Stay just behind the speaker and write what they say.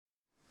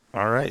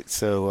All right.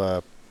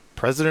 So,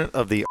 president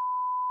of the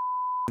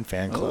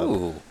fan club.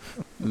 Ooh.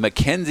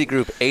 Mackenzie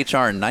Group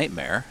HR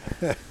nightmare.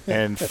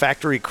 And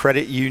factory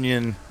credit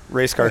union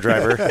race car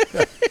driver.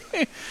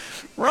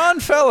 Ron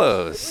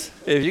Fellows.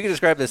 If you could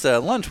describe this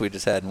lunch we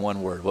just had in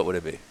one word, what would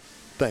it be?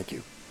 Thank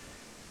you.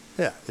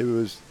 Yeah, it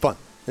was fun.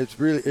 I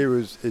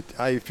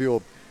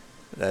feel...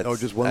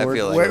 just one word?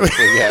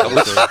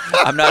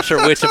 I'm not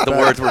sure which of the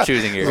words we're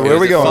choosing here. Where are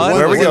we going? Fun?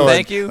 Where are we going?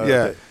 Thank you.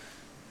 Yeah.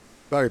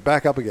 All right,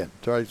 back up again.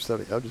 Sorry,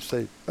 I'll just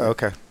say...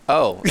 Okay.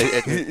 Oh.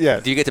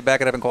 Yeah. Do you get to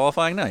back it up in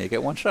qualifying? No, you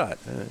get one shot.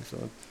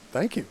 So,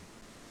 thank you.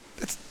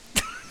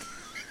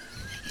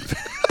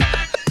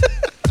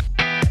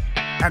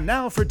 And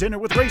now for Dinner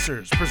with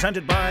Racers,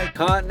 presented by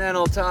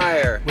Continental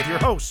Tire. with your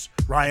hosts,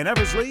 Ryan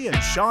Eversley and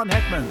Sean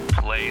Heckman.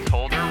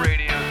 Placeholder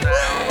radio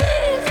sound.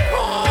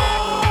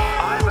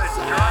 I'm a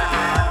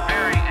driver. I'm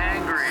very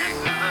angry. This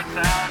is the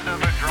sound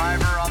of a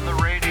driver on the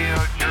radio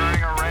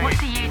during a race. What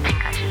do you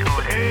think I should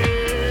order?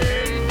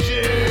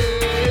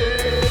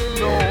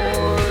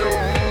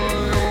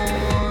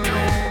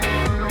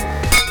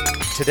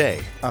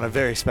 Today, on a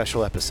very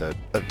special episode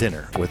of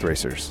Dinner with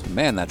Racers.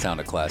 Man, that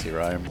sounded classy,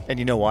 Ryan. And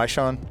you know why,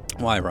 Sean?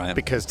 Why, Ryan?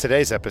 Because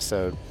today's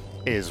episode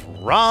is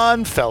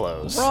Ron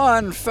Fellows.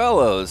 Ron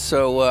Fellows.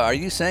 So are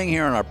you saying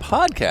here on our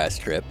podcast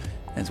trip,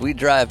 as we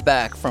drive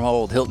back from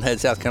old Hilton Head,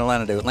 South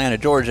Carolina to Atlanta,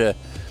 Georgia,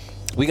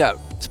 we got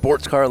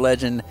sports car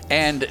legend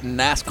and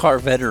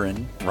NASCAR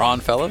veteran Ron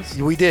Fellows?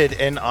 We did,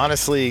 and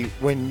honestly,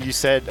 when you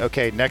said,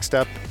 okay, next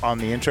up on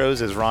the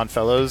intros is Ron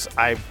Fellows,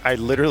 I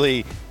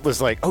literally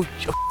was like, oh,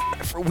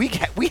 we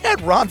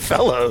had Ron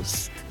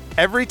Fellows.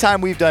 Every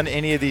time we've done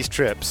any of these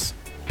trips,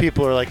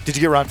 people are like, did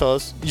you get Ron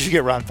Fellows? You should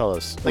get Ron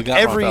Fellows. Like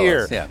every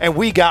year. Yeah. And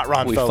we got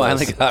Ron We Fellows.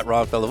 finally got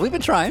Ron Fellows. We've been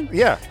trying.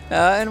 Yeah.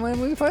 And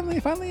when we finally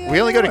We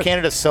only go to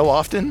Canada so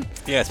often.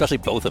 Yeah, especially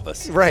both of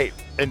us. Right.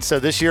 And so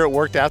this year it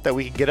worked out that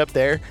we could get up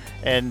there,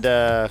 and,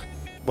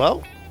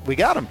 well, we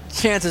got him.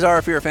 Chances are,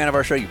 if you're a fan of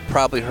our show, you've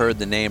probably heard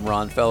the name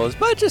Ron Fellows.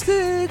 But just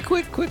a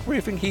quick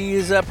briefing. He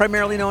is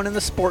primarily known in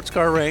the sports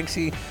car ranks.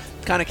 He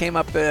kind of came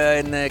up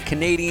in the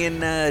Canadian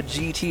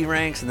GT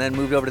ranks and then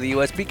moved over to the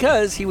U.S.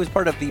 because he was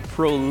part of the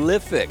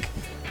prolific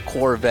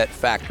Corvette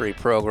factory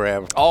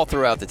program all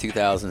throughout the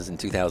 2000s and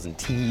 2000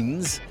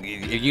 teens.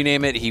 You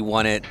name it, he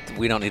won it.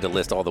 We don't need to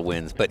list all the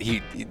wins, but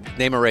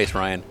name a race,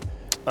 Ryan.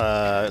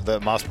 The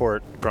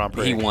Mosport Grand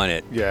Prix. He won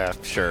it. Yeah.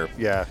 Sure.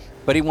 Yeah.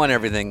 But he won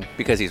everything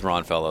because he's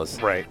Ron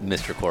Fellows. Right.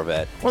 Mr.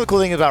 Corvette. One of the cool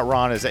things about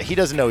Ron is that he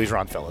doesn't know he's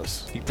Ron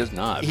Fellows. He does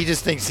not. He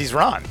just thinks he's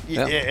Ron.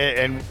 Yeah.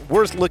 And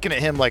we're looking at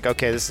him like,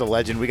 okay, this is a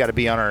legend. We got to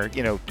be on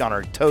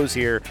our toes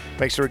here,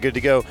 make sure we're good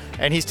to go.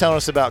 And he's telling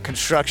us about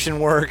construction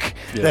work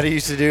that he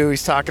used to do.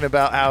 He's talking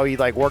about how he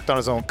worked on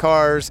his own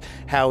cars,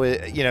 how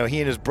he and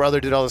his brother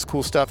did all this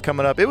cool stuff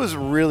coming up. It was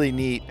really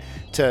neat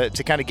to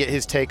kind of get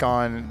his take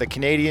on the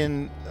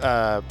Canadian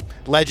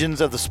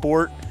legends of the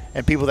sport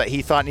and people that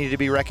he thought needed to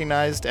be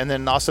recognized, and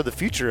then also the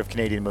future of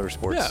Canadian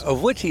motorsports. Yeah,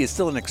 of which he is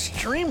still an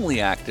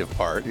extremely active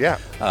part. Yeah.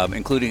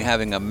 Including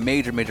having a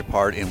major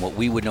part in what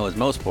we would know as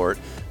Mosport,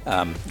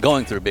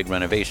 going through a big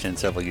renovation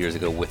several years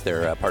ago with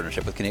their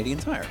partnership with Canadian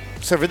Tire.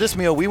 So for this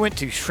meal, we went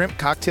to Shrimp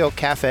Cocktail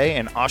Cafe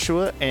in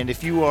Oshawa, and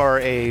if you are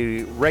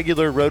a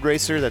regular road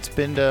racer that's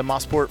been to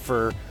Mosport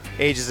for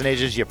ages and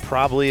ages, you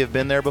probably have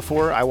been there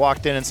before. I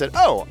walked in and said,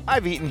 oh,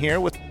 I've eaten here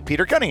with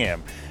Peter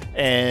Cunningham.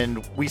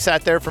 And we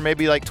sat there for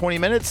maybe 20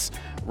 minutes.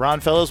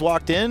 Ron Fellows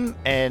walked in,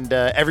 and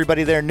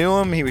everybody there knew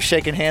him. He was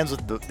shaking hands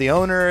with the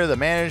owner, the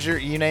manager,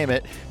 you name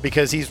it,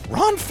 because he's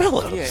Ron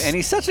Fellows. Yeah, and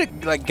he's such a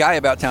guy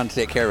about town to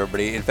take care of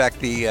everybody. In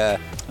fact, the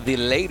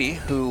lady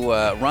who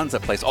runs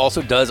that place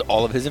also does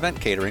all of his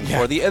event catering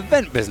for the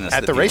event business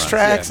at the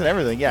racetracks and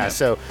everything. Yeah.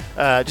 So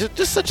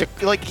just such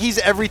a he's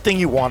everything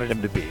you wanted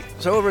him to be.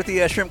 So over at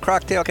the Shrimp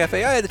Cocktail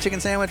Cafe, I had the chicken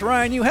sandwich.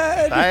 Ryan, you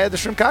had? I had the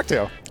shrimp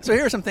cocktail. So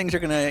here are some things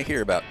you're going to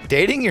hear about.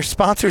 Dating your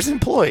sponsor's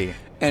employee.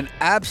 An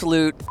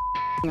absolute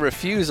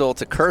refusal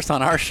to curse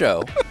on our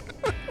show.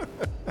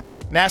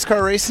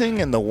 NASCAR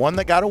racing and the one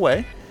that got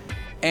away.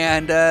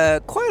 And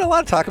quite a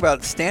lot of talk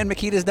about Stan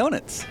Mikita's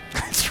Donuts.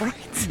 That's right.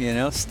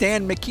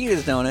 Stan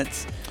Mikita's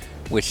Donuts,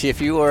 which if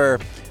you are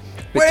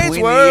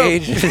between the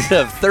ages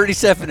of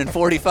 37 and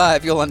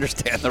 45, you'll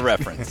understand the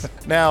reference.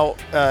 Now,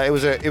 it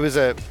was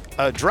a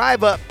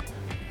drive up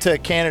to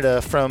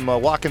Canada from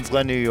Watkins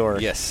Glen, New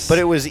York. Yes. But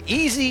it was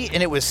easy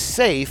and it was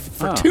safe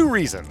for two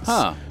reasons.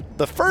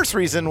 The first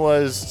reason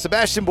was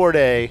Sebastian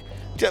Bourdais.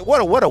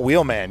 What a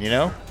wheelman,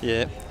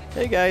 Yeah.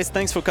 Hey guys,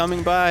 thanks for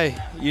coming by.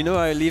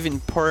 I live in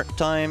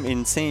part-time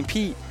in St.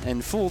 Pete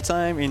and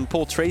full-time in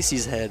Paul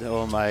Tracy's head.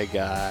 Oh my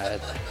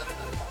God.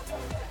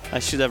 I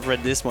should have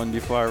read this one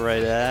before I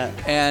read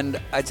that.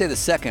 And I'd say the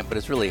second, but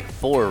it's really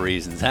 4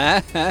 reasons.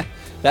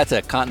 That's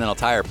a Continental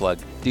Tire plug.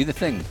 Do the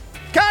thing.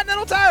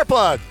 Continental Tire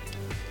plug.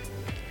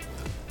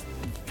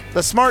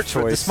 The smart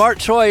choice. The smart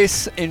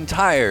choice in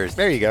tires.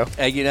 There you go.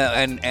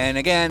 And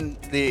again,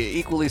 the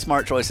equally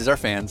smart choice is our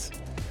fans,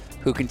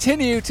 who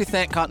continue to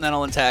thank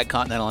Continental and tag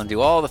Continental and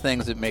do all the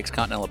things that makes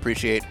Continental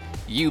appreciate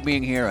you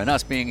being here and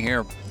us being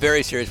here.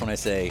 Very serious when I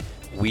say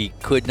we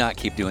could not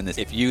keep doing this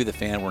if you, the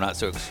fan, were not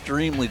so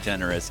extremely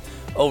generous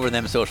over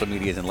them social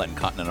medias and letting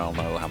Continental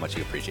know how much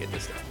you appreciate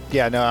this stuff.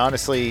 Yeah, no,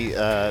 honestly,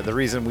 the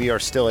reason we are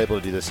still able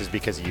to do this is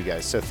because of you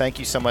guys. So thank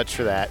you so much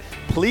for that.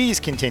 Please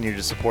continue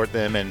to support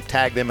them and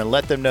tag them and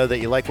let them know that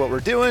you like what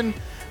we're doing.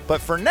 But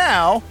for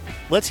now,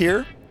 let's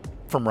hear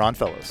from Ron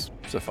Fellows.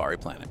 Safari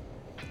Planet.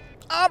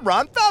 I'm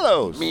Ron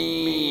Fellows. All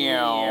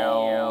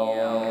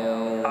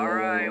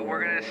right,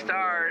 we're going to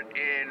start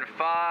in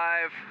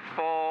 5,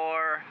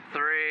 4,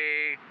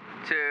 3,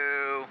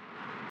 2.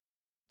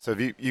 So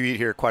you eat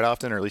here quite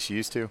often, or at least you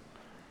used to?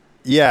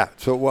 Yeah.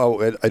 So,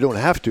 well, I don't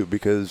have to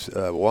because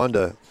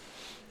Wanda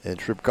and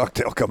Shrimp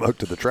Cocktail come out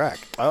to the track.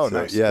 Oh, so,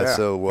 nice. Yeah. Yeah.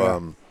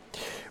 So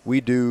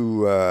we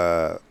do.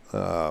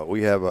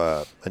 We have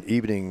an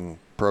evening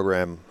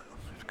program.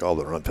 It's called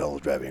the Ron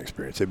Fellows Driving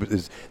Experience. The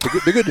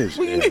good news.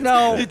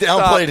 No, He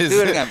downplayed his.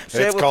 Do it again.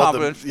 Say it's it with called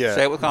confidence. yeah.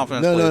 Say it with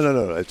confidence. No,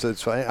 please. no.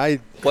 It's fine.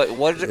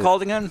 What is it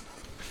called again?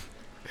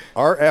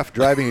 RF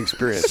Driving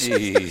Experience.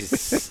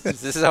 Jeez.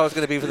 This is how it's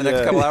going to be for the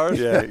next couple hours?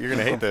 Yeah, you're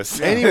gonna hate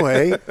this.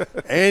 Anyway,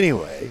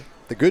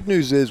 the good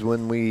news is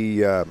when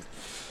we, my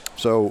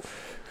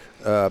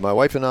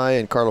wife and I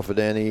and Carlo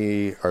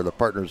Fidani are the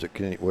partners at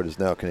what is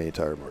now Canadian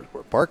Tire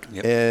Motorsport Park.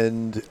 Yep.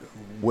 And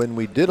when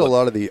we did a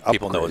lot of the upgrades,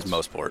 People know it's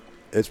Mosport.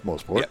 It's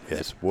Mosport. Yep.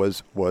 Yes,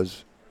 was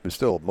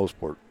still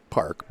Mosport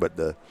Park, but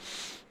the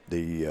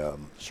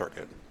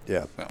Circuit.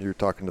 yeah, Yeah. you're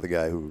talking to the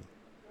guy who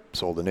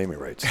sold the naming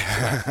rights.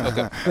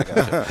 Okay.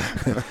 I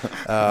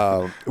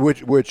gotcha.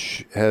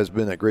 Which has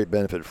been a great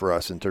benefit for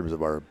us in terms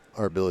of our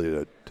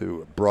ability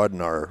to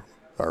broaden our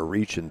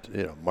reach and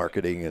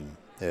marketing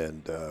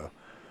and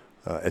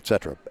et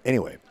cetera.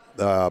 Anyway,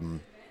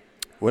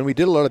 when we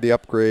did a lot of the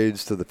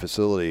upgrades to the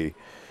facility,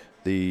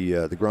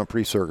 the Grand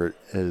Prix circuit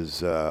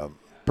is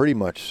pretty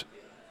much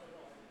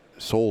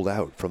sold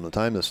out from the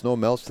time the snow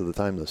melts to the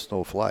time the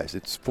snow flies.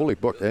 It's fully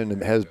booked, and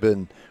it has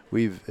been.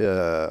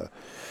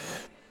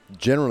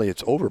 Generally,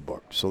 it's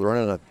overbooked, so they're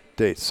running out of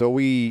dates. So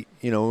we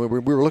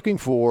were looking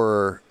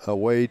for a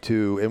way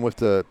to, and with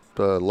the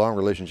long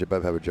relationship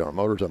I've had with General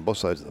Motors on both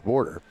sides of the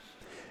border,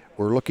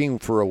 we're looking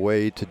for a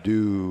way to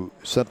do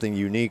something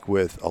unique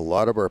with a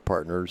lot of our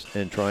partners,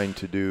 and trying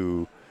to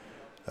do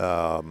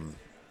something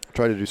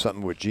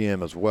with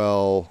GM as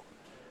well,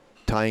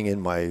 tying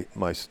in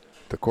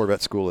the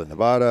Corvette school in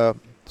Nevada.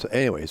 So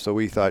anyway, so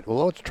we thought,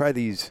 well, let's try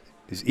these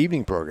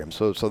evening programs.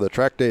 So the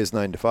track day is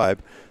 9 to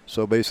 5.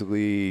 So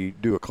basically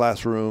do a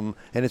classroom,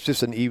 and it's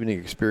just an evening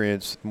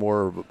experience,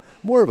 more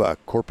of a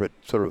corporate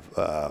sort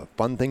of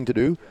fun thing to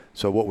do.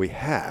 So what we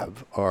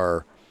have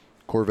are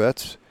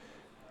Corvettes,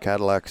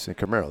 Cadillacs, and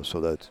Camaros. So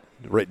that's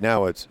right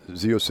now it's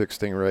Z06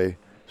 Stingray,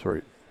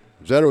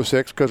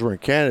 Z06 because we're in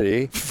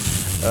Canada.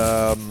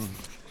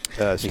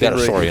 You got a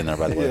story in there,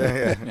 by the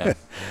way. Yeah.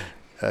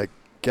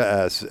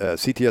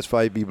 CTS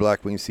 5V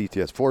Blackwing,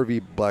 CTS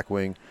 4V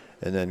Blackwing,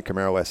 and then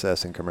Camaro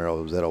SS and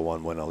Camaro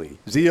Z01 1LE.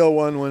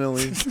 Z01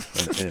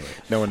 1LE. Anyway.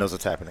 No one knows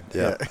what's happening.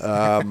 Yeah.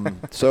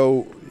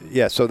 So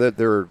that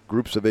there are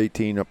groups of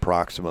 18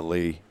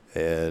 approximately,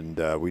 and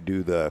we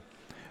do the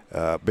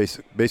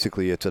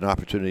basically it's an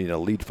opportunity in a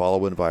lead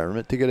follow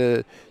environment to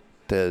get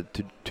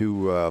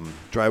to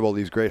drive all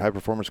these great high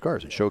performance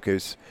cars and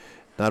showcase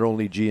not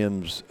only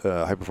GM's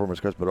high performance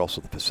cars but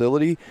also the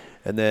facility.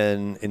 And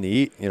then in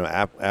the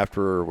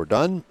after we're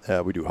done,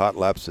 we do hot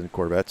laps and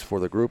Corvettes for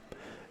the group.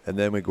 And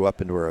then we go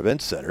up into our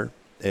event center,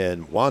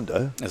 and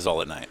Wanda, This is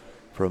all at night.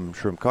 from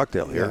Shrimp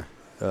Cocktail here,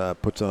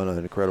 puts on an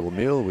incredible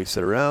meal. We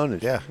sit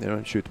around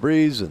and shoot the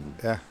breeze, and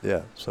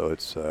so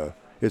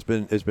it's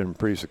been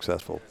pretty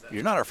successful.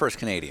 You're not our first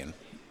Canadian,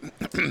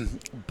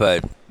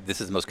 but this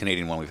is the most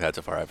Canadian one we've had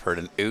so far. I've heard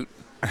an oot.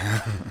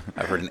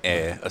 I've heard an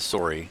a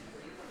sorry.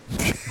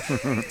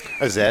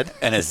 A Zed?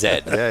 And a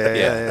Z.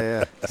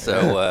 Yeah.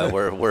 So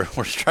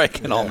we're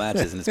striking all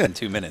matches, and it's been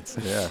 2 minutes.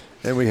 Yeah.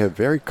 And we have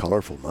very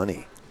colorful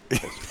money.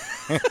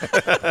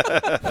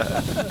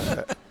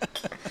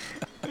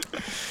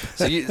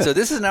 So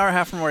this is an hour and a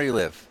half from where you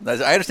live.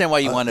 I understand why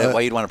you'd want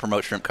to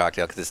promote Shrimp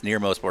Cocktail, because it's near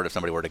Mosport if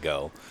somebody were to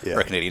go,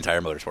 or Canadian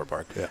Tire Motorsport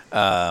Park. Yeah.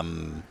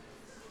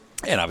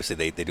 And obviously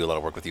they do a lot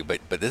of work with you, but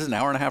this is an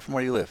hour and a half from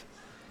where you live.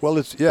 Well,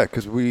 it's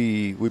because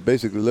we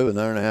basically live an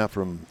hour and a half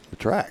from the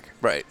track.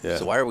 Right. Yeah.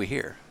 So why are we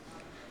here?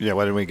 Yeah,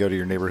 why didn't we go to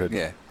your neighborhood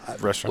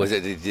restaurant?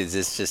 Is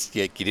this just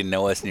you didn't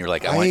know us and you were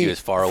like, I want you as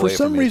far away from me as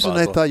For some reason, I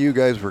possible? thought you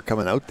guys were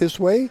coming out this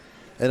way,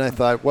 and I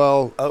thought,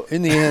 well,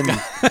 in the end,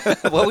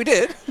 Well, we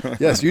did.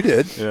 yes, you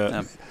did.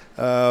 Yeah.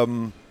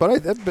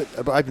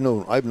 But I've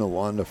known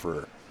Wanda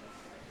for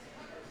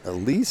at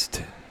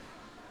least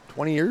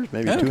 20 years,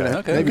 maybe Okay, 2.5,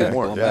 okay, maybe okay.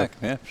 more. Going Yeah, back.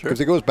 Yeah, sure.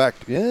 Because it goes back.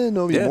 Even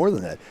more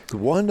than that. 'Cause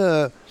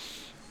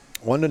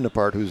Wanda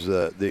Nepart, who's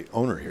the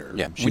owner here.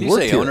 Yeah. She When you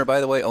worked say here. owner,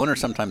 by the way, owner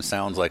sometimes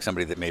sounds like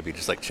somebody that maybe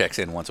just like checks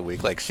in once a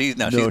week. Like she's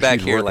back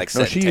here working. like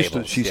setting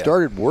tables. She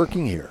started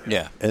working here.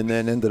 Yeah. And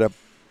then ended up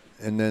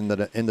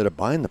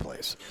buying the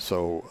place.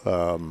 So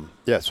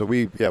so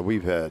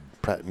we've had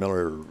Pratt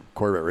Miller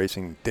Corvette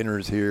Racing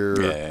dinners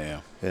here.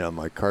 Yeah.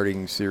 My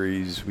karting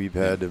series, we've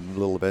had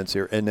little events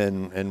here,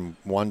 and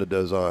Wanda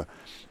does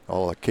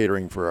all the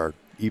catering for our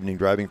evening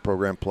driving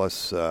program,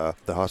 plus the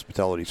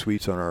hospitality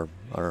suites on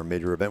our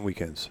major event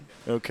weekends.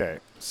 Okay.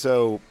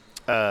 So,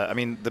 I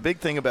mean, the big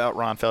thing about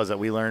Ron Fells that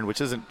we learned,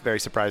 which isn't very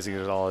surprising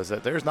at all, is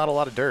that there's not a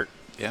lot of dirt.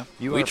 Yeah,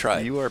 We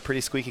tried. You are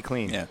pretty squeaky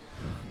clean. Yeah.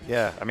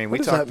 Yeah, I mean, What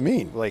we does talked. that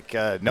mean? Like,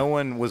 no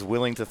one was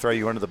willing to throw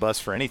you under the bus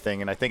for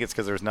anything, and I think it's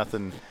because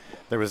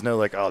there was no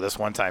like, oh, this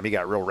one time he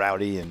got real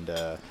rowdy and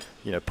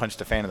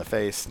punched a fan in the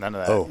face. None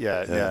of that. Oh,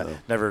 yeah.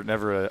 no.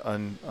 Never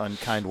an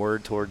unkind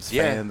word towards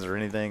Yeah. fans or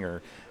anything.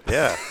 Or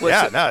yeah, Well,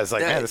 yeah. so- No, it's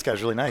like, yeah. man, this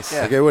guy's really nice.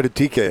 Yeah. Okay, what did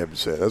TK have to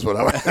say? That's what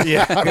I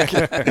Yeah.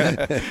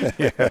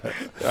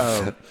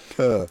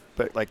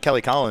 But like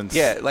Kelly Collins.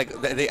 Yeah, like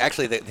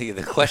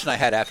the question I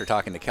had after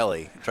talking to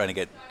Kelly, trying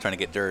to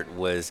get dirt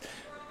was,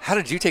 how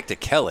did you take to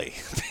Kelly?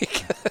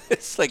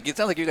 Because like it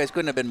sounds like you guys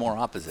couldn't have been more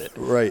opposite,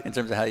 Right. In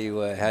terms of how you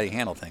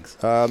handle things.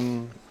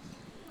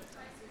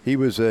 He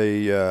was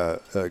a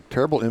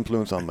terrible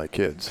influence on my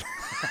kids.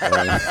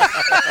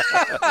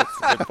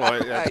 Good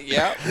point. Yeah.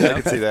 Yeah,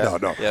 I can see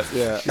that. No. Yep.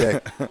 Yeah.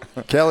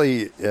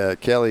 Kelly,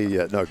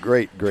 no,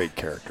 great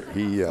character.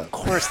 He, Of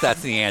course,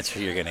 that's the answer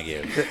you're going to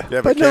give.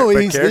 Yeah, But no,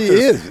 he character's-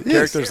 is.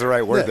 Character's the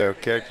right word, Yeah. though.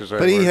 Character's the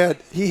right but word.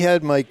 he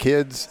had my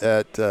kids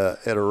at a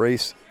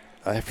race.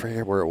 I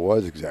forget where it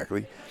was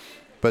exactly,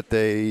 but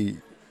they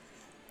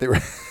were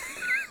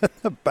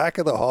at the back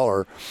of the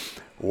hauler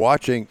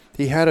watching.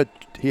 He had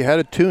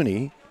a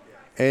toonie,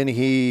 and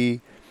he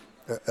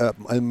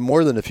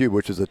more than a few,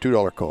 which is a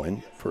 $2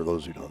 coin for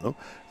those who don't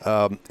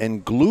know,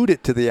 and glued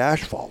it to the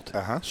asphalt.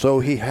 Uh-huh.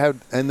 So he had,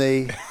 and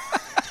they.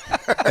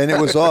 And it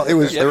was they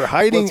were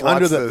hiding Let's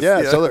under watch the this. yeah.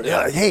 Yeah. So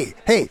they're like,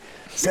 hey,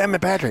 Sam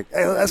and Patrick,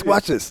 hey, let's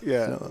watch this.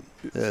 Yeah.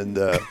 And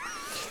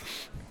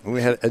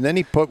and then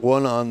he put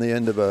one on the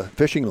end of a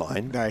fishing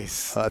line.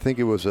 Nice. I think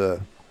it was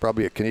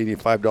probably a Canadian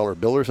 $5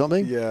 bill or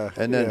something. Yeah,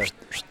 And then yeah.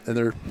 and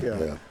they're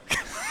Yeah.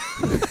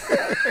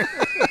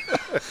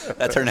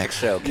 That's our next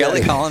show.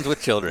 Kelly Collins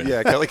with children.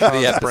 Yeah, Kelly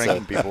Collins episode.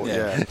 pranking people.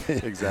 Yeah. Yeah,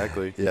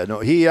 exactly. Yeah,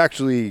 no,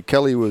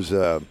 Kelly was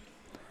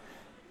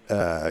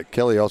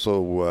Kelly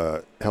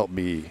also helped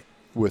me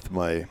with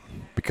my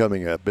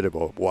becoming a bit of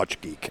a watch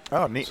geek.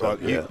 Oh, neat. So,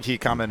 Well, yeah. he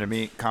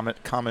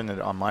commented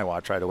on my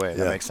watch right away.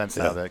 That Yeah. makes sense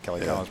now that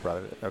Kelly Collins brought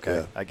it. Okay,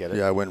 Yeah. I get it.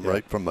 Yeah, I went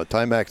right from a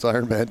Timex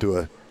Ironman to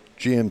a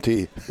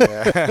GMT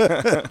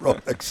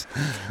Rolex.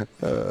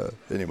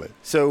 Anyway,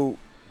 So,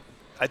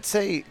 I'd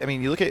say, I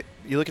mean, you look at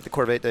the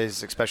Corvette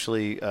days,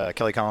 especially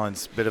Kelly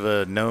Collins, bit of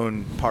a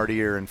known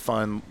partier and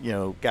fun,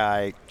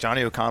 guy.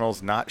 Johnny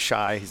O'Connell's not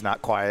shy. He's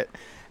not quiet.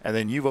 And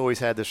then you've always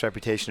had this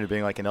reputation of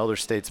being like an elder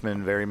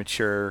statesman, very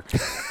mature.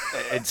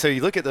 And so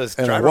you look at those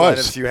And I driver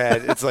was. lineups you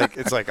had.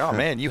 It's like, oh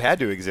man, you had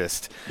to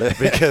exist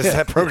because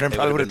that program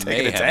probably would have been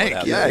taken a mayhem tank.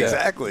 without Yeah, that.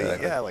 exactly.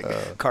 Yeah,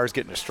 like cars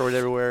getting destroyed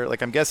everywhere.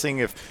 Like I'm guessing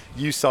if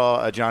you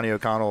saw a Johnny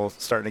O'Connell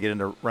starting to get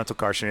into rental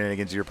car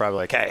shenanigans, you're probably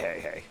like,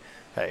 hey,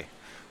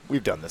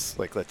 we've done this.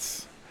 Like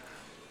let's.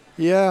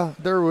 yeah,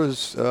 there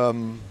was.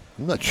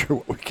 I'm not sure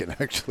what we can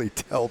actually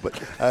tell,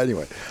 but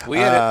anyway. We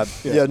had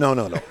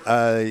no.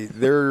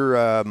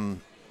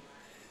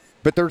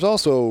 But there's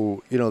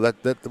also,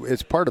 that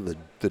it's part of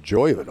the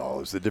joy of it all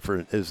is the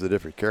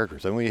different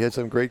characters. And we had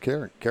some great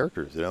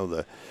characters.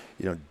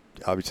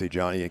 Obviously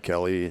Johnny and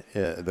Kelly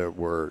that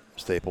were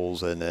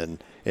staples, and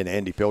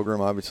Andy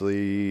Pilgrim.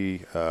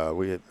 Obviously,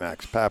 we had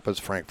Max Pappas,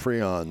 Frank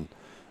Freon.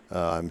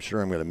 I'm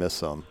sure I'm going to miss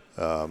some.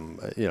 Then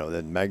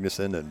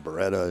Magnuson and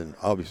Beretta, and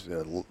obviously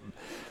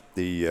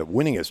the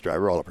winningest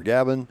driver, Oliver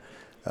Gavin.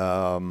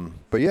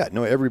 But yeah,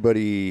 no,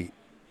 everybody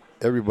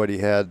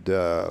had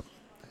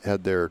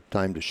their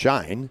time to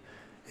shine,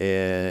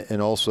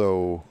 and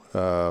also,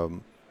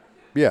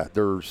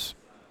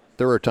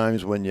 there are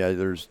times when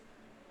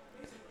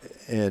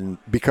and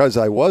because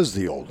I was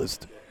the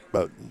oldest,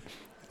 but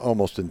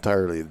almost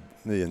entirely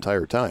the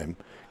entire time,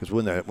 because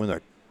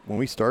when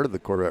we started the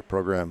Corvette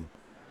program,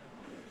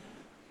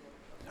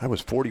 I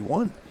was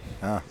 41.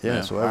 So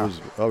I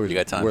was You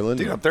got time. well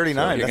into Dude, it. I'm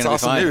 39. You're That's gonna be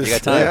awesome fine. news. You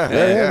got time.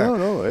 Yeah.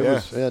 No. It Yeah.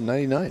 was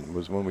 99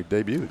 was when we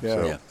debuted.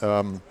 Yeah.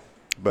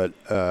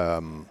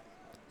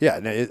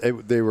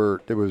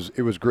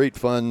 It was great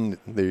fun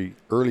the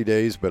early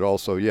days, but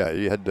also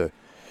you had to.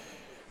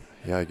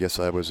 Yeah, I guess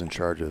I was in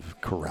charge of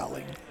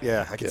corralling.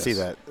 Yeah, I can see Yes.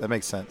 that. That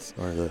makes sense.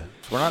 Or the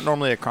We're not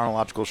normally a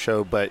chronological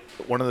show, but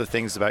one of the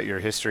things about your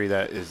history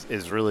that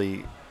is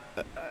really,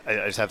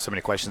 I just have so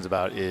many questions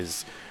about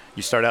is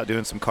you start out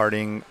doing some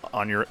karting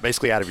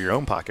basically out of your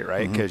own pocket,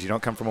 right? Because you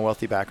don't come from a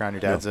wealthy background. Your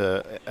dad's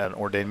an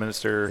ordained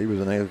minister. he was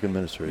an Anglican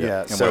minister.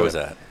 Yeah. And where was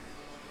that?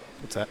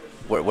 What's that?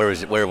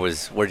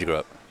 Where'd you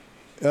grow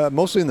up?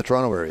 Mostly in the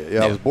Toronto area.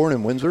 Yeah, I was born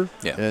in Windsor.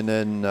 Yeah. And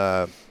then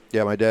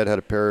my dad had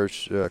a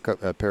parish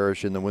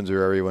in the Windsor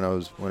area when I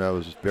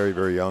was very,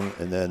 very young,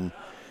 and then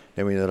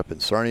we ended up in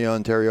Sarnia,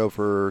 Ontario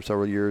for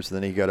several years,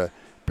 and then he got a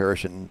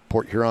parish in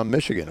Port Huron,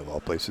 Michigan, of all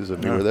places,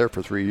 and we were there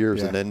for 3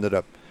 years, and ended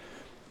up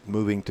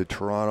moving to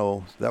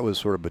Toronto. That was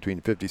sort of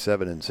between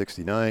 57 and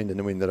 69, and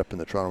then we ended up in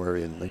the Toronto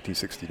area in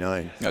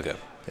 1969. Okay.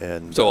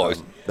 And So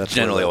that's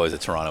generally where always the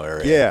Toronto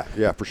area.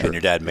 Yeah, for sure. And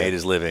your dad made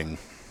his living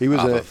He was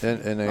Off an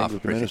of Anglican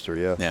preaching. minister,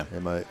 yeah. Yeah.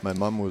 And my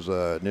mom was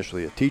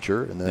initially a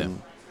teacher, and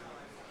then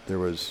there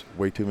was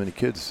way too many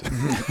kids.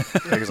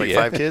 It was like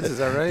 5 kids, is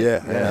that right?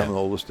 yeah, I'm the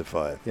oldest of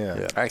 5.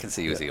 Yeah. I can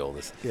see you as the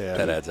oldest. Yeah.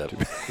 That adds up.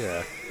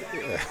 Yeah.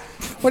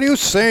 What are you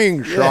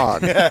saying, Sean?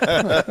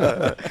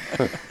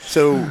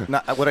 So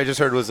what I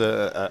just heard was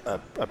a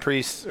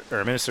priest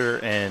or a minister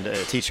and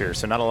a teacher.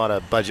 So not a lot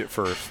of budget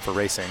for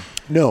racing.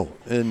 No,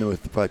 and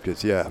with the 5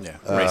 kids, yeah.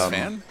 Race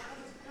fan?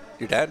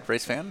 Your dad,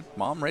 race fan?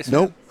 Mom, race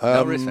Nope. fan?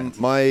 No race fans.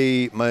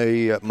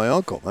 My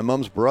uncle, my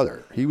mom's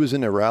brother, he was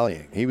into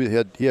rallying. He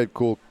had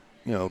cool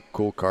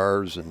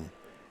cars and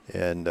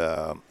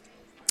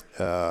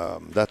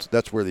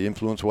that's where the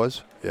influence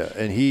was. Yeah,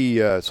 and he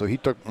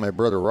took my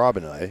brother Rob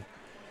and I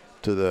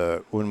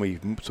to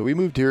we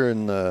moved here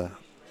in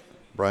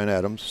Bryan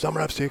Adams, summer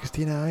of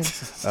 '69,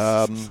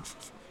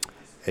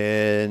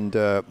 and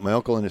my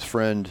uncle and his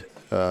friend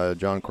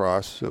John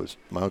Cross. It was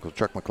my uncle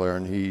Chuck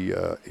McLaren.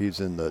 He's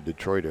in the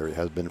Detroit area,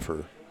 has been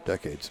for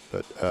decades.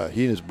 But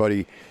he and his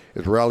buddy,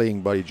 his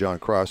rallying buddy John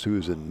Cross,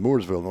 who's in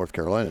Mooresville, North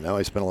Carolina now.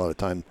 I spent a lot of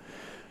time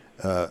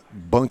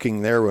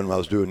bunking there when I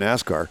was doing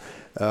NASCAR.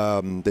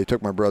 They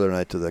took my brother and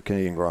I to the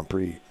Canadian Grand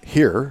Prix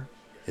here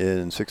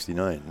in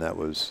 '69. That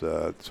was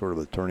sort of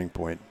the turning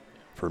point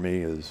for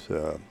me.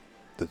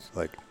 That's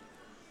like,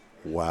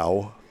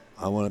 wow,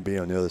 I want to be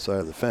on the other side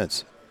of the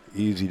fence.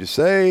 Easy to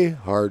say,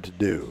 hard to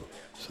do.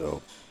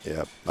 So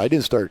yeah, I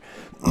didn't start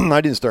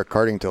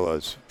karting till I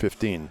was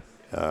 15.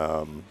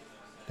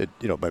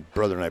 My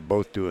brother and I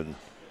both doing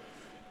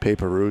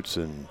paper routes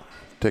and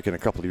taking a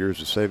couple of years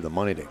to save the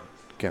money to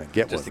kind of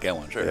get one. Just to get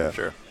one, sure, Yeah.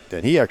 sure.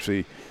 And he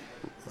actually,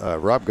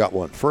 Rob got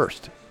one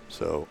first,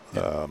 so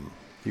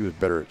he was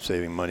better at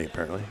saving money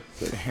apparently.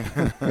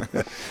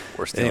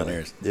 We're stealing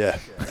yours. Yeah.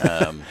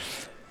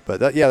 But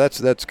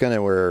that's kind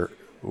of where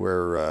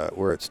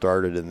it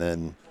started, and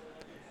then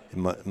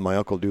my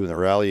uncle doing the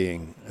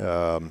rallying,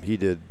 he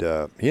ended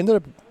up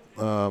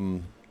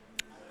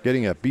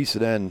getting a B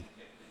sedan,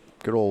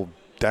 good old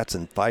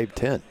Datsun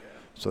 510.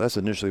 So that's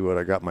initially what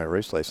I got my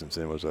race license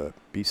in, was a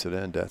B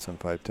sedan Datsun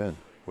 510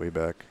 way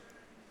back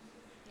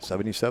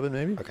 77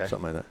 maybe,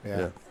 something like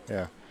that.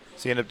 Yeah.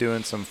 So you end up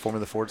doing some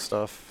Formula Ford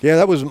stuff. Yeah,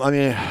 that was. I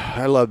mean,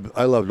 I loved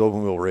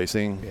open wheel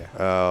racing.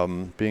 Yeah.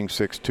 Being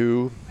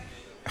 6'2",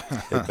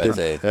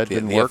 that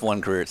didn't the work.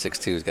 F1 career at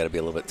 6'2" has got to be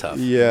a little bit tough.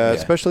 Yeah,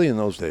 especially in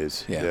those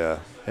days. Yeah.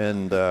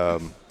 And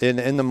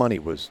the money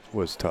was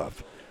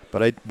tough,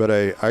 but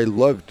I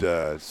loved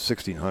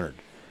 1600.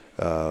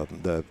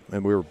 And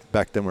we were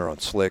back then. We were on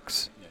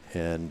slicks,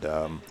 and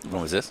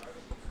when was this?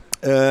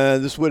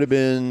 This would have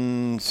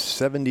been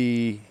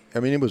 70. I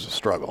mean, it was a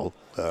struggle.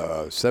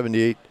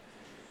 78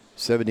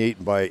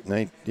 by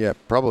 9. Yeah,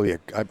 probably.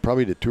 I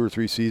probably did 2 or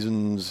 3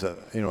 seasons. A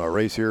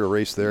race here, a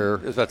race there.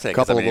 I was about to say,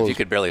 'cause, I mean, if you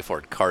could barely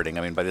afford karting,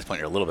 I mean, by this point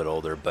you're a little bit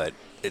older, but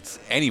it's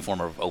any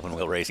form of open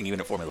wheel racing, even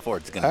at Formula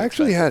Ford, it's going to be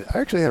expensive. I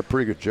actually had a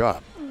pretty good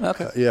job.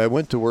 Okay. I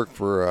went to work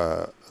for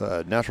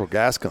a natural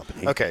gas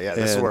company. Okay, yeah,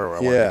 this is where I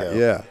want to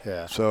go.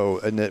 Yeah. So,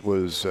 and it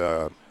was,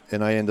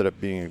 and I ended up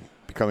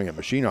becoming a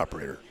machine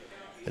operator,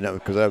 and that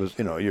because I was,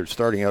 you're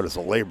starting out as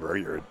a laborer,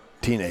 you're a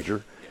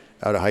teenager,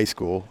 out of high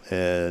school,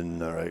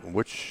 and all right,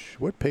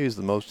 what pays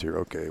the most here?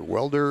 Okay,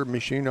 welder,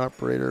 machine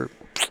operator.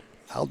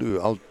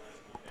 I'll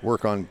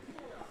work on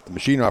the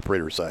machine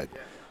operator side.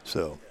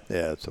 So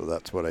yeah, so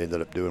that's what I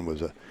ended up doing,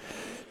 was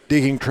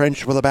digging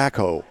trench with a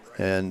backhoe,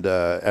 and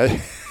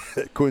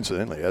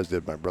coincidentally, as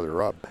did my brother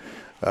Rob.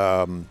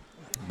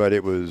 But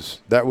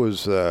that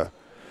was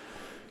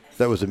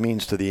a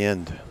means to the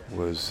end.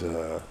 Was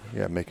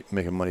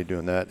making money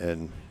doing that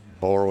and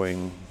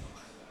borrowing.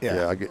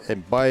 Yeah,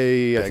 and by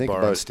I think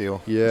about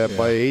steel. Yeah,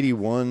 by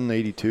 81,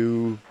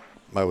 82,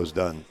 I was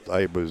done.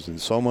 I was in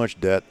so much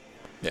debt.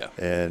 Yeah.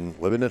 And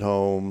living at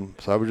home,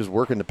 so I was just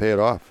working to pay it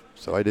off.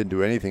 So I didn't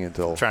do anything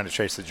until trying to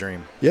chase the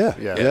dream. Yeah.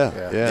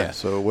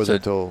 So it wasn't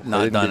until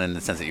not done in the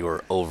sense that you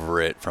were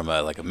over it from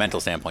a mental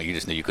standpoint. You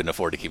just knew you couldn't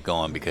afford to keep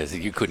going because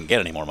you couldn't get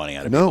any more money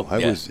out of it. No, I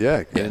was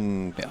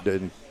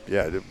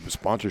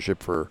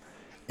sponsorship for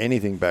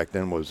anything back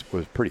then was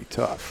pretty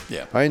tough.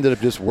 Yeah. I ended up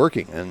just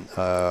working, and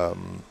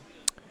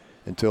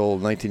until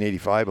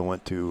 1985, I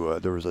went to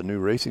there was a new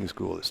racing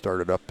school that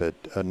started up at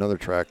another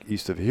track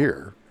east of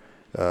here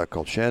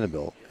called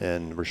Shannonville,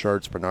 and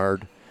Richard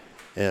Spinard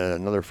and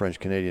another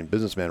French-Canadian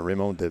businessman,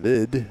 Raymond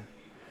David.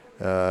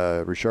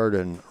 Richard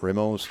and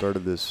Raymond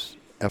started this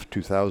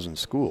F.250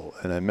 school,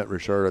 and I met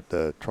Richard at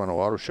the Toronto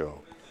Auto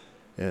Show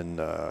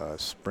in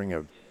spring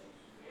of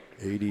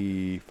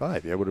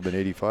 85. Yeah, it would have been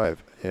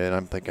 85. And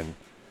I'm thinking,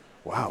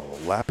 wow,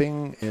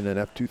 lapping in an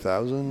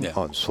F.250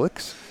 on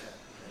slicks?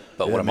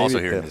 But what I'm also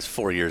hearing is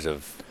 4 years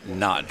of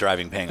not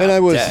driving, paying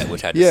off debt,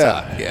 which had to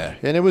suck. Yeah.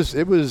 And it was,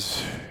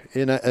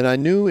 and I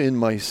knew in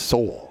my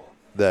soul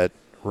that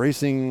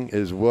racing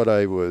is what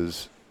I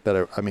was,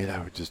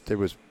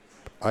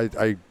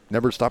 I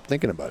never stopped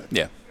thinking about it.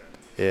 Yeah.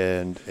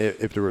 And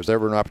if there was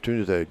ever an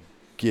opportunity to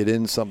get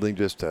in something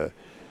just to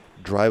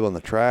drive on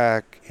the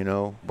track,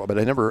 But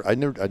I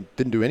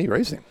didn't do any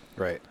racing.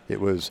 Right. It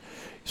was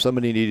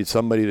somebody needed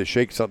somebody to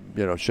shake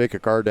a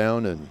car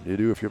down, and you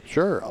do if you're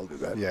sure I'll do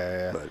that.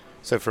 Yeah. But,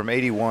 so from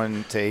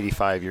 81 to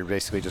 85, you're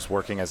basically just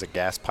working as a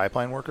gas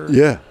pipeline worker?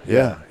 Yeah,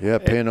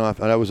 paying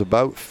off. And I was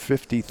about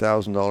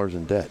 $50,000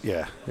 in debt.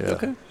 Yeah.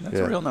 Okay, that's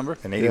a real number.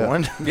 In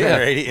 81? Yeah.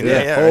 Or 80?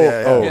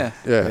 Yeah.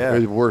 Yeah. It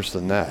was worse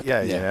than that.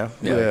 Yeah. Yeah,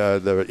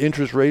 the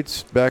interest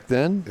rates back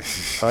then,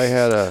 I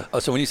had a... Oh,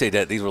 so when you say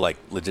debt, these were like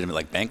legitimate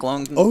like bank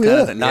loan? Oh, kind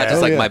yeah. of thing? Not Yeah. just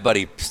Oh, like yeah. my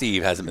buddy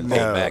Steve hasn't been paid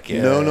back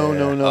yet. No.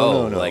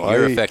 Like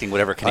you're affecting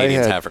whatever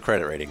Canadians have for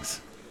credit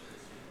ratings.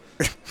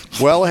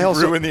 Well, I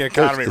also ruin the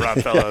economy,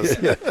 Ron Fellows.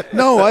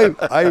 No,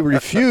 I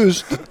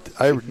refused.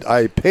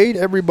 I paid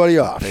everybody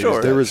off.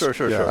 Sure.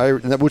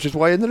 Which is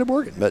why I ended up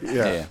working. But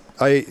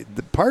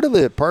part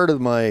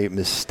of my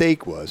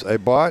mistake was I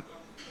bought,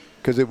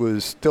 because it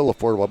was still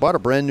affordable. I bought a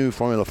brand new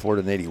Formula Ford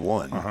in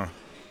 '81,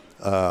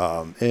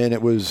 and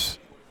it was.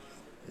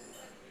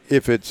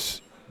 If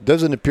it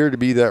doesn't appear to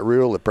be that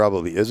real, it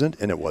probably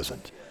isn't, and it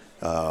wasn't.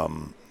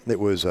 It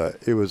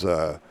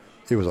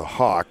was a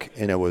Hawk,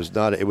 and it was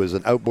not. It was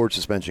an outboard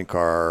suspension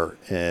car,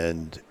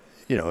 and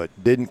it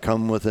didn't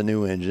come with a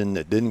new engine.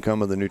 It didn't come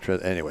with a new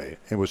anyway.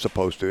 It was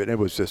supposed to, and it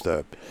was just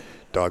a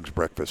dog's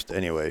breakfast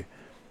anyway.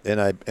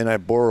 And I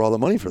borrowed all the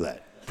money for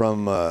that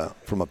from a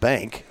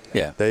bank.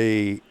 Yeah.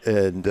 The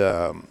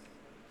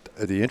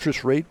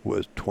interest rate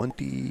was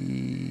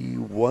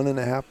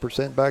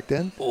 21.5% back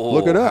then. Oh,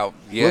 Look it up.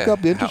 Yeah. Look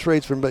up the interest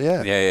rates from.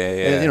 Yeah.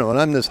 And and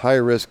I'm this high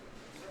risk.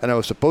 And I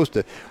was supposed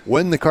to,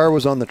 when the car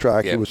was on the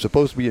track, it was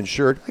supposed to be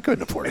insured. I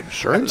couldn't afford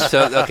insurance.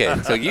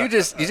 So you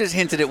just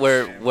hinted at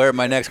where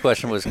my next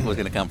question was going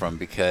to come from,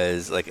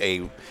 because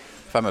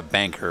if I'm a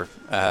banker,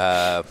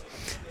 I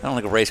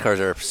don't think race cars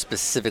are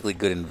specifically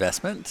good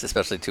investments,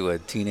 especially to a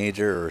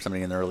teenager or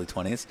somebody in their early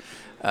 20s.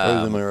 I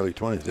was in my early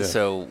 20s, yeah.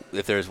 So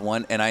if there's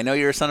one, and I know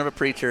you're a son of a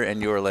preacher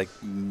and you're like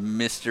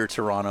Mr.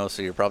 Toronto,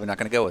 so you're probably not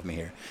going to go with me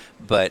here.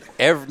 But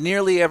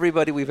nearly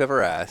everybody we've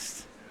ever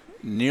asked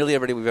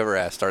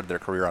started their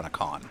career on a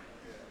con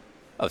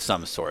of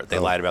some sort. They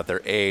lied about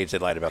their age. They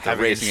lied about their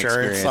racing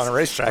insurance experience. on a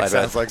racetrack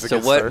sounds like a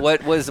so good story.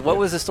 what was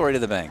the story to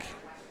the bank?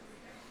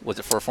 Was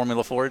it for a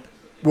Formula Ford?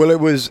 Well, it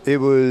was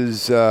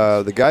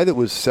the guy that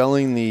was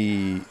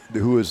selling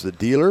who was the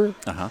dealer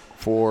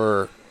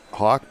for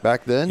Hawk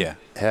back then. Yeah.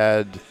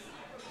 had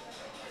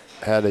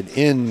an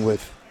in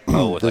with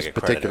with this like a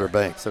particular creditor.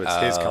 bank. So it's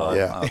his car.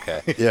 Yeah.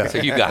 Okay. Yeah. So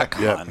you got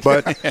Yeah, conned.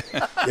 but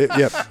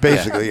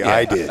basically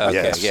I did. Okay,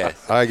 yes.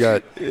 yes. I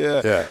got.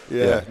 Yeah.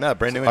 No,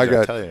 brand new I engine, I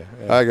got. tell you.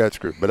 Yeah. I got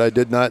screwed, but I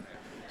did not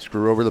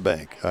screw over the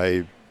bank.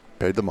 I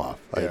paid them off.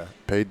 Yeah. I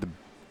paid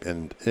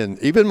and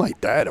even my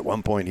dad at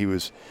one point he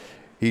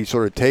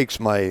sort of takes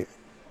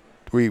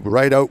we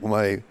write out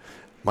my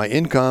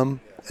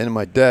income and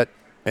my debt,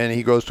 and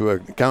he goes to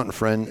an accountant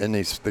friend, and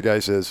the guy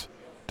says,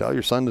 "Tell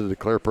your son to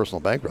declare personal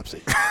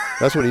bankruptcy."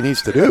 That's what he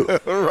needs to do.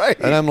 Right.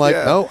 And I'm like,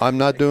 no, I'm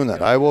not doing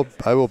that. I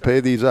will pay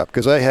these up,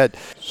 because I had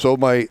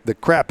the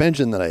crap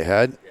engine that I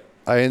had,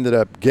 I ended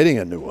up getting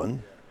a new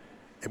one,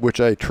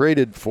 which I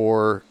traded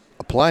for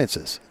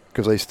appliances,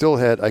 because I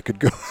could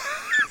go.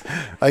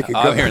 I'm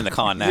hearing the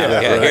con now.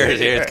 Here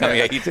it's coming.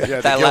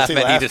 That laugh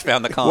meant you just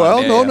found the con.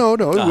 Well, no.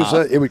 It was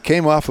it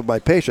came off of my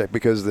paycheck,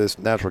 because this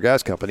natural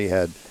gas company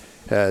had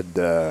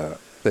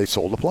they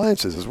sold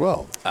appliances as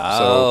well.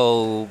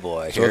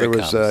 Boy. So there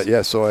was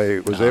so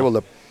I was able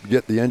to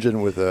get the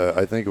engine with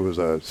I think it was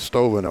a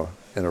stove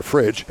and a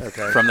fridge.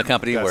 Okay. From the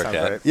company you worked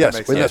at. Right.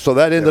 Yes, so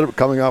that ended up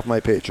coming off my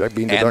paycheck,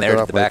 being deducted And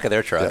there's off the back of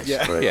their truck.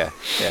 Yes, right.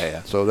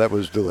 Yeah. So that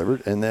was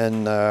delivered, and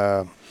then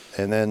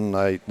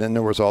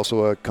there was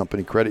also a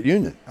company credit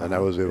union, and I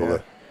was able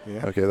to.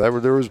 Yeah. Okay,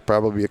 there was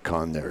probably a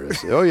con there.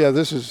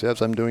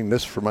 I'm doing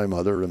this for my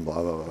mother, and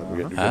blah blah blah.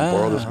 We can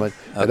borrow this money,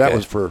 and that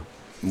was for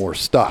more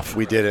stuff.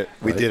 We did it.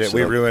 We did it. So-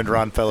 We ruined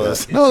Ron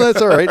Fellows. No,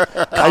 that's all right.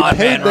 I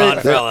paid Ron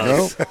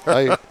Fellows.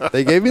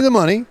 they gave me the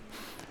money,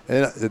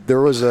 and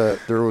there was at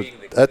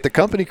the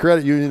company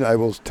credit union. I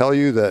will tell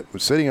you that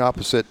was sitting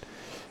opposite,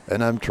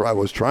 and I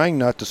was trying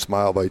not to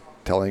smile by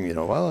telling I'm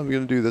going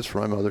to do this for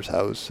my mother's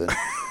house, and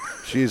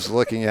she's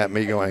looking at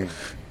me going,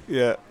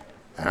 Yeah.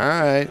 all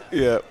right,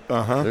 Yeah.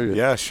 Uh-huh. There you go.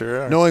 Yeah,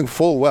 sure. knowing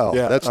full well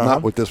that's Uh-huh.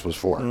 not what this was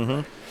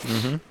for.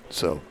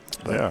 So,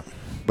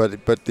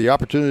 but the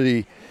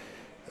opportunity,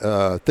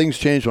 things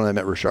changed when I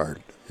met Richard,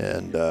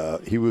 and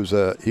he was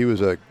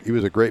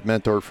a great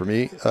mentor for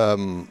me,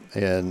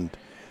 and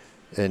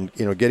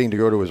getting to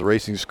go to his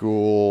racing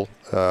school,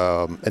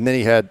 and then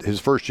he had his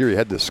first year. He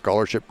had this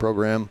scholarship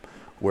program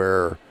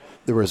where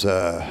there was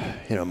a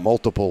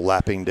multiple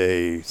lapping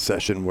day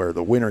session where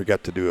the winner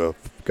got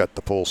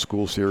the full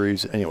school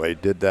series. Anyway,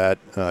 did that,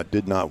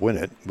 did not win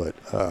it, but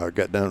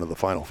got down to the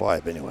final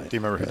five anyway. Do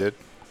you remember who did?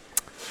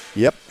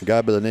 Yep, a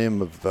guy by the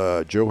name of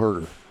Joe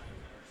Herger.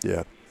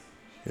 Yeah.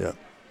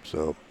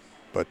 So,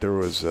 but there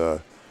was,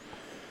 it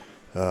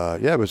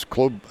was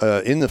Claude,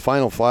 in the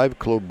final five.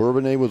 Claude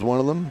Bourbonnais was one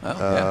of them.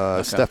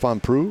 Okay.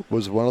 Stefan Prou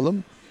was one of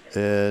them,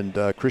 and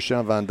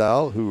Christian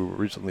Vandal, who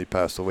recently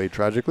passed away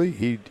tragically.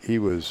 He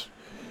was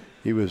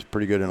he was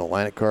pretty good in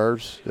Atlantic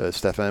cars.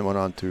 Stefan went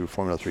on to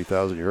Formula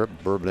 3000 Europe.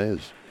 Bourbonnais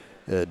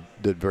did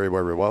very,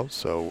 very well.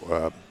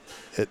 So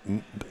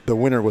the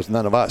winner was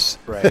none of us.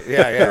 Right.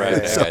 Yeah.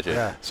 Right. So,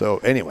 Gotcha. So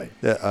anyway,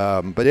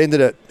 but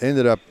ended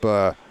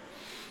up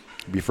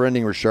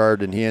befriending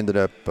Richard, and he ended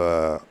up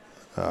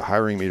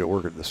hiring me to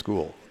work at the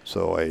school.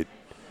 So I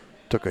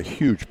took a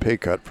huge pay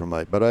cut from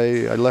but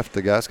I left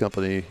the gas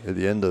company at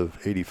the end of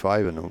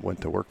 '85 and went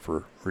to work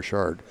for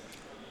Richard.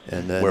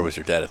 And then Where was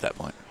your dad at that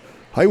point?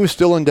 I was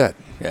still in debt.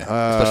 Yeah,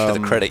 especially for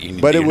the credit union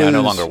but you're it now was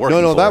no longer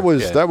working no, for.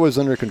 that was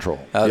under control.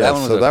 Oh, yeah, that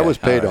one was so that okay. was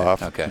paid All right.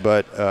 off. Okay.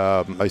 But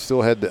I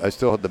still had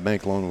the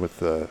bank loan with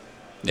the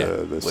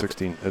with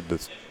 16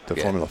 the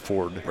Yeah. Formula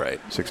Ford Right.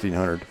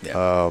 1600.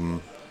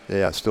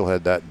 Yeah. I still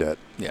had that debt.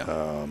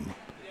 Yeah.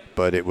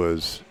 But it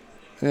was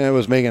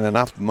making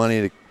enough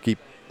money to keep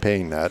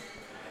paying that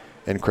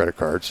and credit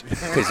cards.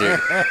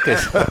 Yep.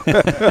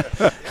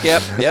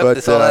 But,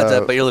 This all adds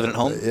up. But you're living at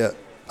home. Yeah,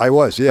 I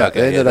was. Yeah,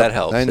 Okay, that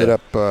helps. I ended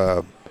up.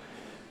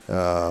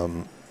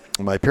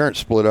 My parents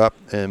split up,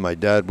 and my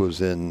dad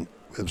was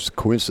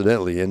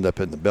coincidentally ended up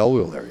in the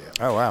Belleville area.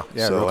 Oh wow.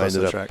 Yeah. So real I close to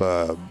the ended track.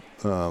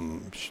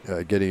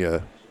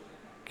 up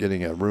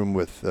getting a room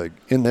with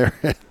in their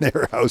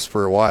house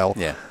for a while.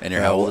 Yeah. And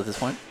you're how old at this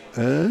point?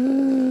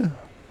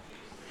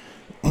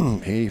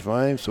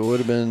 85, so it would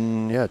have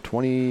been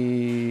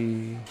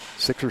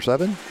 26 or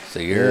 7. So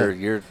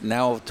you're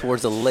now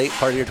towards the late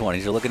part of your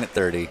 20s. You're looking at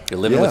 30. You're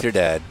living Yeah. with your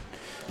dad.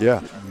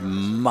 Yeah,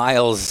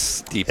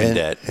 Miles deep in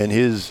debt. and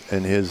his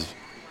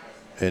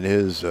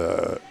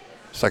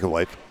second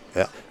wife,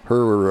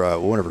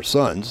 one of her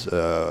sons,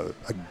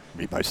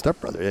 my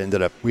stepbrother,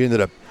 we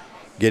ended up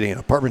getting an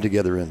apartment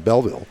together in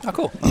Belleville. Oh,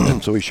 cool.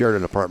 So we shared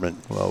an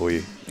apartment.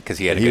 Because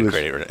he had a good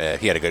credit.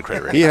 He had a good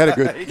credit rating. He had a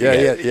good.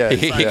 Yeah.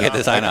 He get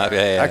the sign off.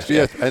 Yeah. Actually,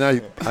 yes, and I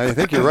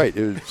think you're right.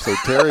 So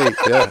Terry, I'm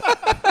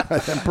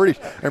pretty.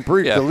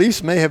 Yeah. The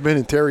lease may have been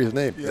in Terry's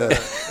name.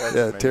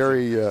 Yeah,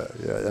 Terry,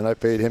 and I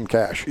paid him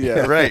cash.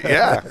 Yeah. Right.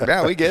 Yeah.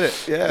 Yeah. We get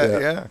it.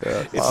 Yeah.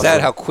 It's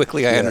sad how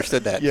quickly I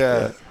understood that.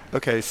 Yeah.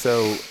 Okay.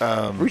 So.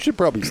 We should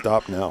probably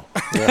stop now.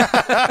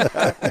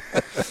 Yeah.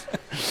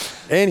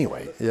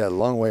 Anyway,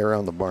 long way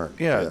around the barn.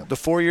 Yeah, the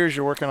 4 years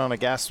you're working on a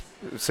gas.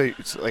 So,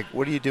 it's like,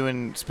 what are you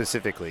doing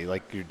specifically?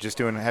 Like, you're just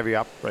doing heavy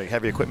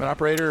equipment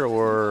operator,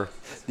 or?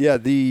 Yeah,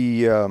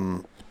 there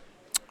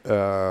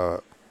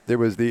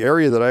was the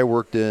area that I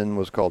worked in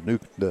was called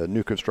the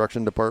new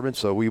construction department.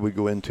 So we would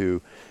go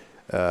into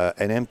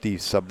an empty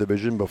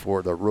subdivision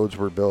before the roads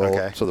were built.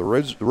 Okay. So the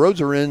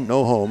roads are in,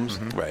 no homes,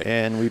 Right.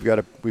 and we've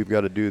got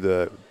to do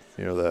the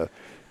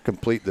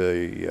complete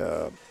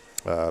the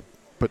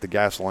put the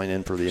gas line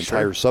in for the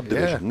entire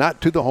subdivision,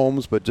 not to the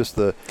homes, but just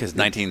the. Because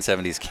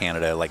 1970s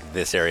Canada, like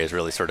this area is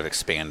really sort of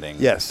expanding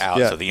Yes, out.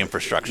 yeah. So the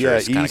infrastructure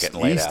is kind of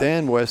getting laid east out.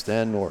 and west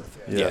and north.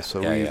 Yeah,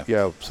 So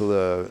yeah.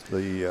 So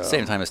the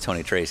Same time as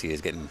Tony Tracy is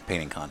getting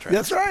painting contracts.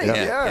 That's right.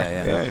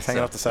 Yeah. He's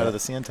hanging off the side of the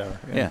CN Tower.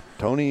 Yeah.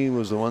 Tony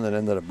was the one that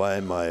ended up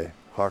buying my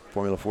Hawk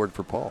Formula Ford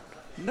for Paul.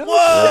 No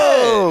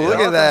Whoa! shit. Look It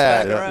all at comes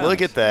that! back around.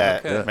 Look at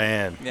that, Okay.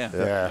 man. Yeah.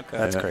 Okay.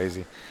 That's Yeah.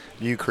 crazy.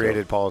 You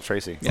created Paul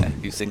Tracy. Yeah,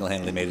 you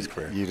single-handedly made his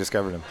career. You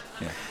discovered him.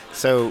 Yeah.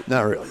 So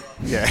Not really.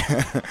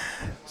 yeah.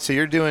 So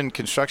you're doing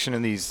construction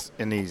in these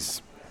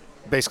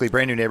basically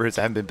brand new neighborhoods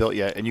that haven't been built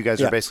yet, and you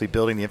guys are basically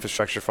building the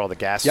infrastructure for all the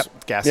gas lines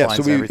So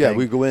and everything.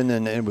 we go in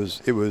and it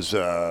was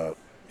I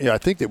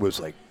think it was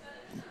like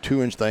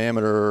 2-inch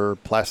diameter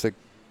plastic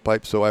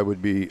pipe. So they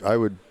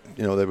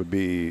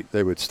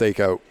would stake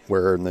out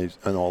where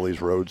on all these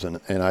roads, and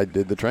I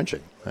did the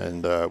trenching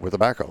and with a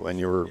backhoe, and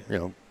you were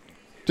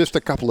just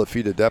a couple of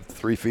feet of depth,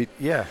 3 feet.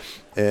 Yeah.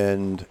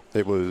 And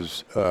it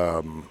was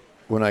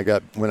when I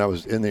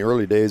was in the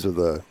early days of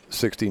the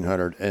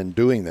 1600 and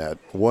doing that,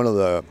 one of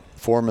the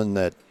foremen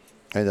that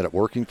I ended up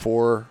working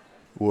for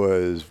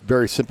was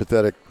very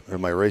sympathetic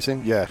in my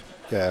racing. Yeah.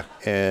 Yeah.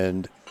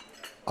 And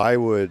I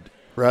would,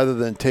 rather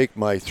than take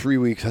my 3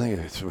 weeks, I think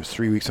it was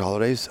 3 weeks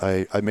holidays,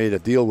 I made a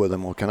deal with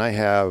him. Well, can I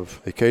have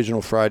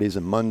occasional Fridays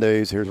and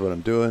Mondays? Here's what I'm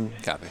doing.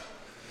 Copy.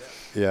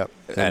 Yeah.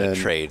 At a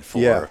trade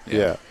for.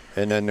 Yeah.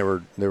 And then there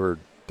were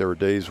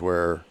days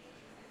where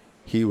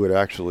he would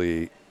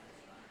actually,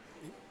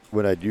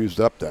 when I'd used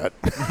up that,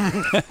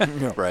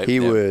 Right. he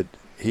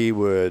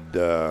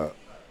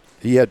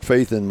had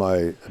faith in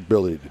my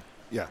ability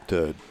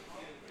to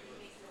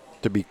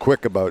be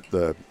quick about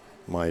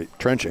my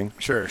trenching.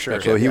 Sure.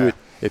 So he would,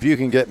 if you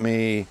can get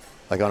me,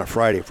 like on a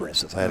Friday, for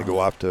instance, I had to go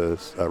off to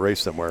a race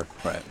somewhere.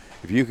 Right.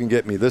 If you can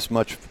get me this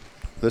many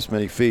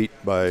feet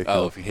by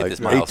if you hit this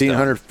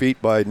 1,800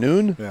 feet by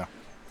noon, Yeah.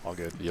 All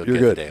good. You're you're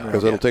get good, the day off.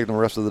 because it'll take them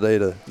the rest of the day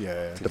to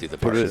Yeah. do the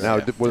put it in. parts. Now,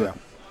 Yeah.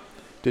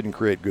 didn't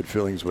create good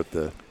feelings with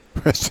the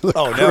rest of the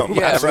Oh, crew. no.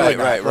 Yeah, Absolutely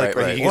right. not.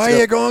 Like, he Why gets are to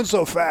you going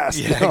so fast?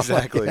 Yeah,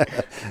 exactly. But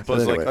it's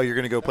anyway. like, oh, you're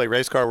going to go play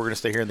race car. We're going to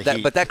stay here in the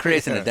heat. But that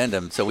creates an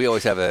addendum. So we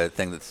always have a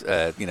thing that's,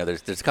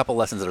 there's a couple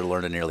lessons that are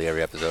learned in nearly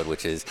every episode,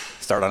 which is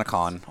start on a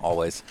con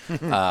always.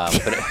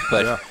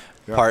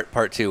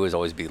 Part two is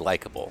always be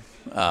likable,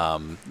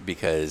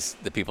 because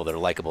the people that are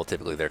likable,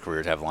 typically their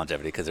careers have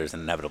longevity because there's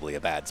inevitably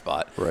a bad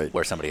spot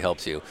where somebody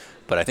helps you.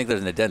 But I think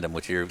there's an addendum,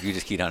 which you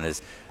just keyed on,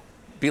 is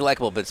be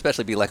likable, but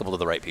especially be likable to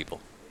the right people.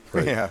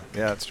 Right. Yeah,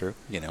 that's true.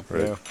 You know.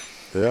 Right.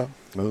 Yeah.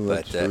 No,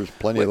 there's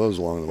plenty of those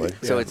along the way.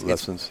 So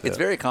lessons. It's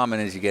very common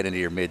as you get into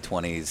your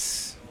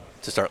mid-20s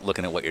to start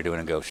looking at what you're doing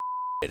and go,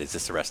 is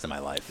this the rest of my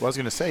life? Well, I was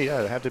going to say,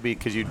 it'd have to be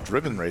because you've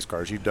driven race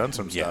cars. You've done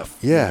some stuff.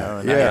 Yeah,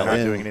 and now you're not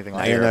doing anything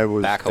like that. You're I a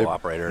was backhoe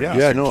operator.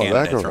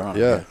 backhoe.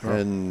 Yeah,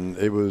 and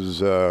it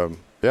was,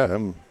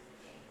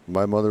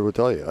 my mother would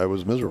tell you, I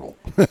was miserable.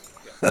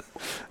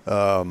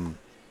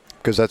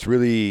 Because that's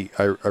really,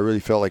 I really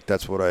felt like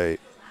that's what I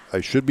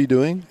should be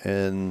doing,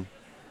 and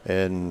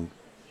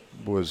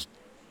was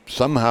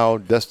somehow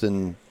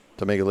destined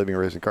to make a living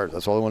racing cars.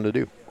 That's all I wanted to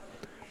do.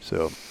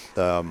 So,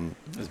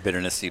 is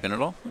bitterness seeping at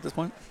all at this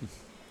point?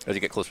 As you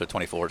get closer to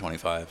 24,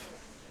 25?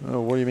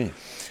 What do you mean?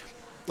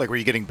 Like, were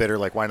you getting bitter?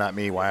 Like, why not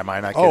me? Why am I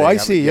not getting? Oh, I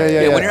see.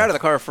 Yeah. When you're out of the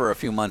car for a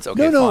few months,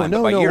 okay, fine.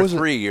 But by year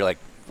 3, you're like,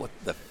 what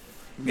the?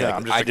 Yeah,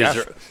 like,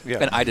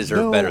 I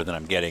deserve better than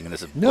I'm getting, and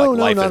this is no,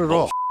 life not is at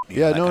bullshit. all.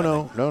 Yeah,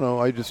 no.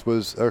 I just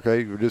was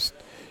okay. We're just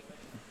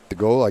the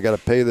goal. I got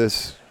to pay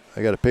this.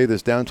 I got to pay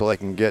this down so I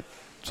can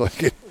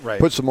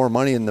put some more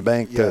money in the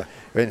bank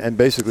and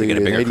basically to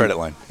get a bigger credit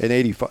line. In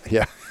 85,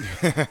 yeah.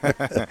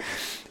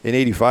 In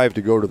 85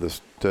 to go to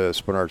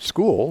Spinard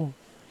School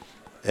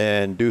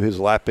and do his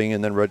lapping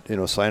and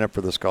then sign up for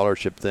the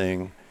scholarship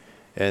thing,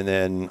 and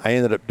then I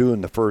ended up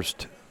doing the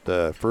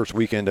first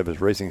weekend of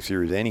his racing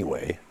series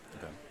anyway.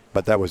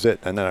 But that was it,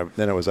 and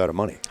then I was out of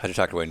money. How'd you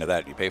talk your way into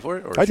that? Did you pay for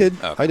it? Or I did.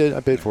 Oh, okay. I did. I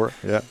paid for it.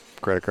 Yeah,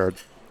 credit card.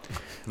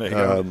 There you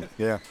go.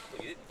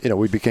 Yeah.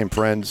 We became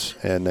friends,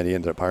 and then he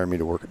ended up hiring me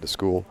to work at the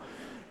school.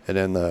 And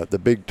then the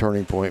big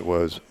turning point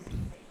was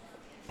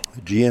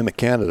GM at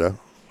Canada,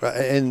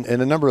 and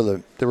a number of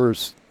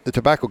the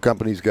tobacco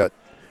companies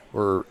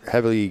were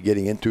heavily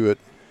getting into it,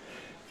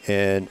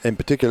 and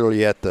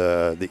particularly at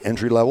the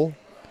entry level.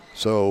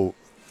 So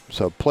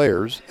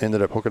players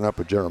ended up hooking up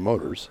with General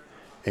Motors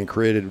and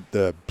created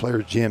the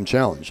Players GM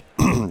Challenge,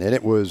 and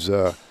it was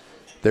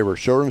they were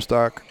showroom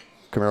stock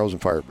Camaros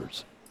and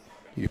Firebirds.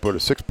 You could put a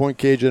 6-point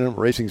cage in them,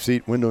 racing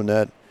seat, window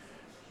net,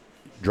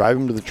 drive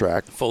them to the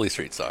track. Fully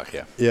street stock,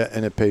 yeah. Yeah,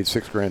 and it paid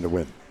 $6,000 to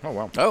win. Oh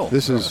wow! Oh,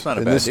 this this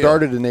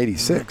started in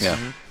 '86. Yeah,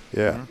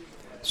 yeah. Mm-hmm.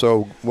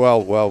 So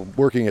while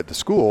working at the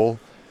school,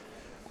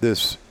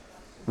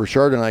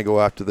 Richard and I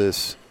go after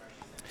this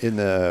in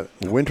the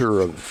winter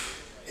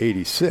of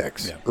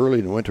 '86. Yeah. Early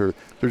in the winter,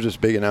 there's this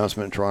big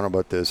announcement in Toronto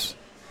about this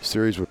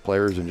series with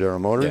Players and General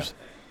Motors,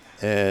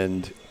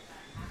 and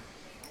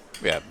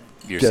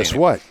guess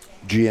what?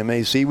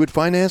 GMAC would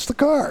finance the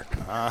car.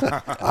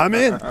 I'm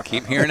in.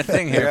 Keep hearing a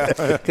thing here.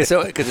 Because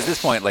at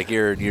this point, like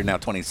you're now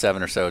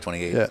 27 or so,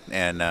 28,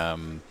 and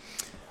I'm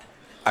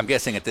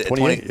guessing at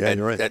 28,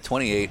 you're right. At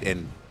 28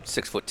 and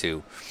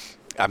 6'2",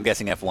 I'm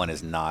guessing F1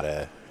 is not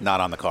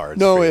on the cards.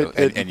 No,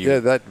 for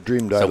you. That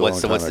dream died. So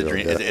what's the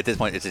dream? At this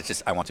point, is it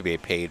just I want to be a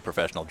paid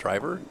professional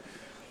driver?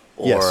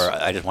 Or yes.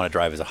 I just want to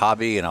drive as a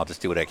hobby, and I'll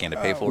just do what I can to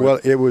pay for it? Well,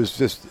 it was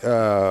just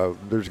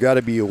there's got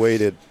to be a way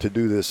to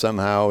do this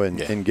somehow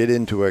and get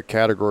into a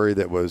category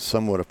that was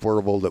somewhat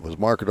affordable, that was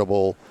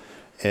marketable,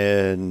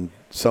 and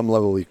some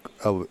level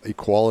of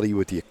equality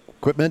with the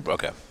equipment.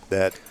 Okay.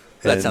 That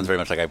sounds very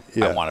much like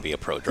I want to be a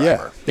pro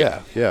driver.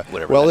 Yeah.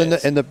 Whatever. Well,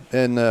 that is.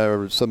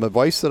 and some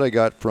advice that I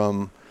got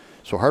from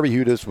Harvey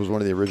Hudis was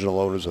one of the original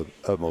owners of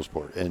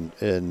Mosport,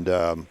 and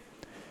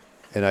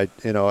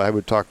I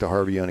would talk to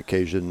Harvey on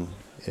occasion.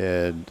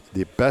 And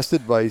the best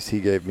advice he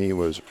gave me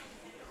was,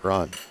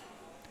 Ron,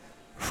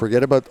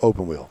 forget about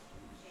open wheel.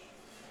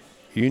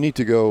 You need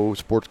to go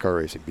sports car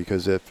racing,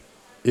 because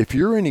if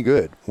you're any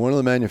good, one of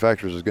the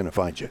manufacturers is going to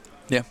find you.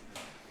 Yeah.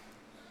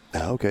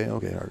 Okay.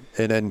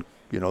 And then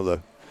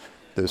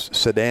this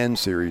sedan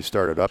series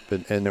started up,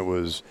 and it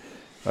was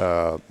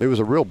a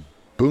real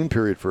boom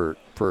period for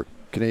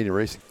Canadian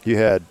racing. You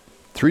had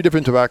 3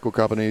 different tobacco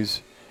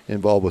companies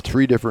involved with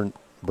 3 different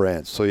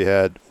brands. So you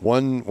had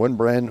one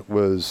brand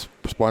was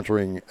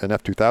sponsoring an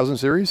F.250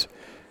 series,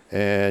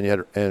 and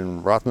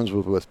Rothmans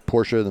was with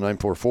Porsche, the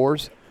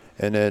 944s,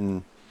 and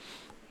then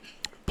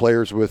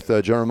Players with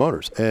General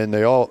Motors, and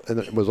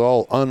it was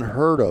all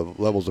unheard of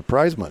levels of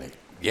prize money.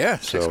 Yeah,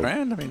 $6,000.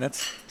 I mean,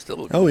 that's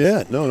still. Oh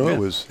yeah, no, yeah.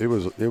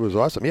 It was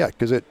awesome. Yeah,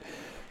 because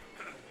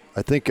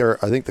I think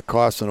the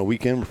costs on a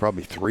weekend were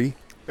probably $3,000.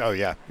 Oh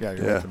yeah, you're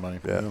making money.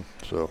 Yeah.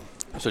 So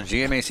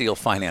GMAC will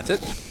finance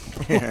it.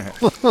 Yeah.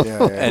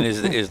 And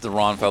is the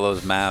Ron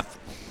Fellows math?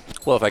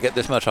 Well, if I get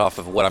this much off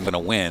of what I'm going to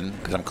win,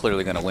 because I'm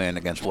clearly going to win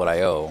against what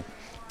I owe,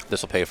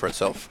 this will pay for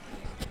itself.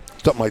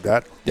 Something like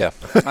that. Yeah,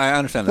 I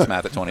understand this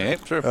math at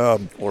 28, sure,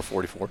 or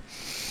 44.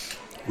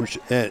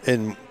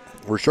 And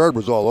Richard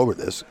was all over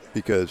this,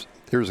 because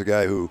here's a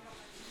guy who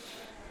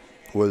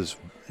was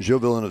Gilles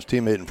Villeneuve's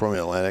teammate in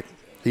Formula Atlantic.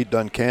 He'd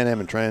done Can-Am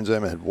and Trans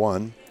Am and had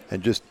won,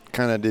 and just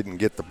kind of didn't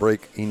get the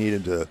break he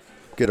needed to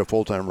get a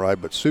full-time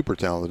ride, but super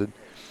talented.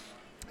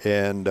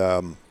 And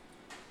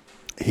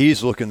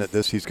he's looking at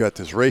this. He's got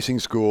this racing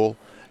school,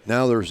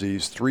 now there's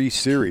these 3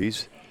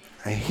 series,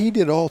 and he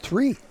did all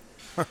 3.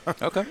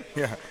 Okay.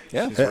 Yeah.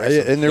 Yeah.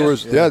 And there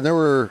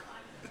were.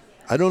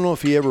 I don't know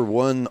if he ever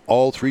won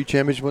all 3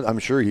 championships. I'm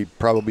sure he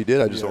probably did.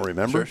 I just don't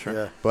remember. Sure.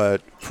 Yeah.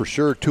 But for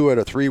sure, 2 out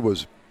of 3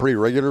 was pretty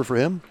regular for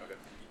him.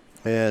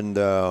 And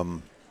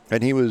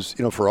he was,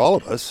 for all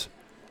of us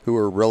who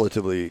were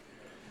relatively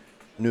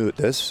new at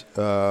this,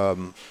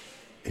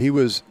 he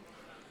was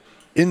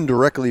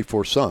indirectly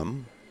for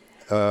some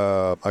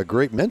a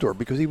great mentor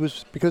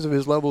because of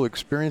his level of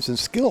experience and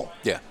skill.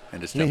 Yeah.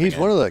 And just He's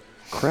one of the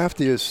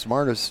craftiest,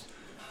 smartest,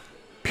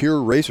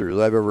 pure racers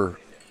I've ever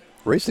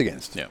raced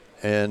against. Yeah.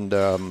 And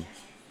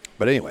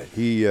but anyway,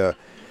 he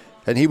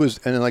was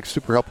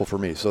super helpful for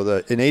me.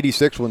 So in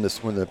 '86 when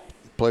the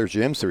Players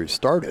GM Series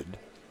started,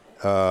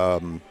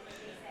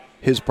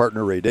 his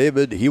partner Ray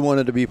David, he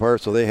wanted to be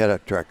part, so they had a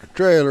tractor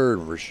trailer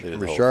and Richard.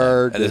 And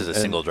this is a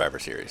single driver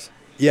series.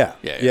 Yeah.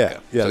 Okay.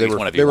 So they each were,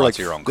 one of they you were wants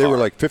like your own they were car.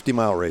 like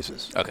 50-mile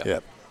races. Okay. Yeah.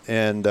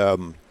 And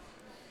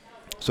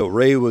so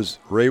Ray was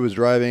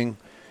driving.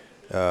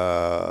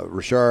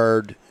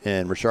 Richard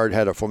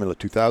had a Formula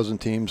 2000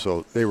 team,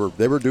 so they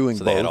were doing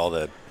So both. they had all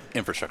the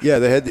infrastructure. Yeah,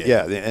 they had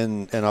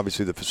and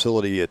obviously the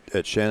facility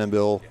at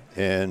Shannonville,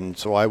 and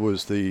so I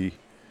was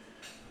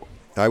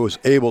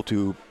able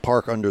to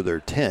park under their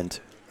tent,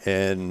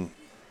 and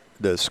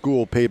the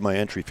school paid my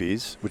entry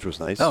fees, which was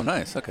nice. Oh,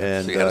 nice. Okay.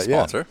 And so you had a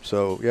sponsor.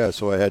 So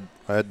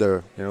I had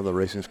the the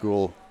racing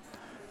school.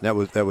 That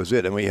was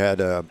it, and we had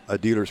a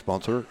dealer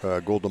sponsor,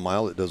 Golden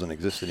Mile, that doesn't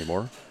exist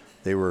anymore.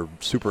 They were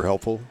super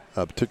helpful,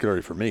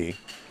 particularly for me.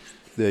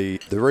 The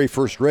very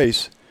first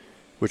race,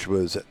 which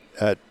was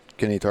at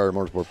Canadian Tire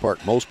Motorsport Park,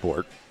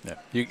 Mosport, Yeah.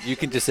 You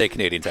can just say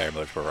Canadian Tire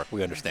Motorsport Park.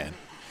 We understand.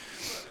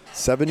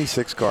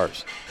 76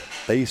 cars.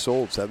 They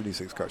sold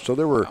 76 cars. So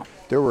there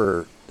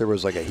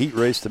was like a heat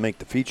race to make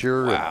the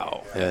feature.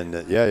 Wow. And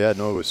it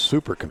was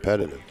super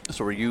competitive.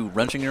 So were you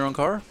renting your own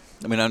car?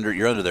 I mean,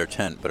 you're under their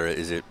tent, but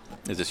is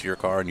this your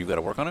car and you've got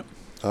to work on it?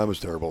 I was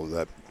terrible with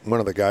that. One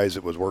of the guys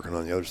that was working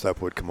on the other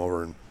stuff would come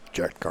over and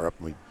jack the car up,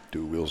 and we'd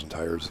do wheels and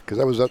tires, because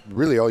that was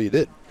really all you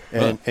did.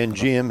 And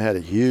GM had a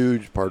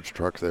huge parts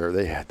truck there.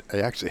 They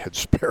actually had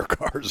spare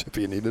cars if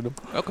you needed them.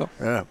 Okay.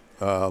 Yeah.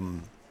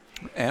 And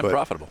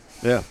profitable.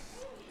 Yeah.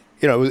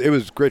 It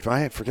was great.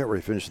 I forget where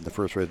he finished in the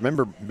first race. I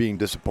remember being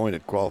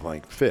disappointed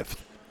qualifying 5th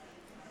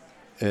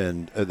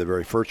and at the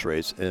very first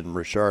race, and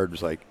Richard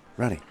was like,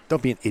 Ronnie,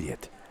 don't be an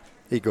idiot.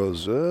 He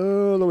goes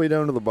all the way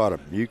down to the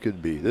bottom. You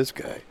could be this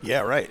guy.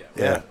 Yeah, right.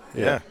 Yeah.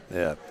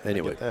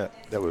 Anyway,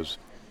 that was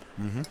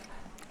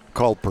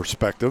called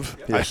perspective.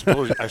 Yeah. I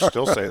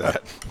still say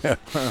that.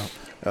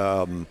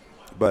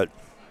 But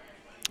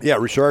yeah,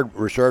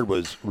 Richard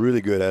was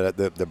really good at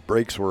it. The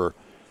brakes were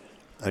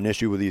an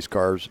issue with these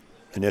cars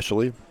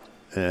initially,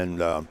 and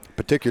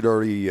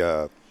particularly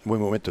when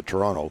we went to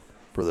Toronto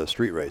for the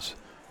street race,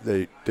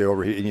 they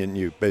overheated and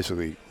you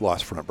basically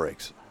lost front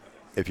brakes.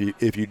 If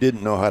you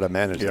didn't know how to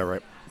manage it. Yeah,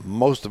 right.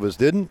 Most of us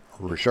didn't.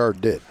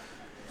 Richard did.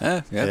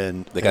 Yeah.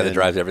 And the guy that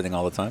drives everything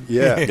all the time.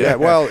 Yeah.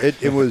 Well,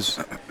 it was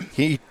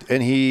he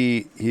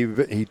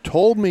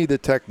told me the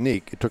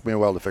technique. It took me a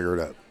while to figure it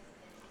out,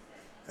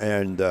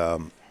 and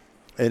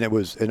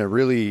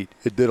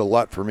it did a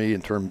lot for me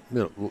in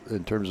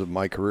terms of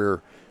my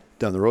career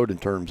down the road, in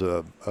terms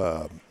of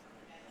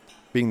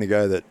being the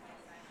guy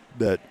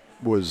that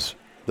was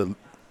the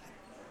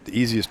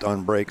easiest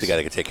on brakes. The guy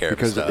that could take care of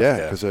his stuff.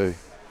 Because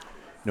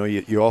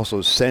you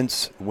also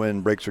sense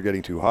when brakes are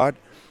getting too hot,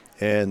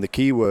 and the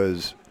key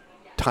was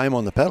time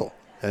on the pedal,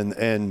 and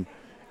in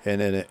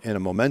a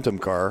momentum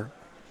car,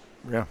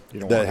 Yeah. You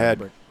don't that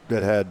want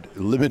had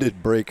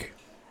limited brake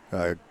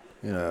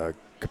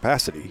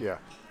capacity. Yeah.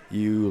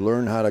 You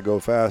learn how to go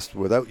fast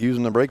without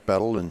using the brake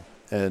pedal and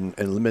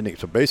limiting.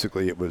 So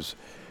basically, it was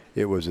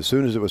as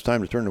soon as it was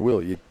time to turn the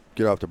wheel, you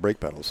get off the brake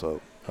pedal.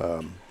 So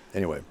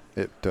anyway,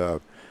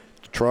 the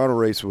Toronto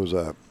race was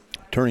a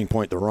turning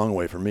point the wrong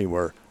way for me,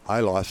 where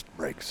I lost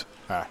brakes.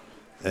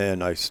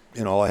 And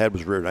all I had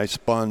was rear, and I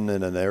spun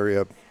in an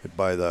area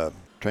by the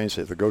train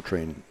station, the GO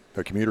train,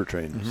 the commuter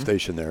train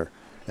station there,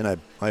 and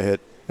I hit.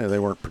 They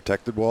weren't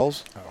protected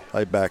walls. Oh.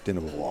 I backed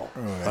into a wall.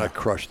 Oh, yeah. I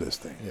crushed this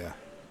thing. Yeah.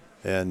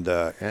 And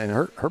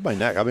hurt my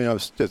neck. I mean, it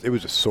was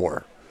just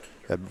sore.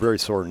 I had a very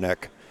sore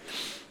neck.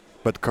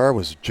 But the car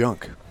was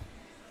junk.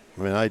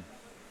 I mean, I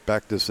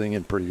backed this thing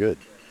in pretty good.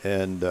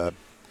 And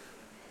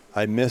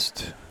I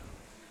missed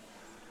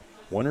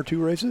 1 or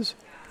 2 races.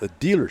 The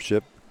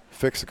dealership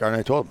fixed the car, and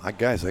I told them,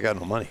 guys, I got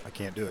no money. I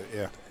can't do it,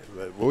 yeah.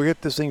 We'll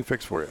get this thing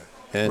fixed for you.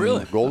 And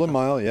really? Golden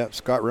Mile, yeah.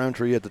 Scott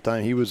Roundtree at the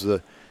time, he was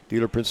the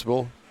dealer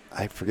principal.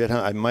 I forget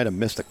how, I might have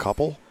missed a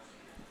couple.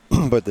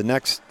 But the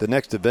next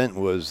event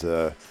was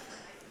the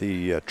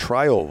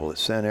tri-oval at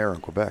Saint-Air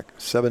in Quebec,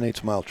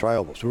 7/8 mile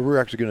tri-oval. So we were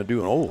actually going to do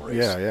an oval race.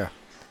 Yeah.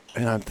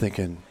 And I'm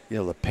thinking,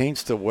 the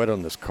paint's still wet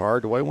on this car.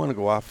 Do I want to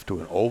go off to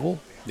an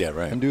oval? Yeah,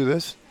 right. And do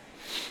this?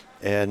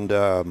 And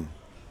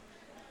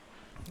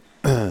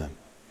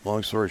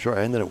long story short,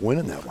 I ended up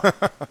winning that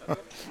one.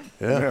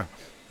 Yeah.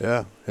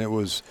 Yeah, and it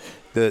was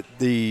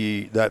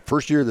that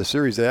first year of the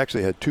series. They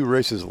actually had 2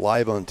 races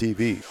live on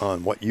TV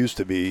on what used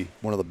to be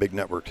one of the big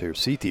networks here,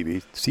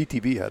 CTV.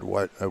 CTV had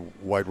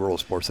Wide World of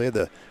Sports. They had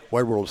the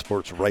Wide World of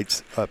Sports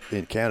rights up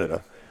in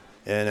Canada,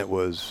 and it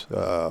was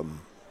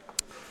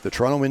the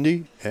Toronto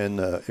Indy, and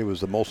it was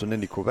the Molson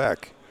Indy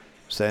Quebec,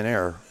 Saint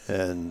Air,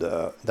 and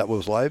that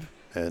was live,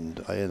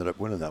 and I ended up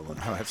winning that one.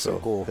 Oh, that's so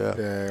cool. Yeah,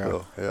 Yeah.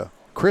 So, yeah.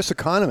 Chris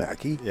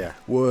Economaki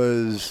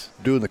was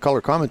doing the color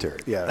commentary.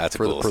 Yeah, That's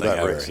for, the coolest for thing that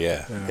ever. race.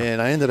 Yeah.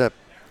 And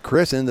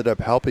Chris ended up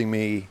helping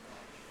me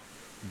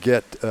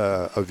get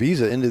a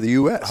visa into the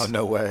U.S. Oh,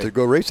 no way. To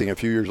go racing a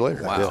few years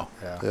later. Wow.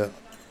 Yeah.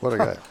 What a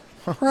guy.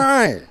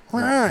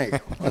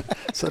 right.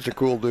 Such a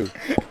cool dude.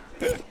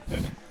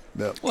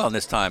 Yeah. Well, in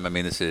this time, I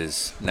mean, this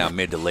is now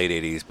mid to late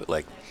 80s, but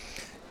like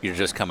you're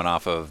just coming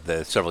off of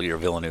the several-year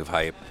Villeneuve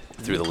hype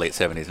through the late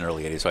 70s and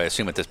early 80s. So I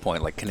assume at this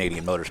point, like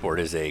Canadian motorsport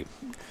is a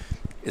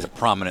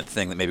prominent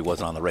thing that maybe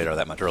wasn't on the radar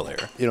that much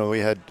earlier. You know, we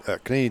had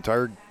Canadian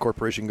Tire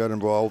Corporation got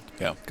involved.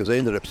 Yeah. Because they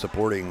ended up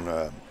supporting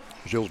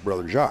Gilles'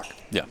 brother Jacques.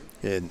 Yeah.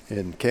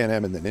 In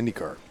Can-Am and then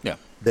IndyCar. Yeah.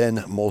 Then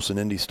Molson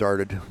Indy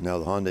started. Now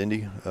the Honda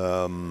Indy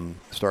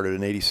started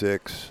in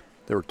 '86.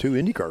 There were 2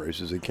 IndyCar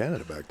races in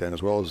Canada back then,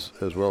 as well as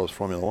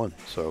Formula One.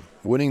 So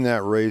winning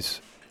that race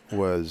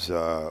was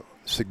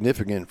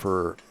significant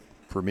for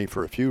me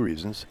for a few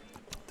reasons.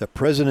 The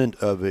president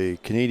of a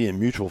Canadian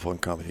mutual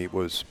fund company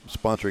was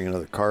sponsoring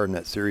another car in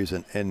that series,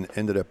 and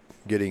ended up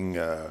getting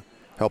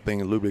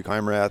helping Ludwig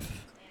Heimrath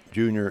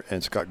Jr.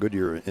 and Scott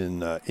Goodyear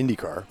in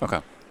IndyCar.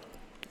 Okay.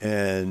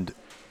 And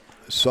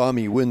saw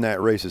me win that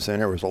race at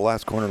St. Air. It was the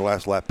last corner,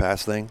 last lap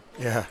pass thing.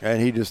 Yeah.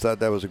 And he just thought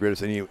that was the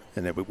greatest thing.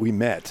 We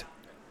met,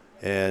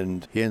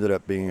 and he ended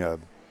up being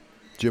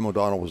Jim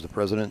O'Donnell was the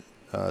president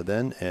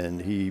then,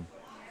 and he,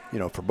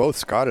 for both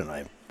Scott and I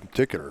in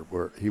particular,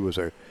 he was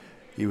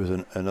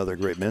another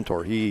great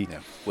mentor.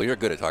 Well, you're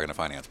good at talking to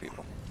finance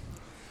people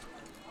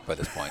by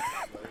this point.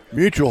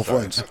 Mutual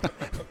funds.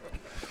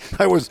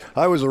 I was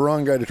the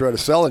wrong guy to try to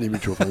sell any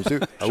mutual funds to.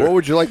 Sure. What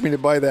would you like me to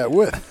buy that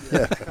with?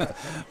 Yeah.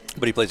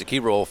 But he plays a key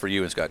role for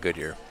you and Scott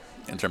Goodyear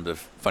in terms of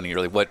funding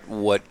early. What?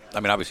 I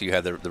mean, obviously you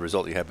had the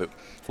result you had, but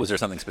was there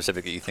something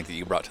specific that you think that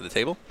you brought to the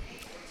table?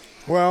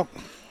 Well,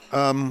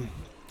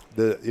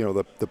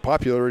 the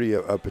popularity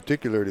of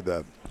particularly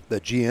the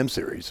GM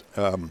series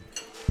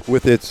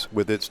with its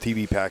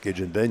TV package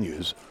and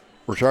venues,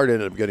 Richard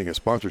ended up getting a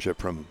sponsorship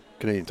from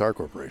Canadian Tire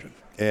Corporation,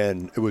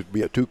 and it would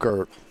be a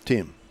 2-car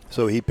team.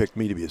 So he picked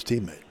me to be his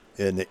teammate.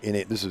 And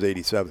this is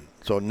 '87.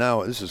 So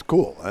now this is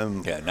cool. Now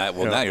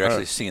you're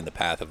actually seeing the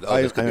path of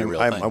this could be a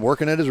real thing. I'm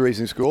working at his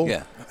racing school.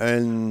 Yeah.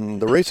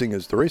 And the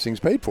racing's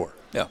paid for.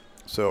 Yeah.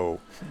 So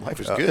life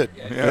is good.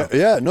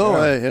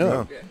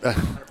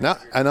 Now,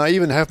 and I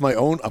even have my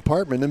own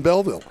apartment in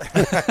Belleville.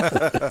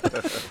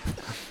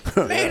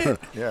 Made it.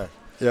 Yeah.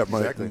 Yeah.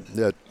 Exactly.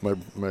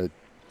 My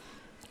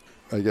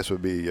I guess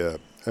would be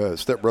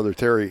stepbrother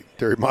Terry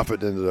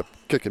Moffat ended up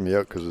kicking me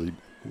out because he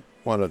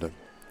wanted to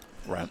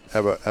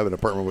have an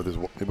apartment with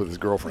his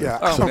girlfriend. Yeah.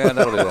 Oh man,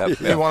 that'll do that.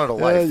 He wanted a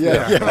life.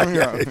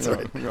 That's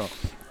right.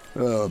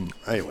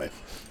 Anyway.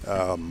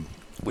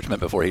 Which meant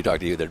before he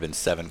talked to you, there'd been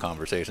 7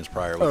 conversations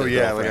prior with Oh his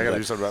yeah, girlfriend. I got to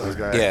do something about this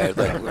guy. Yeah,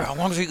 like, how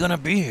long is he going to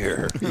be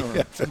here?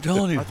 I'm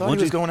telling you. I thought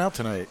he was going out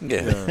tonight.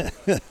 Yeah.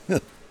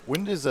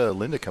 When does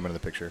Linda come into the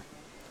picture?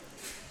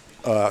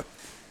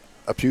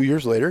 A few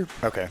years later.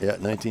 Okay. Yeah,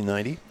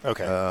 1990.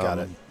 Okay, got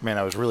it. Man,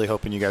 I was really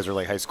hoping you guys were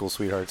like high school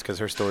sweethearts because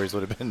her stories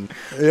would have been.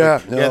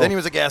 Yeah. Yeah. Then he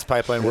was a gas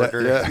pipeline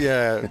worker.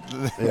 Yeah.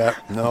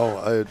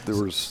 No,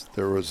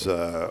 there was.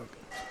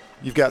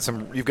 You've got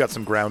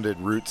some grounded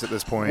roots at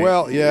this point.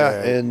 Well,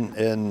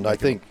 and I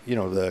think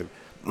the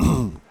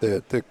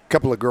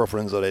couple of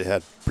girlfriends that I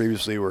had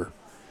previously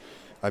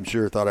I'm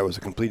sure thought I was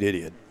a complete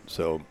idiot.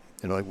 So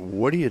like,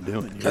 what are you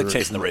doing? Like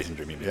chasing the racing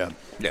dream. Yeah.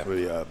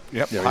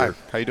 Yep. Hi.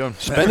 How you doing?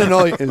 Spending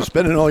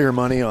all your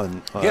money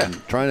on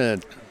trying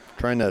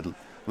to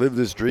live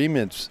this dream.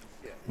 It's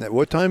at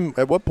what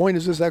point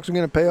is this actually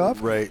going to pay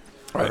off? Right.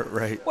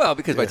 Well,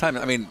 because by the time,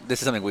 I mean,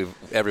 this is something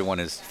everyone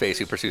is faced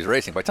who pursues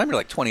racing. By the time you're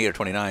like 28 or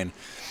 29,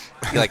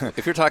 like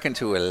if you're talking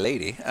to a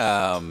lady,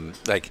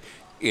 like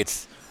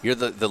you're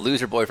the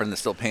loser boyfriend that's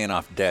still paying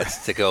off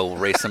debts to go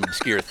race some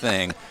obscure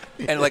thing,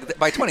 and like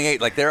by 28,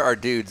 like there are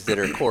dudes that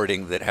are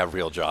courting that have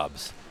real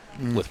jobs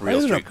with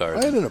real street cars.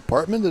 I had an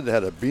apartment that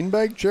had a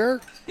beanbag chair.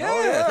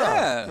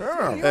 Yeah.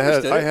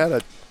 I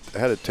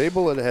had a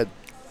table that had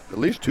at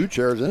least 2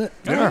 chairs in it.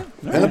 Yeah.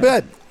 And a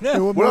bed. Yeah.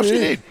 What else you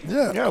need?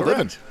 Yeah.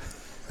 Living.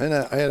 And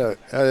I had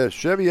a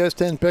Chevy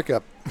S10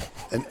 pickup,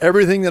 and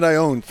everything that I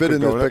owned fit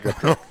in this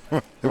pickup.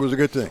 It was a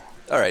good thing.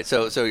 All right,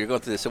 so you're going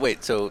through this. So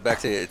wait, so back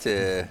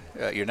to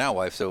your now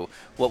wife. So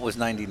what was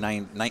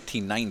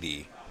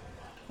 1990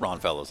 Ron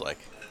Fellows like?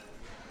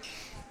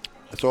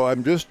 So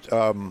I'm just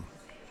I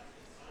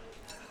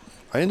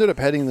ended up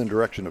heading in the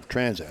direction of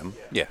Trans Am.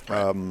 Yeah.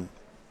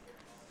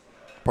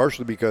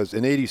 Partially because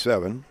in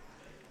 '87,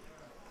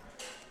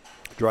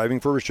 driving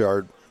for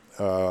Richard,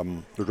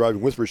 or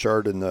driving with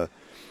Richard in the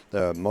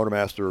the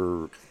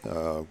Motormaster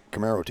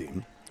Camaro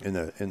team in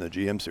the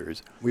GM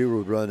series. We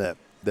would run at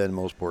then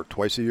Motorsport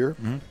twice a year,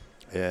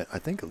 and I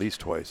think at least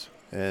twice.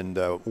 And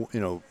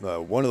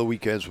one of the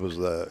weekends was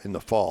in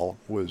the fall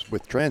was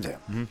with Trans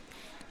Am,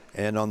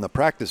 and on the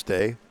practice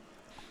day,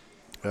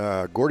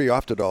 Gordy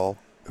Oftedal,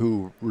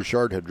 who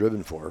Richard had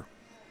driven for,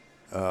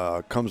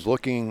 comes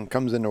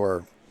into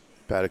our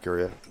paddock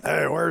area.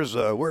 Hey, where's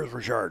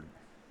Richard?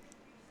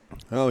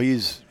 Oh,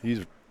 he's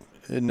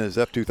in his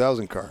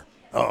Ep.250 car.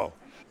 Oh,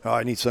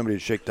 I need somebody to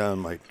shake down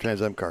my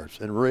Trans Am cars.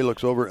 And Ray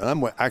looks over, and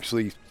I'm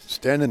actually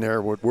standing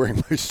there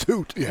wearing my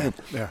suit. Yeah.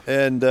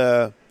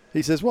 And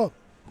he says, well,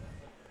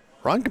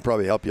 Ron can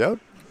probably help you out.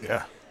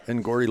 Yeah.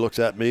 And Gordy looks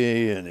at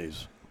me, and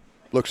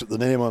looks at the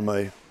name on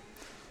the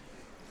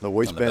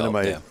waistband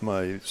of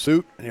my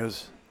suit, and he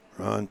goes,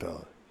 Ron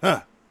Pella.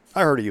 I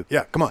heard of you.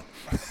 Yeah, come on.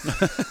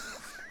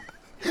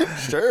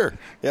 Sure.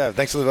 Yeah.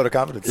 Thanks for the vote of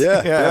confidence.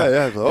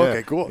 Yeah. So,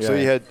 okay, cool. Yeah. So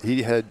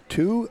he had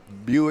 2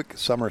 Buick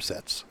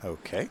Somersets.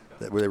 Okay.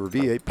 They were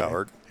V8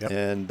 powered, Yep.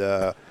 and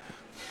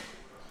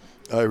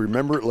I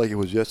remember it like it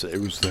was yesterday.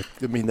 It was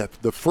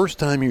the first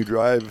time you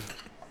drive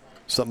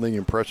something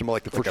impressionable,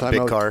 like the first a time big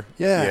I was, car.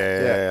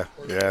 Yeah.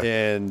 Yeah.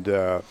 And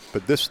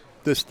but this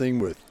thing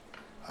with,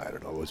 I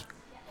don't know, it was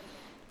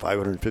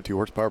 550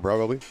 horsepower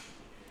probably,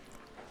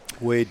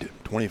 weighed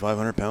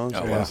 2,500 pounds.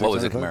 Oh, wow. What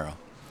was the Camaro?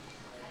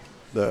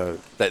 The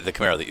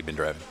Camaro that you've been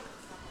driving.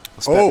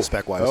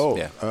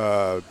 Spec-wise.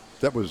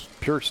 That was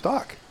pure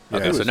stock.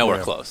 Okay, It so was,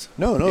 nowhere close.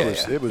 No, Yeah,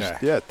 it was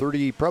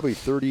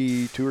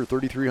 32 or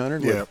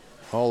 3,300 with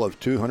all of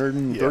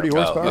 230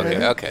 horsepower. Oh,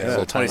 maybe. okay. Yeah. So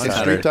On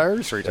 2,600 street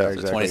tires. Street tires, So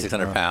exactly.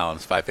 2,600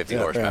 pounds, 550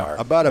 horsepower.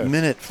 About a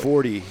minute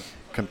 40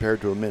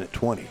 compared to a minute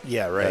 20.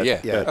 Yeah, right. Yeah.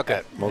 Okay.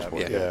 At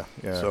Motorsport. Yeah.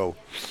 Yeah. So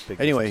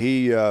Big anyway,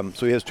 he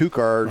has 2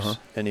 cars,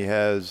 and he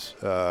has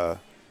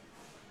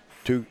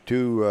two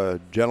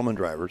gentleman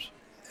drivers,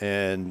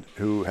 and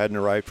who hadn't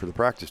arrived for the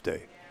practice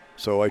day.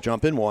 So I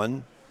jump in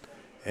one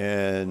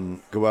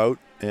and go out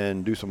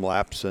and do some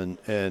laps, and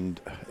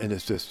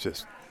it's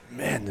just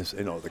man, this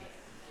the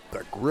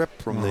grip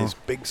from these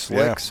big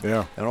slicks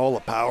Yeah. and all the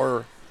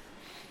power,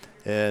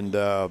 and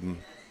so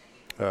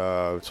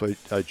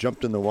I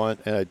jumped in the one,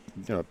 and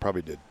I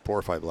probably did 4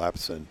 or 5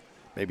 laps, and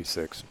maybe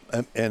 6,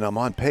 and I'm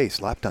on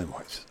pace lap time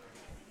wise.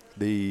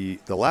 The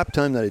lap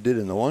time that I did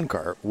in the one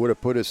car would have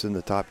put us in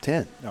the top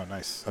 10 Oh,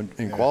 nice.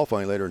 in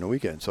qualifying later in the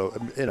weekend. So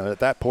at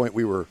that point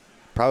we were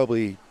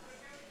probably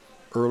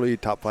early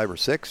top 5 or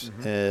 6,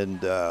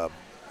 and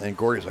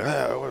Gordy's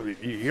like,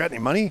 you got any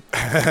money?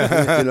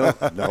 No.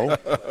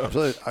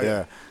 So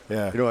Yeah.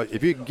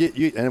 if you can get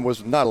and it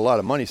was not a lot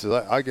of money. He says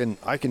I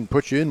can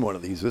put you in one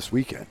of these this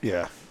weekend.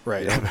 Yeah.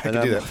 Right. Yeah. I can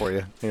And do that for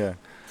you. Yeah.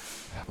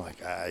 I'm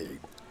like, I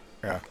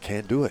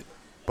can't do it,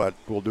 but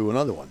we'll do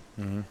another one.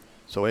 Mm-hmm.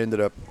 So I ended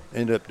up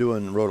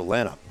doing Road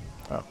Atlanta.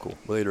 Oh, cool.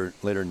 Later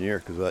in the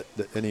year, because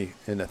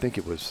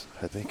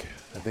I think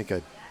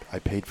I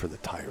paid for the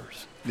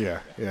tires. Yeah.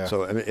 Yeah.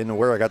 So and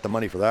where I got the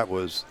money for that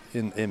was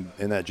in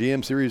that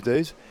GM series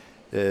days,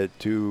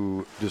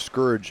 to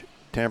discourage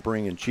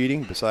tampering and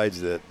cheating. Besides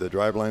the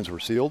drive lines were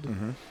sealed,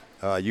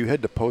 you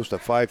had to post a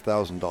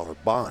 $5,000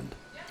 bond.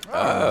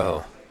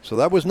 Oh. So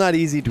that was not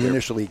easy to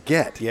initially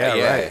get. Yeah,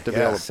 right. To be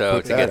able to So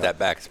put to that get up. that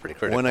back is pretty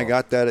critical. When I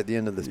got that at the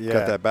end of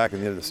got that back at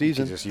the end of the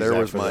season, just use there that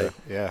was for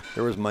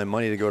there was my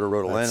money to go to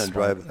Road Atlanta and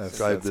smart. drive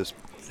That's- this.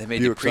 they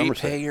made you Buick prepay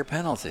Somerset. your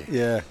penalty.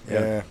 Yeah.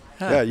 Yeah.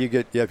 Huh. You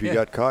get if you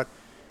got caught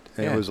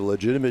and Yeah. it was a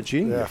legitimate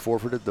cheating, Yeah. you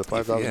forfeited the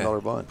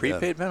 $5,000 bond.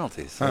 Prepaid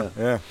penalties. Yeah.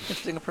 Yeah.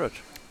 Interesting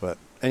approach. But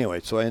anyway,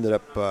 so I ended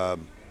up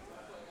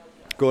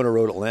going to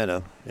Road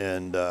Atlanta,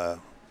 and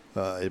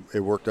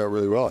it worked out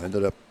really well.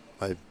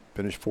 I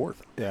finished 4th.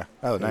 Yeah.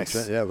 Oh, nice.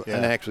 Yeah,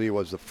 and actually it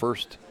was the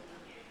first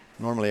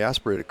normally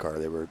aspirated car.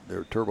 They were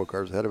turbo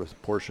cars ahead of us,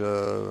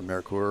 Porsche, a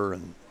Merkur,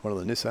 and one of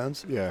the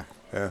Nissans. Yeah.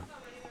 Yeah.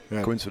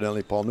 Yeah.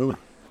 Coincidentally, Paul Newman.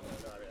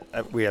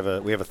 We have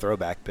a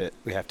throwback bit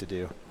we have to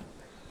do.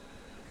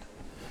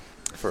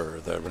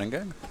 For the running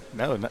gag?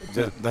 No,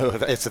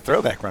 it's a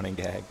throwback running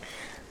gag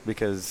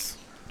because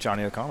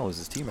Johnny O'Connell was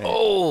his teammate.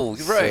 Oh, right,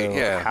 So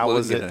yeah. How We'll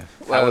was get it?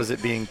 a- How was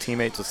it being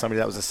teammates with somebody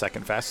that was a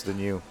second faster than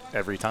you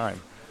every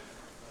time?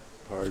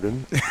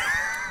 Pardon?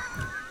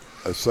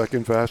 A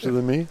second faster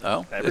than me?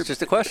 Oh, it's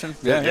just a question.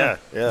 Yeah.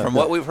 From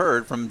what we've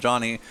heard from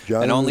Johnny,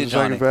 Johnny and only was a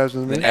second Johnny, faster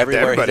than me? and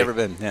everywhere Everybody. he's ever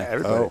been. Yeah.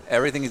 Everybody. Oh.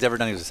 Everything he's ever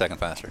done, he was a second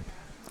faster.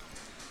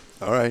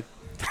 All right.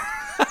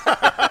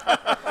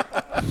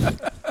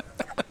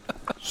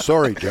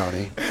 Sorry,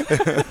 Johnny.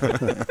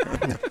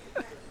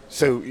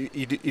 So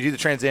you do the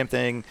Trans Am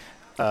thing.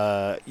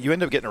 You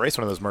end up getting a race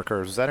one of those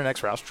Merkurs. Was that an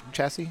X-Roush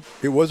chassis?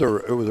 It was a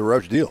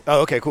Roush deal.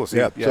 Oh, okay, cool.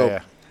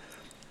 So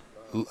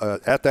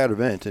At that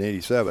event in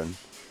 '87,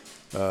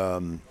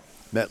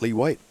 met Lee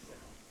White,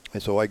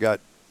 and so I got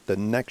the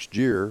next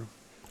year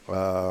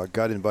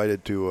got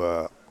invited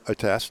to a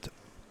test,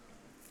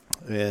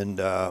 and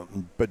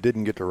but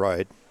didn't get to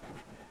ride.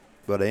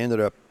 But I ended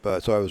up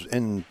so I was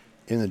in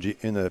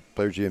the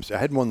Players GMC. I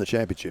hadn't won the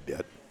championship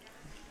yet.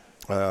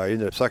 I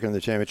ended up second in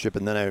the championship,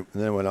 and then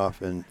I went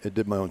off and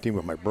did my own team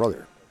with my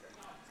brother,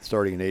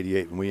 starting in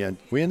 '88, and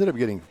we ended up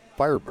getting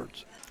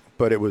Firebirds,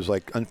 but it was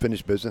like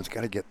unfinished business.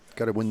 Got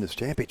to win this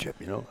championship,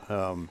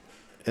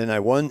 And I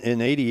won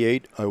in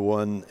 '88. I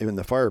won in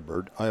the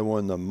Firebird. I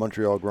won the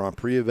Montreal Grand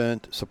Prix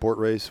event support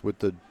race with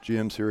the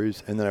GM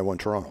series, and then I won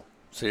Toronto.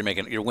 So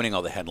you're winning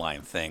all the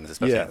headline things,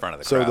 especially in front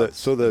of the crowd.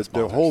 So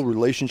the whole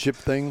relationship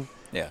thing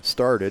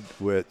started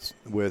with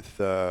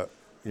the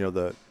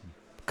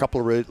couple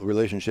of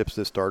relationships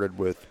that started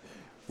with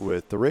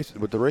the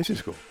racing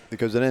school,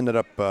 because it ended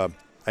up I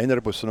ended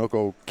up with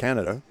Sunoco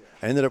Canada.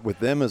 I ended up with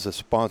them as a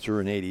sponsor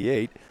in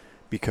 '88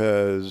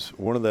 because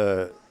one of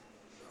the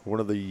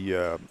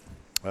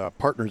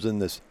partners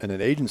in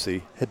an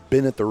agency had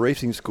been at the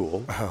racing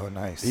school. Oh,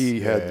 nice.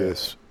 He had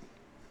this,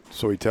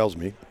 so he tells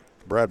me,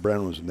 Brad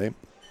Brown was his name,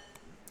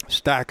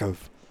 stack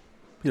of,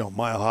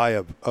 mile high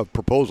of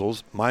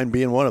proposals, mine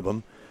being one of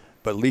them,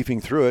 but leafing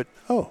through it,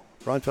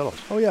 Ron Fellows.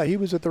 Oh, yeah, he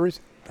was at the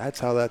racing. That's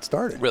how that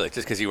started. Really?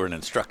 Just because you were an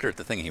instructor at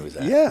the thing he was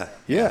at?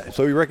 Yeah.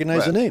 So he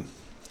recognized the name.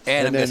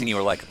 And I'm guessing you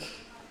were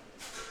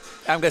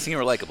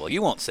likable.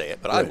 You won't say it,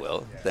 but I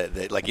will. That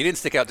you didn't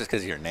stick out just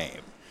because of your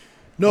name.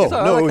 No,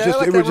 it was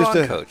just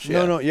a coach.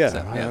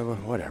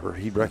 Whatever.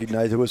 He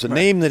recognized it was a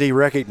name that he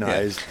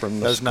recognized from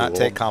the Does school. not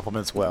take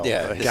compliments well.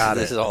 Yeah,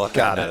 this is all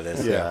out of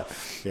this.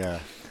 Yeah.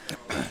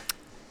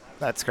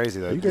 That's crazy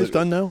though. Are you guys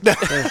done now?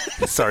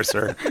 Sorry,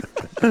 sir.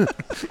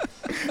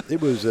 It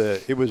was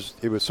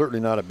certainly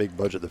not a big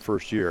budget the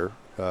first year,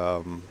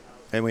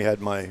 and we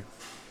had my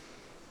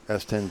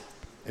S10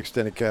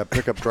 extended cab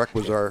pickup truck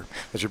was our.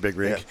 That's your big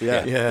rig.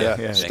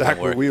 Yeah. Stacked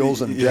with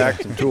wheels and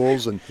jacks and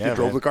tools, and he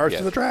drove the cars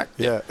to the track.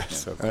 Yeah.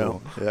 So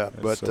cool.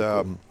 But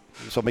so cool.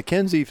 So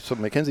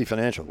McKenzie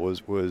Financial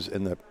was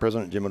in the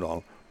president Jim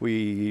O'Donnell.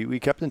 We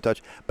kept in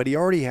touch, but he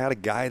already had a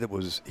guy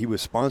he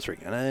was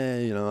sponsoring, and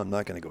I'm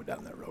not going to go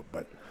down that road.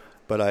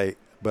 But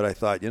I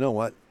thought, you know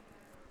what?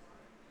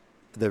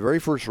 The very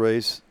first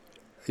race,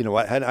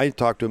 I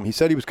talked to him. He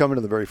said he was coming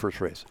to the very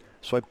first race.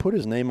 So I put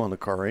his name on the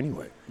car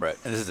anyway. Right.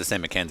 And this is the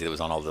same McKenzie that was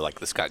on all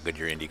the Scott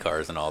Goodyear Indy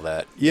cars and all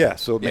that. Yeah.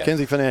 So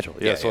McKenzie Financial.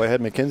 So I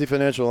had McKenzie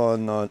Financial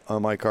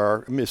on my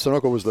car. I mean,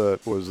 Sunoco was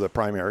the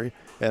primary,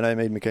 and I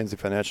made McKenzie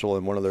Financial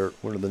and one of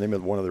the name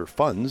of one of their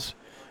funds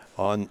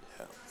on,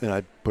 and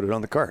I put it on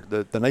the car.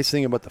 The nice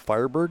thing about the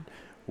Firebird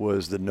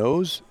was the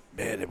nose.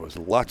 Man, it was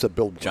lots of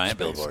billboard. Giant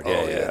space. billboard.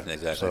 Yeah,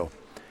 exactly. So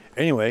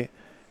anyway,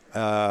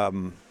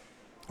 I'm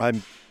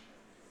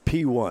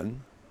P1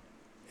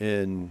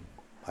 in.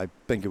 I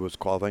think it was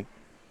qualifying.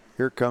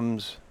 Here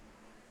comes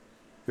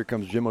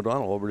Jim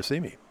O'Donnell over to see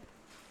me,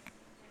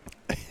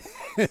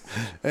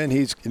 and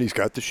he's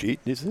got the sheet.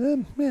 And he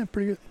says, "Man,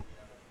 pretty good."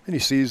 And he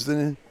sees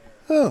and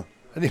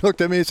he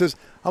looked at me and says,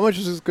 "How much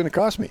is this going to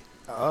cost me?"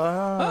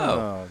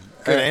 Oh,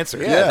 good answer.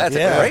 Yeah, that's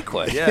a great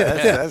question. Yeah,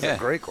 that's a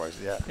great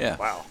question. Yeah.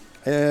 Wow.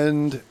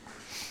 And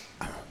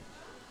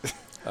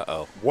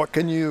what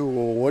do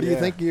you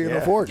think you can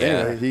afford? Yeah.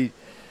 Anyway,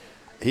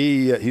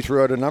 he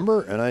threw out a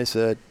number, and I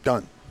said,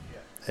 "Done."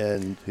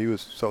 And he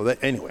was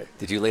anyway.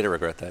 Did you later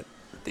regret that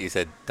you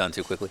said done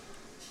too quickly?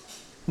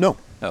 No.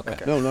 Okay.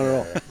 No, not at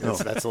all. No.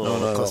 That's a little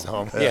close to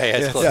home.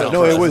 It's close to home.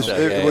 No,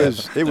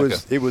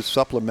 it was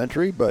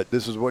supplementary, but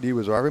this is what he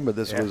was offering. But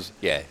this was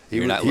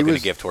You're not looking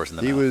to gift horse in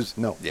the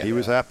mouth. He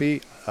was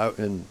happy,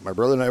 and my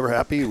brother and I were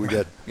happy. We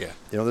got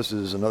this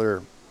is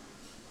another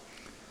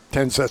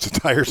 10 sets of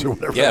tires or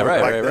whatever. Yeah,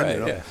 right.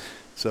 Yeah.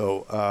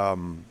 So,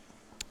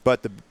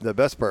 but the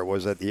best part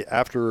was that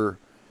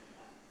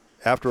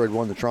after I'd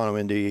won the Toronto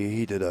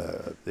Indy,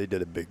 they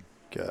did a big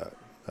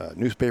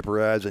newspaper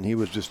ads, and he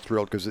was just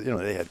thrilled because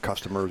they had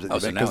customers.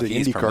 So now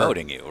he's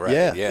promoting you,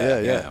 right?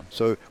 Yeah.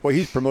 So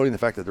he's promoting the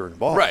fact that they're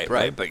involved.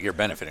 Right. But you're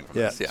benefiting from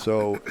this. Yeah.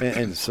 So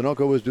and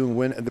Sunoco was doing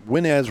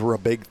win ads were a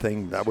big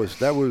thing. That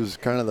was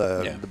kind of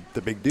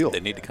the big deal. They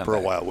need to come for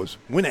back. a while. Was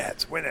win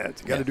ads.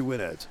 You got to do win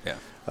ads. Yeah.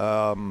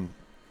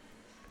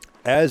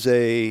 As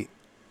a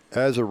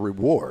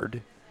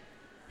reward,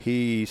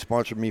 he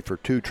sponsored me for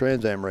 2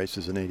 Trans Am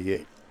races in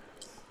 '88.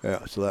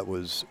 Yeah, so that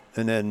was,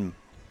 and then,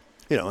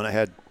 and I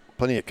had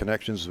plenty of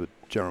connections with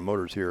General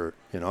Motors here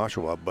in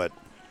Oshawa, but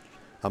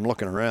I'm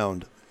looking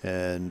around,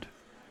 and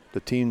the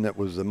team that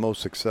was the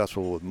most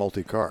successful with a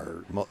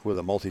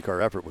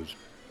multi-car effort was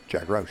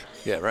Jack Roush.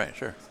 Yeah, right,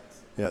 sure.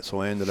 Yeah, so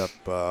I ended up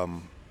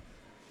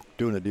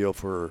doing a deal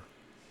for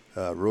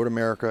Road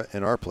America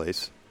and our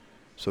place.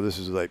 So this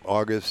is like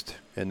August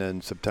and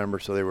then September,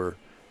 so they were,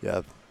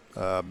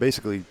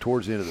 basically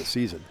towards the end of the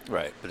season.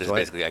 Right, but it's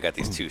basically I got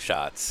these 2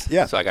 shots.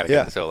 Yeah. So I got to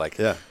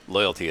get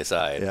loyalty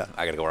aside. Yeah.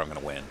 I got to go where I'm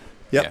going to win.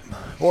 Yep.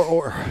 Yeah.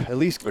 Or at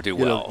least do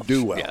well.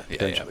 Do well. Yeah.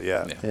 Potentially.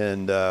 Yeah.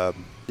 And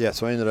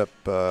so I ended up.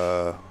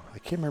 I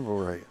can't remember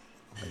where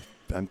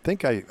I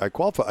think I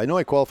qualified. I know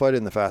I qualified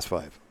in the Fast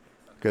 5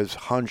 because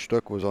Hans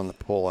Stuck was on the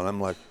pole, and I'm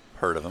like,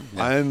 heard of him.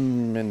 Yeah.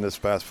 I'm in this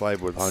Fast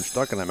 5 with Hans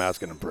Stuck, and I'm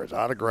asking him for his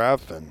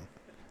autograph, and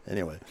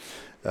anyway.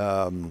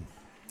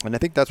 And I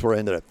think that's where I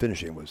ended up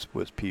finishing was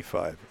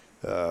P5.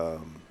 At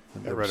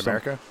Road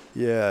America?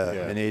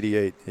 Yeah, in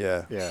 '88.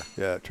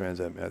 Yeah,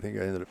 Trans Am. I think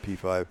I ended up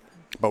P5.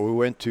 But we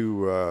went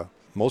to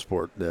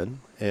Mosport then,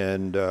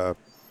 and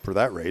for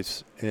that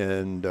race,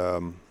 and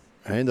I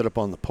ended up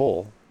on the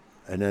pole,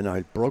 and then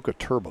I broke a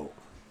turbo,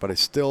 but I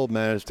still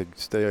managed to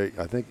stay.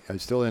 I think I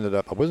still ended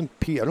up. I wasn't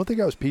P. I don't think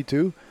I was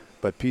P2,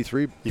 but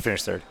P3. You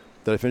finished third.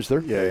 Did I finish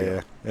third?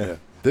 Yeah.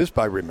 This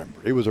I remember.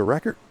 It was a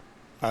record.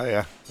 Oh,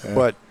 yeah.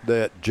 But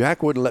that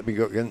Jack wouldn't let me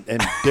go. And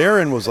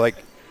Darren was like,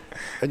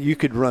 and you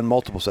could run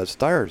multiple sets of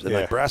tires. And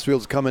like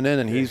Brassfield's coming in,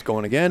 and he's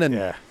going again.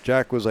 And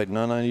Jack was like,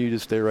 no, you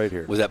just stay right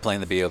here. Was that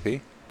playing the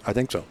BOP? I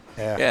think so.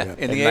 Yeah,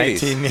 in the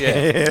 80s.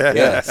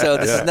 Yeah. So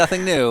this is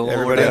nothing new.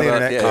 Everybody on the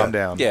internet, calm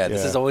down. Yeah,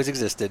 this has always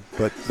existed.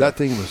 But that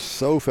thing was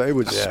so fast. It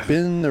would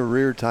spin the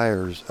rear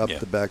tires up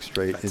the back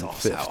straight in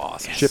fifth.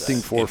 Awesome. Shifting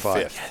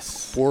 4-5.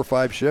 Yes.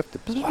 4-5 shift.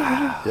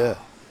 Wow. Yeah.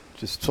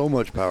 Just so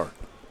much power.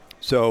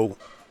 So,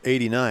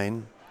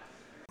 89,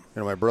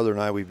 my brother and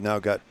I, we've now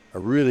got a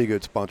really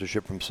good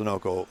sponsorship from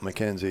Sunoco,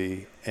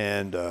 McKenzie,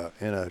 and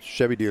a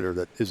Chevy dealer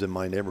that is in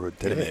my neighborhood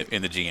today.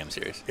 In the GM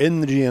series. In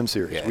the GM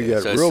series. Yeah, we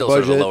got so real it's still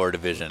budget, sort of a lower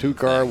division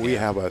 2-car. thing, We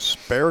have a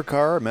spare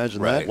car.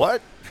 Imagine that.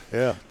 What?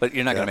 Yeah. But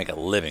you're not going to make a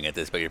living at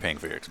this, but you're paying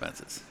for your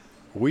expenses.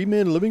 We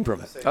made a living from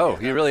it. Oh,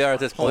 you really are at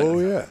this point? Oh,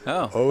 yeah.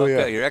 Oh, okay.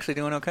 Yeah. You're actually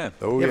doing okay.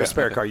 Oh, You yeah. have a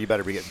spare car, you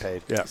better be getting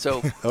paid. Yeah.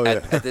 So, Oh, yeah.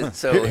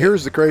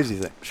 Here's the crazy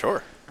thing.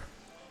 Sure.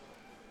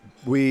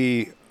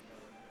 We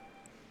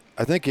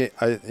had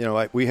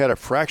a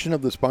fraction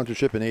of the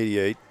sponsorship in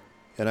 88,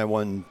 and I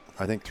won,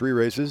 I think, 3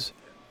 races.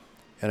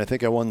 And I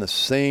think I won the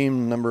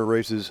same number of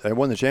races. I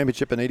won the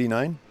championship in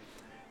 89,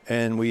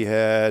 and we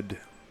had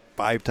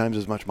 5 times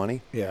as much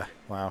money. Yeah.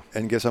 Wow.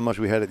 And guess how much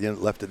we had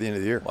left at the end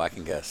of the year? Well, I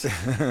can guess.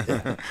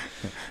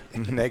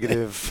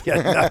 Negative.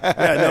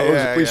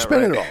 We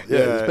spent it all.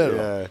 Yeah, we spent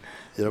it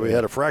all. We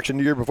had a fraction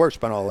the year before,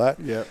 spent all that.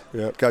 Yeah.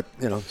 Got,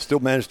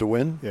 still managed to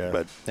win. Yeah.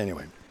 But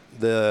anyway,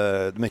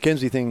 the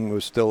McKenzie thing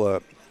was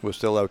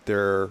still out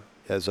there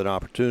as an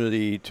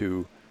opportunity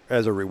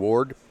as a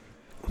reward.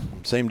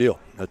 Same deal,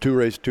 a two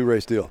race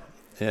deal,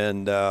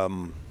 and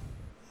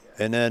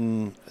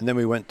then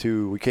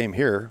we came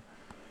here,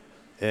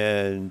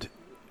 and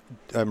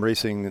I'm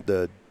racing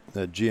the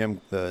GM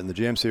in the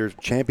GM Series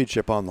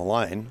Championship on the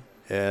line,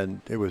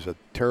 and it was a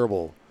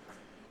terrible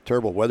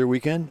weather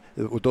weekend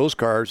with those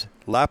cars.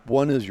 Lap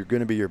 1 is you're going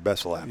to be your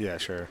best lap. Yeah,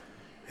 sure.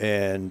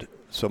 And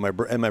so my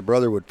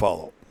brother would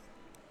follow,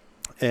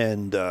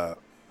 and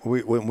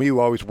we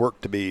always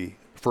worked to be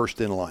first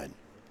in line.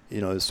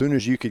 As soon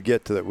as you could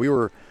get to we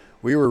were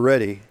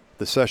ready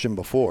the session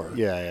before.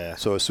 Yeah.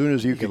 So as soon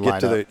as you could get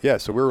to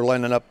so we were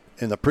lining up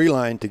in the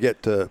pre-line to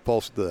get to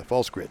the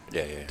false grid.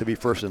 Yeah. To be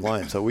first in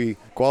line. So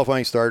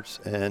qualifying starts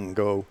and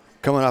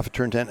coming off of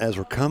turn 10. As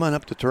we're coming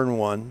up to turn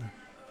 1,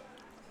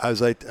 I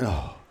was like,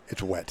 oh,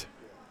 it's wet.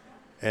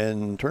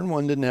 And turn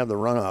 1 didn't have the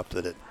runoff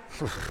that it.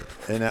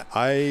 And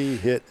I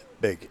hit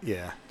big.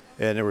 Yeah.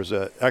 And there was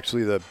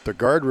actually the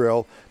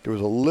guardrail, there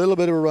was a little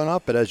bit of a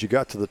runoff, but as you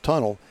got to the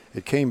tunnel,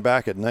 it came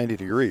back at 90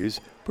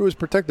 degrees. But it was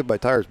protected by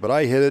tires. But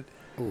I hit it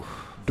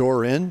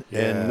door in,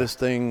 and this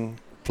thing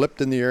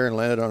flipped in the air and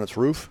landed on its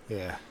roof.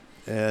 Yeah.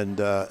 And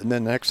then the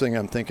next thing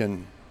I'm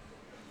thinking,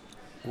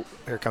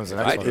 here comes the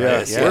next one.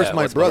 Where's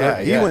my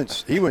brother? Yeah,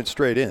 He went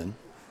straight in.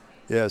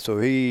 Yeah, so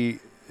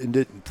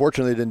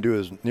fortunately didn't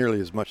do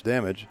nearly as much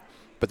damage.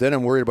 But then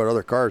I'm worried about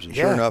other cars, and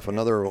sure enough,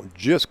 another one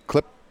just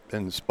clipped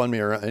and spun me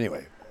around.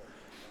 Anyway,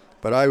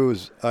 but I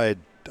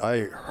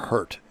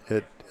hurt.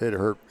 It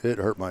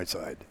hurt my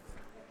side,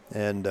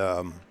 and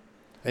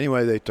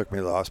anyway, they took me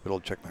to the hospital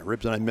to check my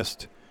ribs, and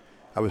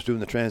I was doing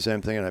the Trans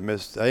Am thing, and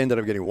I ended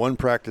up getting 1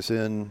 practice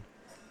in,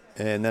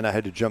 and then I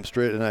had to jump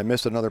straight, and I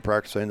missed another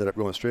practice. I ended up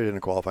going straight into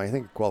qualifying. I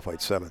think I qualified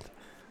 7th,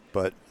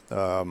 but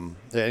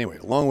anyway,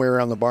 a long way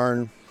around the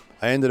barn.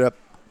 I ended up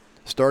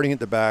starting at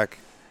the back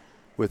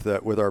with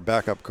our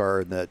backup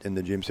car in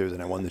the GM Series,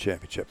 and I won the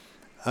championship.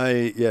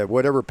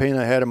 Whatever pain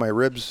I had in my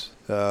ribs,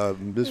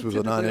 this was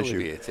a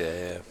non-issue.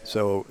 Yeah.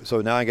 So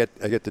now I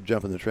get to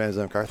jump in the Trans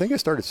Am car. I think I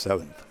started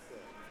 7th,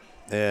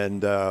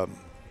 and I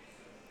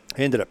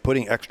ended up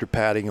putting extra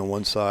padding on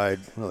one side.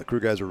 Well, the crew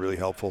guys were really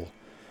helpful,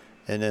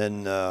 and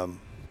then I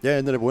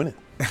ended up winning.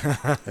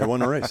 I won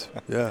the race.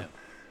 Yeah,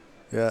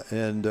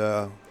 and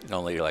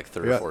only like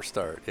 3rd or 4th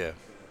start. Yeah.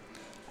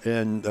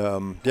 And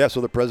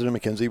so the president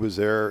McKenzie was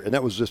there, and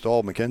that was just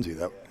all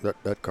McKenzie,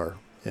 that car.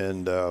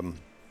 And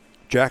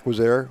Jack was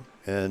there,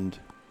 and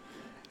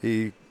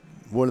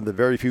one of the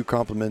very few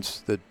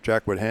compliments that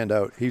Jack would hand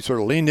out, he sort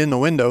of leaned in the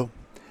window,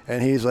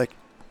 and he's like,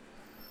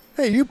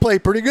 "Hey, you play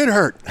pretty good,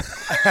 Hurt."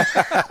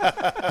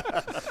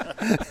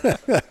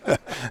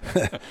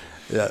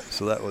 Yeah,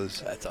 so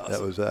that's awesome.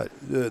 That was that.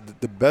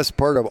 The best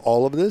part of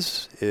all of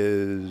this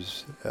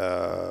is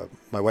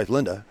my wife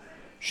Linda.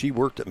 She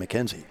worked at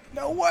McKenzie.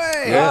 No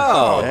way. Yeah.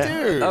 Oh,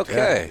 dude.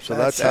 Okay. Yeah. So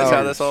that's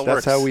how this all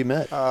works. That's how we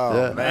met.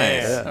 Oh,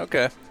 man. Yeah.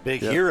 Okay. Big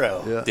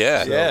hero.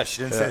 Yeah.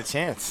 She didn't stand a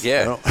chance.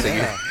 Yeah. No. So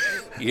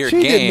your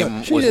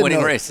game was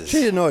winning races. She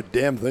didn't know a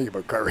damn thing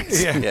about car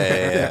racing.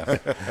 Yeah.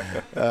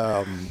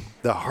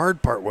 The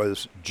hard part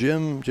was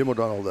Jim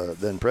O'Donnell, the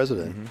then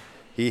president. Mm-hmm.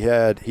 He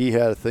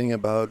had a thing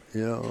about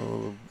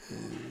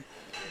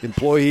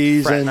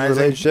employees and Fraternizing.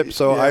 relationships.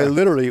 So I Yeah.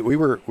 literally we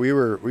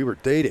were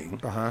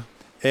dating,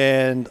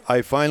 and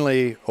I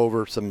finally,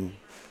 over some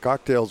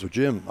cocktails with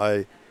Jim,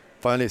 I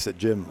finally said,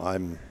 Jim,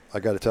 I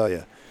got to tell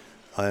you,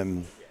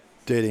 I'm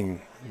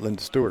dating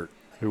Linda Stewart,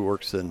 who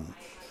works in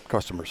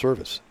customer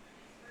service.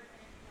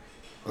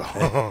 So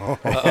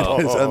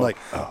I'm like,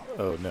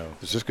 Oh no.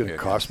 is this going to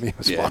cost me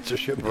a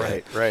sponsorship?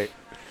 Right.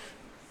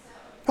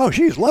 Oh,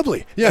 she's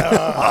lovely. Yeah.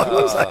 I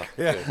was like,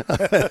 Yeah.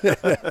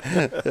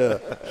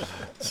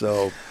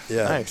 so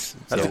yeah. Nice.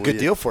 That's So a good we-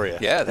 deal for you.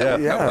 Yeah, that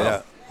worked out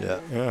well.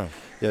 Yeah.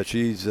 Yeah,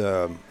 she's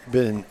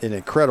been an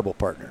incredible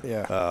partner.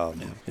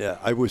 Yeah.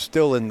 I was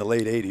still in the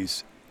late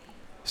 80s,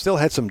 still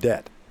had some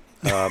debt.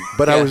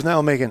 But I was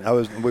now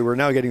we were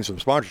now getting some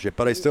sponsorship,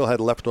 but I still had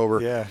leftover.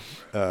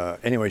 Yeah.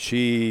 Anyway,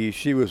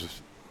 she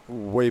was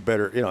way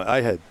better. You know,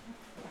 I had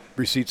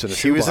receipts in a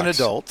She was an shoebox.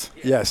 adult.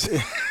 Yes.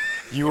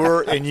 You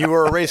were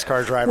a race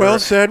car driver. Well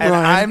said, and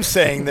Ryan. I'm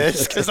saying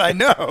this because I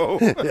know.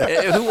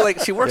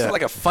 She works Yeah. at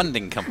like a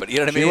funding company. You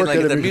know what I She mean? worked Like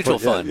at a the mutual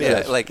mutual fund.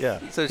 fund, Yeah.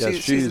 yes. So Yes,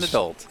 she's an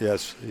adult.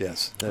 Yes.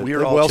 We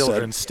are all well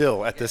children said.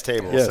 still at this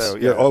table. Yes. So,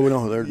 yeah. Oh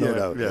no, there's no Yeah,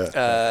 doubt.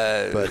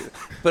 yeah. Yeah.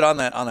 But on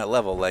that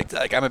level,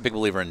 like I'm a big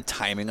believer in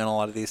timing on a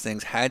lot of these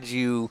things. Had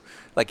you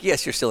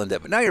yes, you're still in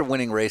debt, but now you're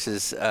winning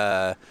races.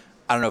 I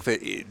don't know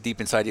if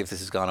deep inside you if this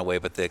has gone away,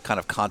 but the kind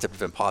of concept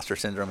of imposter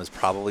syndrome is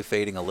probably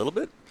fading a little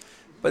bit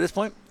by this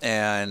point.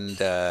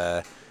 And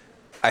I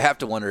have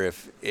to wonder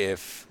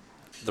if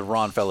the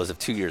Ron fellows of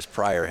 2 years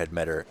prior had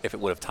met her, if it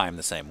would have timed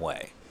the same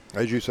way.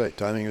 As you say,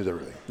 timing is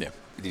everything. Yeah.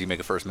 Did you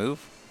make a first move?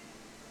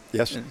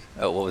 Yes.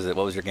 Oh, what was it?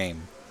 What was your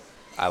game?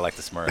 I like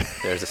the smirk.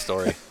 There's a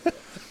story.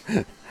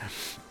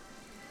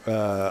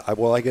 I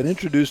got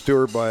introduced to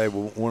her by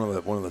one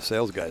of the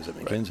sales guys at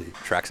McKinsey.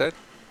 Trackside?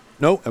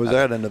 No, I was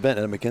at an event,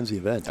 at a McKinsey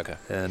event. Okay.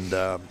 And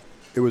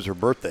it was her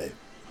birthday,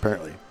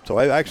 apparently. So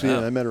I actually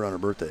Oh. I met her on her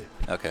birthday.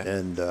 Okay.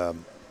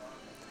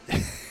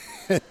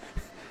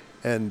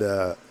 And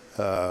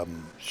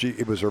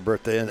it was her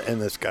birthday,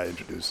 and this guy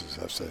introduces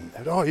us and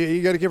oh,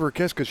 you got to give her a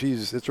kiss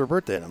because it's her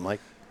birthday, and I'm like,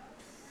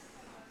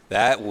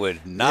 That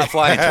would not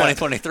fly in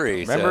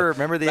 2023.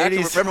 Remember the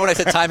 80s? Remember when I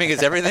said timing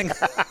is everything?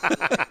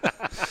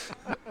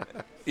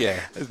 Yeah.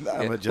 I'm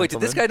a Wait, did gentleman.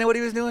 this guy know what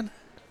he was doing?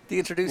 The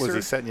introducer? Was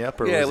he setting you up?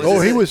 Or Yeah, was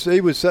was it-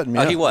 he was setting me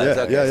up. He was.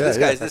 Yeah, Okay. yeah, So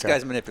yeah, this yeah.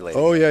 guy's manipulating.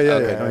 Oh yeah.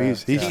 Okay. No,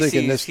 he's He thinking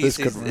sees- this he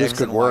could sees this X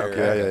could and work. Y,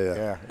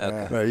 Yeah.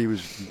 Okay. He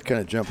was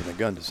kind of jumping the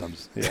gun to some.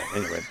 Yeah.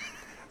 Anyway.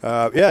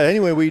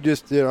 Anyway, we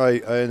just I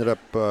ended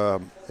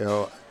up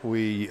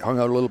we hung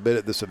out a little bit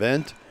at this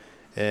event,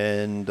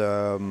 and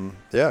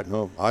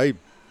I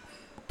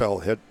fell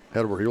head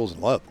over heels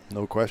in love,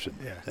 no question.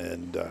 Yeah.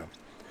 And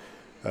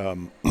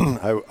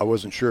I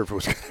wasn't sure if it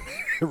was going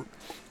to be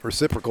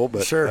reciprocal,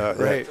 but Sure,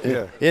 right,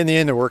 yeah. In the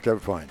end, it worked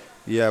out fine.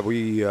 Yeah,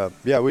 we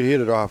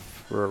hit it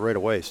off right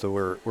away. So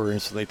we're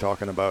instantly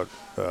talking about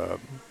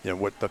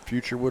what the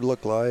future would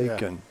look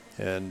like, Yeah.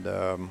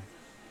 and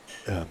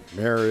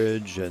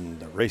marriage and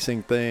the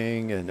racing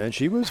thing, and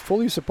she was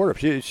fully supportive.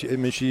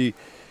 She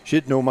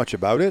didn't know much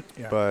about it,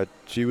 Yeah. but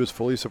she was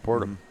fully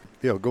supportive.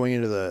 Mm-hmm. Going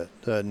into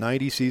the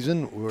 90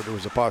 season, where there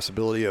was a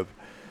possibility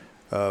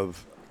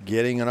of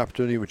getting an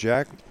opportunity with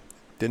Jack,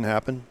 didn't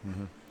happen.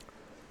 Mm-hmm.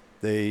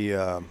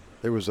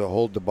 There was a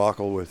whole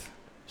debacle with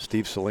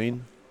Steve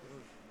Saleen.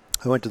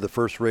 I went to the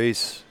first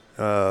race.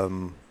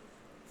 I'm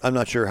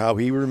not sure how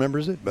he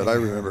remembers it, but I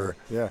remember.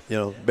 Yeah.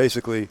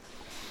 Basically,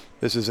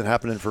 this isn't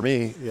happening for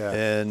me, Yeah.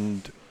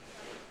 and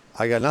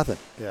I got nothing.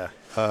 Yeah.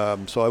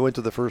 So I went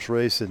to the first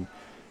race, and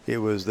it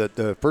was that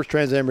the first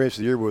Trans Am race of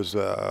the year was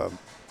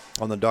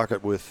on the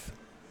docket with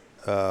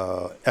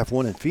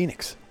F1 in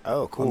Phoenix.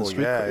 Oh, cool.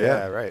 street Yeah, car, yeah,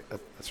 yeah. right.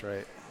 That's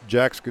right.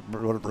 Jack's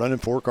running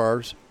 4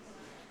 cars,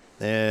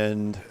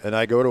 and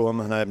I go to him,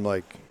 and I'm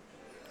like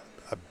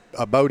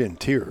about in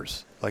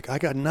tears. Like, I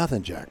got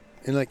nothing, Jack.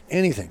 And like,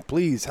 anything,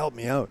 please help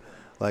me out.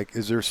 Like,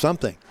 is there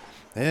something?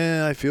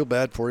 I feel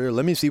bad for you.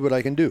 Let me see what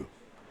I can do.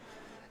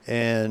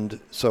 And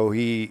so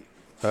he,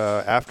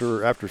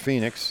 after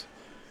Phoenix,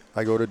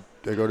 I go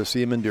to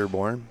see him in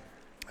Dearborn,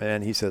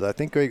 and he said, I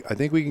think we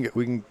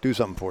can do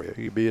something for you.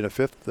 You'll be in the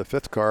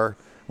fifth car.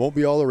 Won't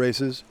be all the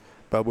races,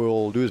 but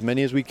we'll do as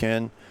many as we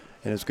can,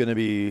 and it's going to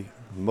be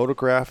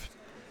Motocraft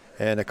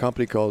and a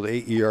company called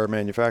AER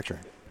Manufacturing.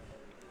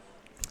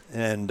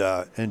 And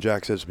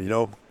Jack says,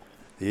 the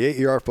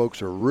AER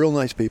folks are real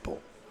nice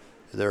people.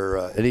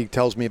 And he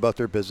tells me about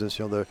their business.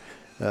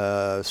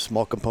 They're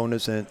small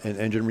components and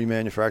engine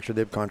remanufacture.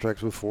 They have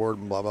contracts with Ford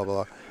and blah blah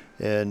blah.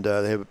 And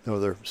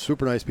they're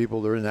super nice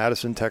people. They're in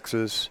Addison,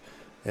 Texas.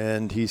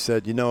 And he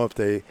said,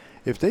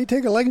 if they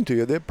take a liking to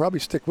you, they'll probably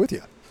stick with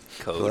you.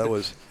 Code. So that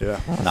was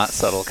not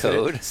subtle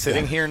code.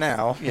 Sitting here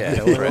now, Yeah,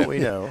 knowing right. what we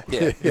know.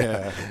 Yeah.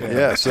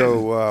 yeah.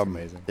 So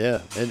amazing.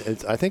 Yeah,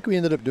 and I think we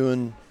ended up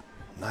doing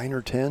 9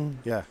 or 10.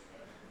 Yeah.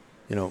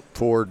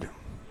 Ford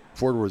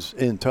was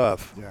in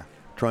tough. Yeah.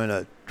 Trying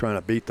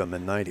to beat them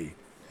in 90,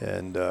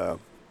 and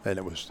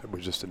it was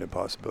just an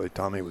impossibility.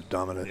 Tommy was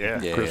dominant.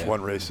 Yeah. Yeah, Chris yeah.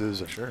 won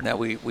races. And Sure. Now,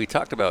 we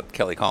talked about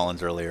Kelly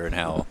Collins earlier and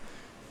how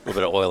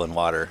little bit of oil and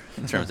water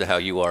in terms of how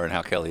you are and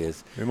how Kelly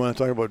is. You want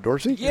to talk about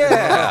Dorsey?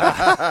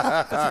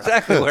 Yeah, that's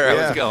exactly where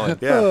I was going.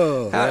 Yeah.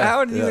 Oh,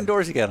 How did you and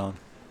Dorsey get on?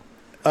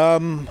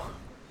 Oh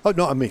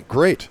no, I mean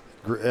great.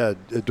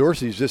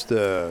 Dorsey's just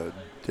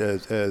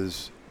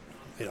as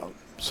you know,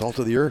 salt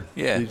of the earth.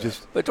 Yeah, He's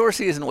just but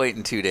Dorsey isn't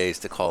waiting 2 days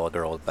to call a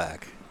girl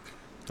back.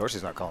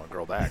 Dorsey's not calling a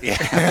girl back.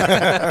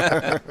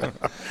 Yeah.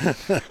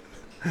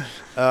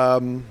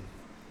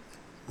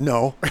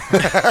 no.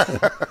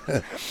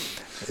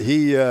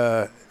 He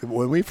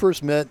when we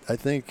first met, I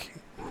think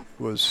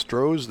was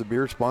Stroh's the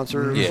beer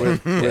sponsor Yeah.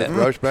 with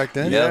Roush back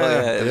then.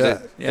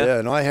 Yeah.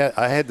 And I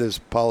had this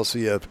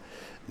policy of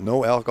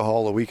no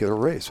alcohol a week of a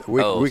race.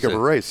 Week of a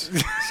race.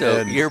 So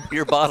And-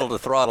 your bottle to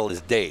throttle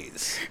is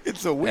days.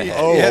 It's a week.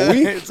 Oh, a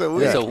week? It's a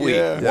week. It's a week.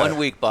 Yeah. 1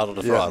 week bottle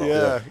to throttle.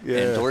 Yeah.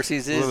 And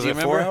Dorsey's is, Was do you it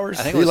remember? 4 hours?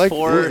 I think it he was liked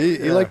 4.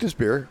 he liked his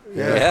beer.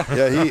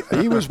 Yeah.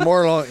 He was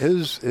more along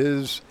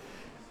his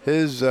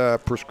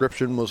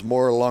prescription was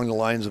more along the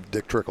lines of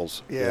Dick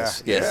Trickles. Yeah.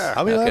 Yes.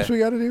 How many Okay. laps we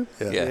got to do?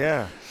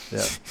 Yeah.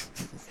 Yeah.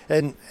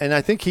 And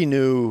I think he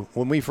knew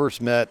when we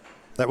first met.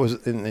 That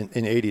was in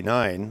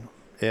 '89,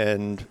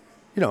 and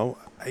you know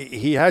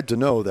he had to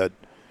know that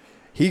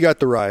he got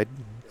the ride.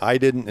 I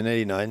didn't in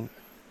 '89,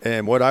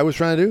 and what I was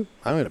trying to do,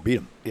 I'm going to beat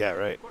him. Yeah.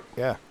 Right.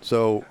 Yeah.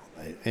 So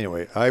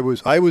anyway, I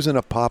was in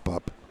a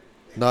pop-up,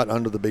 not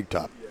under the big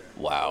top.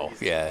 Wow.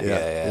 Yeah.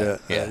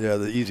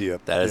 The easy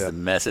up. That is Yeah. the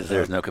message.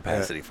 There's no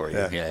capacity for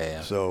you.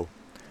 Yeah. So,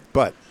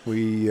 but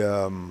we,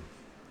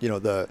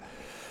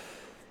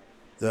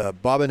 the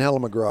Bob and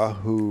Helen McGraw,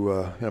 who,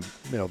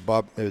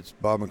 Bob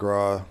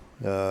McGraw.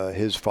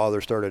 His father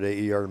started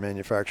AER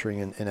Manufacturing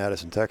in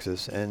Addison,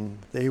 Texas, and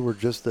they were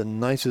just the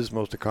nicest,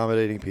 most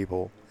accommodating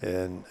people,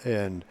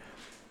 and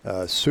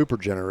super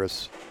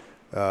generous.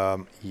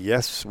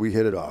 Yes, we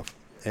hit it off,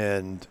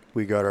 and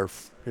we got our,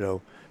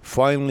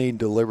 finally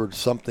delivered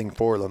something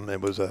for them.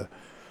 It was a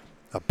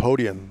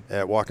podium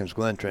at Watkins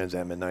Glen Trans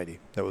Am in '90.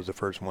 That was the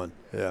first one.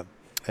 Yeah,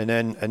 and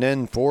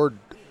then Ford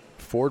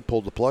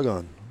pulled the plug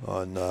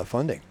on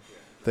funding.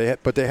 They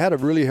had a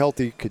really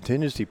healthy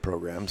contingency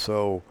program.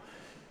 So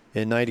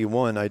in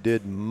 '91, I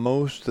did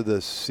most of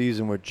the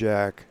season with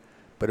Jack,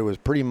 but it was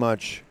pretty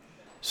much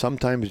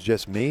sometimes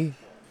just me,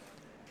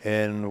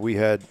 and we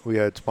had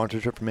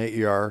sponsorship from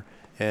AER,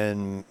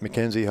 and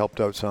Mackenzie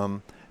helped out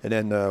some, and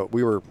then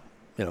we were,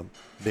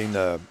 being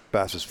the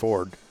fastest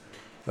Ford,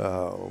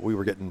 we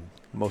were getting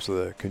most of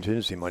the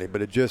contingency money,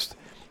 but it just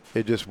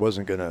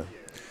wasn't gonna.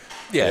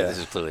 Yeah, this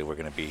is clearly we're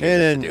going to be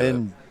here to do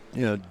And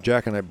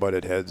Jack and I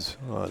butted heads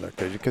on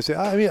occasion because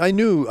I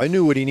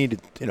knew what he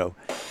needed.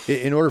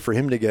 In order for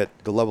him to get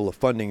the level of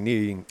funding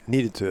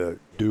needed to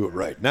do it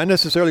right, not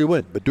necessarily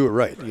win, but do it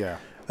right. Yeah.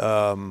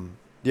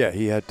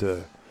 He had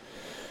to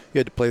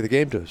play the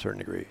game to a certain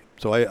degree.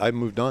 So I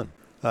moved on.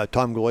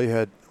 Tom Goy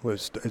had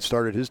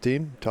started his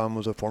team. Tom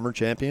was a former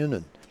champion,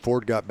 and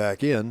Ford got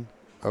back in.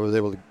 I was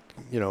able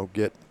to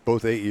get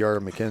both AER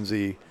and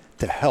Mackenzie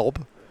to help,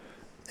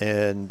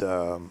 and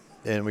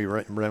we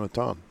ran with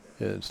Tom.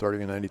 And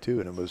starting in '92,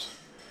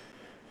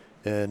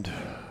 and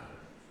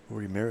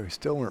we married. We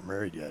still weren't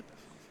married yet.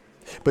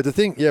 But the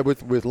thing,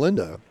 with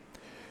Linda,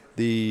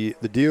 the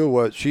deal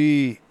was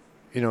she,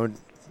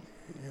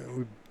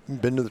 we've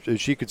been to.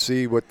 She could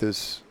see what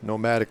this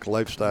nomadic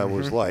lifestyle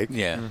was like.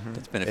 Yeah,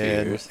 it's been a few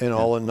years. And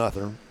all and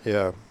nothing.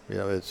 Yeah,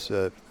 it's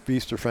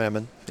feast or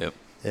famine. Yep.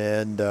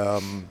 And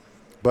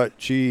but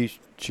she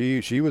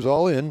was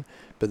all in.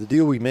 But the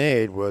deal we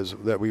made was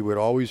that we would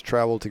always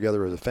travel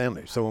together as a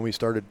family. So when we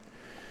started.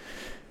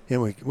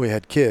 We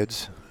had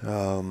kids,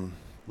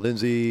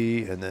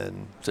 Lindsay, and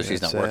then. So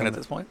she's not Sam. working at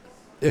this point?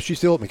 Yeah, she's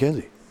still at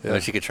Mackenzie. Yeah,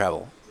 She could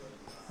travel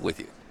with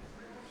you.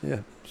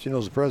 yeah, she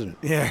knows the president.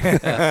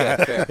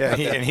 Yeah.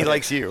 And he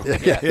likes you.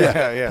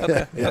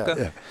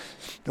 Yeah.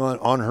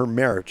 On her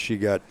merit, she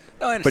got.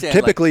 No, I But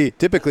understand.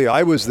 typically,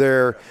 I was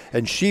there,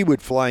 and she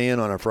would fly in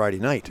on a Friday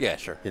night. Yeah,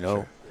 sure.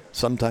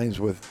 Sometimes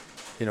with,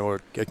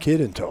 a kid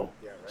in tow.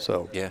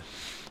 So. Yeah.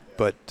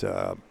 But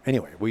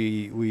anyway,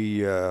 we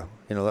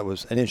that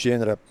was, and then she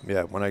ended up.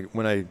 Yeah, when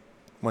I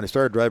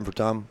started driving for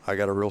Tom, I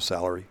got a real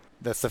salary.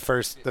 That's the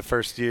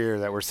first year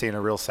that we're seeing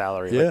a real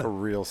salary, Yeah. like a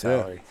real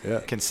salary, Yeah.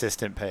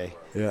 consistent pay.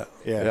 Yeah.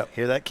 Yeah.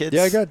 Hear that, kids?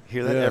 Yeah, I got.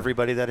 Hear that, yeah.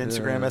 everybody that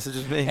Instagram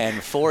messages me?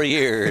 And 4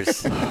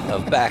 years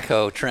of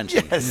backhoe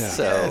trenching. Yes.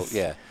 So, Yes.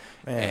 yeah.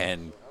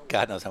 And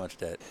God knows how much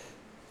debt.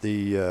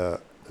 The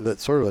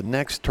sort of the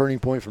next turning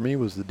point for me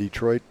was the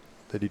Detroit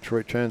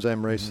Trans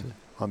Am race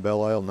on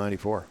Belle Isle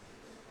 '94,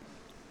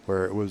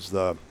 where it was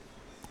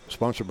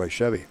sponsored by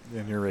Chevy.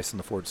 And you're racing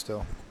the Ford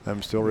still.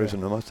 I'm still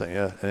racing the Mustang,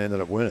 yeah, and ended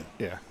up winning.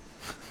 Yeah.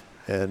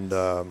 And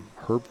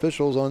Herb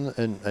Fischel's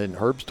and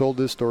Herb's told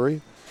this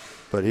story,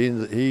 but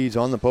he's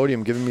on the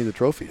podium giving me the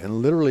trophy,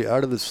 and literally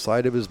out of the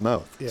side of his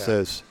mouth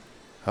says,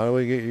 "How do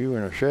we get you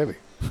in a Chevy?"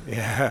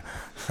 Yeah.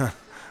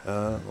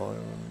 Well,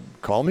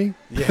 call me.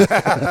 Yeah.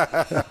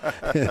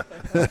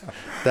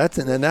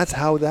 That's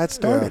how that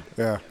started.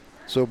 Yeah.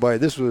 So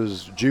this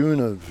was June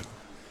of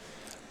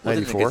Well,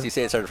 '94. you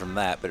say it started from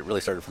that, but it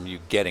really started from you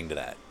getting to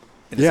that.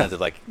 in the Yeah. sense of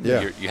like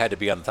Yeah. you had to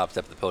be on the top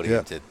step of the podium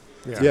Yeah. to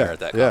Yeah. merit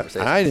that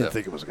conversation. And I didn't So-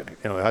 think it was going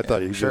to. I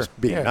thought he was Sure.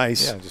 just being Yeah.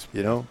 nice. Yeah, just-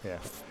 you know. Yeah.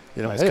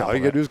 Hey, all Nice you got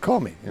compliment. to do is call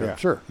me. You know, Yeah.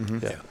 Sure.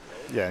 Mhm. Yeah.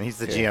 Yeah, and he's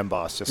the Yeah. GM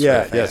boss. Just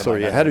Yeah, for yeah. fans So that might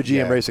you not had a know.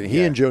 GM Yeah, Racing.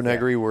 He and Joe yeah.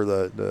 Negri were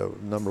the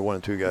number 1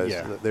 and 2 guys.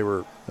 Yeah. They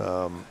were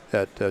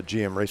at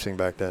GM Racing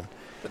back then.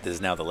 But this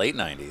is now the late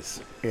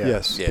 90s. Yeah.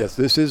 Yes, Yeah. yes.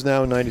 This is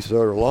now 90. So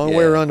a long Yeah.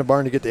 way around the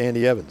barn to get to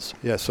Andy Evans.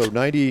 Yeah. So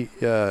 90,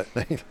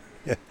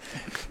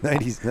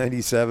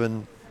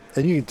 97.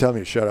 And you can tell me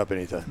to shut up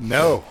anytime.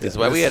 No. This is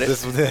why we had it.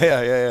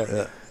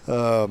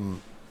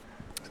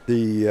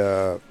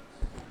 Yeah.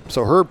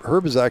 So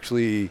Herb is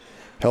actually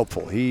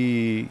helpful.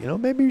 He,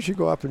 maybe you should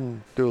go up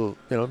and do,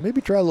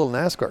 maybe try a little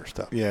NASCAR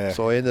stuff. Yeah.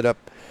 So I ended up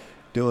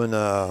doing,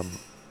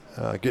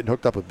 getting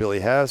hooked up with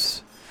Billy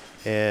Haas,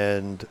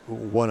 and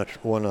won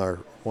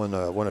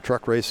a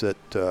truck race at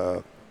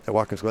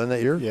Watkins Glen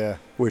that year. Yeah.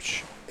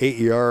 Which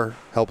AER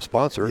helped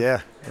sponsor.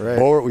 Yeah. Right.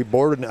 I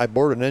boarded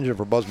an engine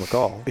for Buzz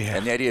McCall. Yeah.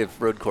 And the idea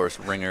of road course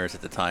ringers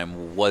at the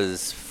time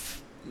was,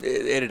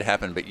 it had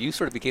happened, but you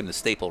sort of became the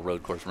staple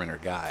road course ringer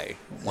guy.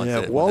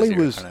 Wally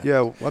was.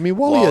 Yeah, I mean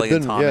Wally had been.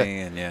 and Tommy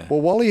and yeah.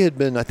 Well, Wally had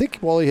been. I think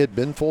Wally had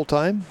been full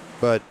time,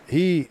 but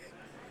he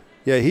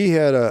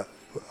had a.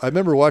 I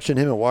remember watching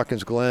him at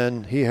Watkins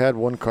Glen. He had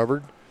one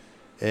covered,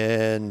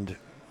 and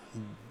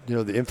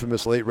the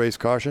infamous late race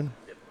caution,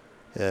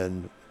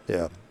 and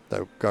that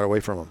got away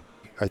from him.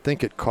 I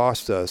think it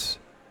cost us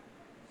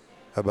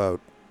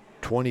about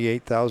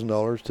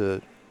 $28,000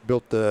 to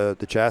build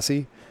the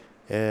chassis,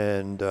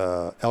 and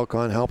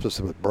Elcon helped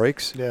us with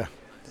brakes. Yeah.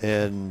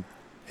 And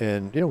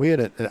we had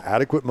an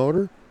adequate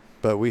motor,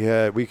 but we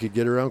could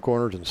get around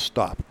corners and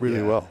stop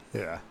really well.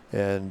 Yeah.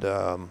 And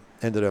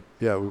ended up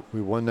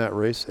we won that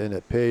race, and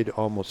it paid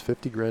almost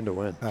 $50,000 to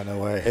win. Oh, no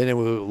way. And it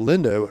was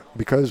Linda,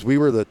 because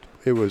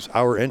it was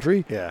our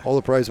entry. Yeah. All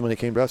the prize money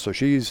came to us, so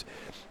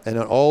and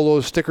on all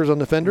those stickers on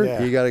the fender,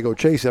 Yeah. you got to go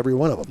chase every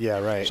one of them. Yeah,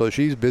 right. So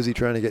she's busy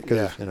trying to get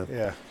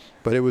Yeah.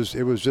 But it was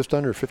just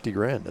under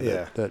 $50,000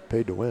 Yeah. that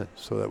paid to win.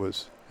 So that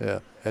was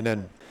And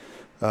then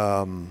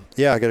I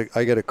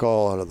get a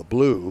call out of the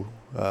blue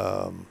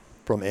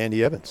from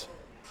Andy Evans.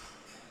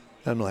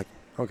 I'm like,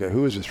 okay,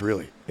 who is this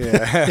really?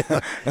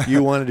 Yeah.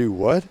 You want to do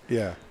what?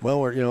 Yeah.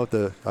 Well, we're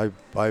I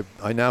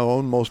now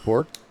own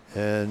Mosport,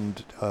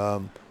 and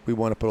we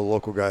want to put a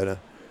local guy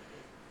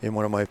in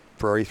one of my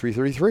Ferrari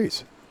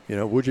 333s.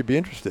 Would you be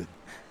interested?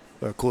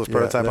 The coolest Yeah,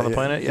 prototype on the yeah,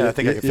 planet? yeah, Yeah, I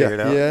think I can figure it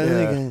out.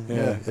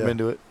 Yeah. I'm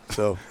into it.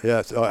 So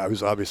I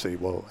was obviously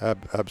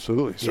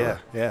absolutely. Sir,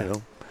 Yeah.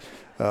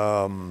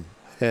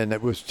 And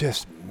it was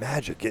just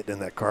magic getting in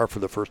that car for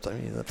the first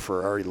time. That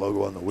Ferrari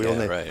logo on the wheel,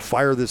 and they right.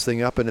 fire this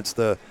thing up, and it's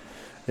the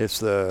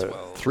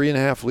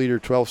 3.5 liter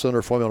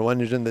 12-cylinder Formula One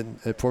engine.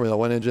 Formula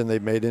One engine they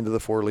made into the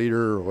 4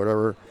 liter or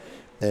whatever,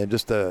 and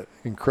just an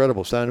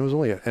incredible sound. It was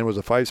it was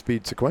a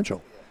 5-speed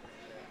sequential,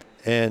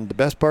 and the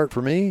best part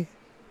for me,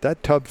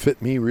 that tub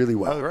fit me really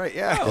well. Oh, right.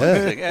 Yeah.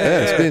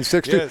 It's being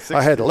 60. Yeah, 60.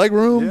 I had leg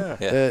room.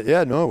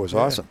 Yeah. No, it was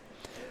awesome.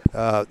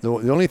 The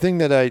only thing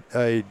that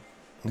I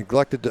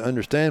neglected to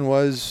understand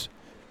was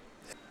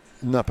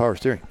not power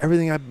steering.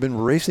 Everything I've been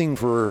racing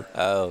for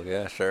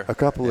a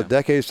couple of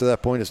decades to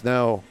that point is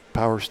now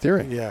power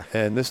steering. Yeah.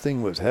 And this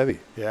thing was heavy.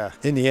 Yeah.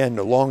 In the end,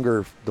 the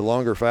longer,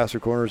 faster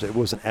corners, it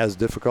wasn't as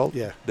difficult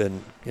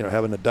than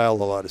having to dial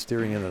a lot of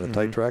steering in on a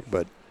tight track.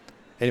 But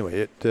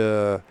anyway,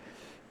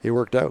 it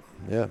worked out.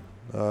 Yeah.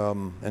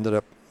 Ended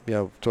up,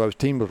 so I was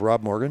teamed with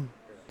Rob Morgan,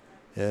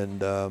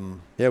 and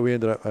we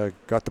ended up, I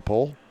got the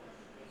pole,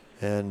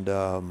 and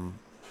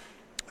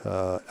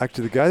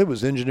actually the guy that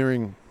was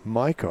engineering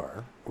my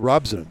car,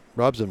 Rob's in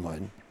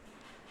mine,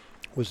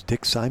 was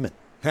Dick Simon.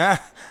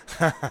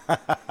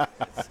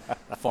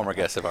 Former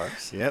guest of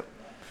ours. Yep.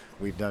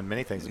 We've done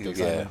many things with Dick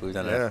Yeah, Simon. we've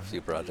done a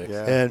few projects.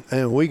 Yeah.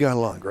 And we got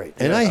along great.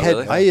 And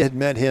Yeah. I had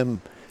met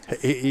him.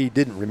 He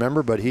didn't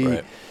remember, but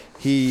when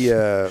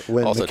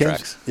Also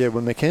tracks.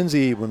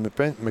 Mackenzie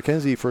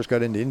first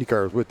got into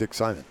IndyCar, was with Dick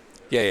Simon.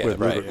 Yeah, with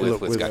right.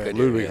 Ludwig, With Scott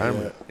Goodyear. Ludwig Yeah,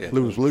 Heimer. yeah. It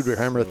was Ludwig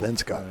Heimer, then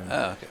Scott.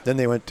 Oh, okay. Then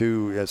they went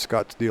to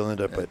Scott Steele,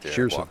 ended up at Derek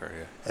Shearson, Walker,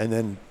 and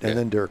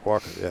then Derek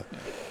Walker.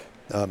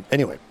 Yeah.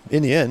 Anyway,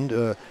 in the end,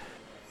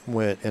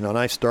 when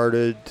I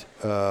started,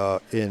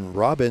 and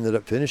Rob ended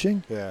up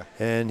finishing. Yeah.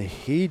 And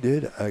he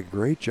did a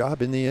great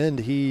job. In the end,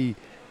 he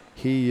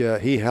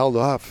held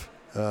off.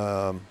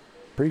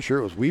 Pretty sure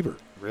it was Weber.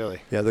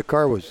 Really? Yeah, the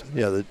car was.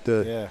 Yeah,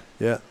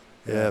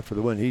 Yeah. for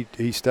the win.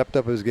 He stepped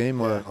up his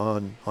game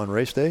on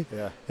race day.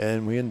 Yeah.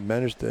 And we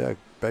managed to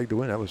bag the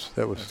win. That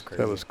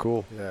was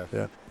cool. Yeah.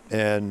 Yeah.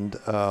 And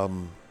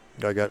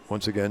I got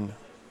once again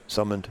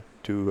summoned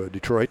to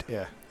Detroit.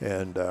 Yeah.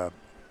 And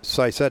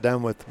so I sat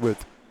down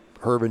with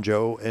Herb and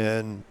Joe,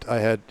 and I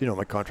had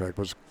my contract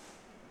was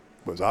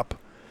up,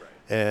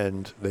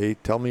 and they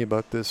tell me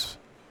about this.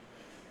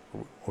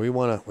 We're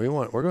gonna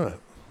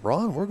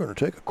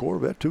take a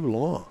Corvette to Le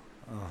Mans.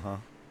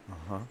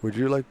 Would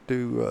you like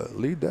to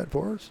lead that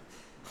for us?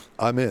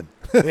 I'm in.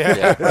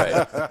 Yeah,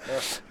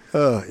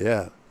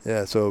 right.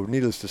 Yeah. So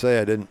needless to say,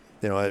 I didn't.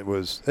 It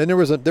was, and there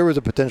was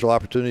a potential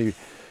opportunity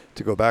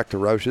to go back to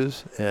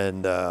Roush's,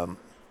 and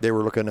they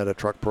were looking at a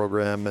truck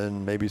program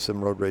and maybe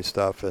some road race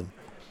stuff, and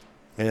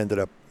I ended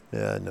up,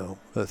 no.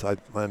 I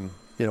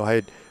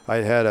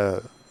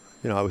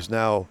was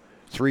now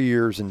 3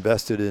 years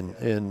invested in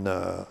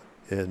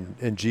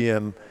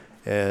GM,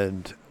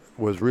 and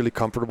was really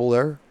comfortable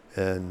there,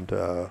 and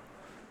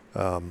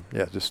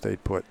just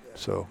stayed put.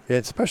 So, yeah,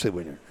 especially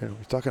when you're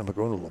talking about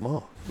going to Le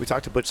Mans. We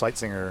talked to Butch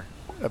Leitzinger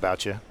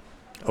about you.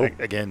 Oh.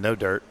 Again, no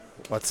dirt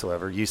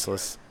whatsoever.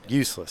 Useless.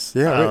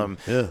 Yeah, right.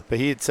 Yeah. But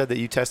he had said that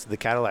you tested the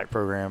Cadillac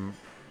program,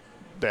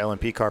 the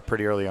LMP car,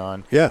 pretty early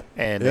on. Yeah.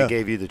 And yeah. they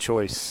gave you the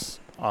choice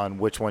on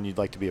which one you'd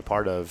like to be a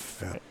part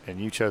of, and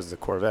you chose the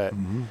Corvette.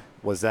 Mm-hmm.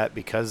 Was that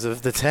because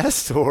of the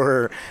test,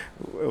 or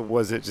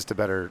was it just a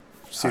better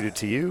suited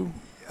to you?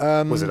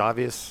 Was it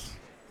obvious?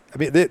 I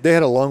mean, they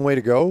had a long way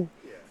to go,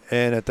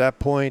 and at that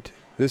point,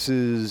 this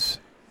is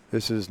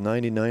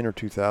 99 or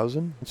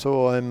 2000,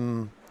 so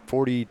I'm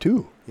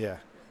 42. Yeah.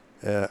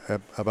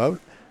 About,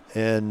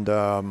 and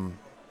we're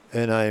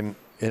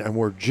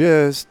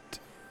just,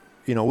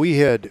 we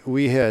had,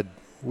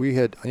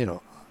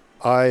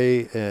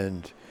 I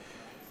and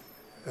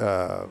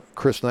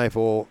Chris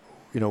Neifel,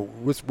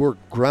 we're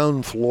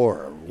ground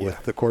floor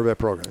with the Corvette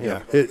program.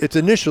 Yeah. It's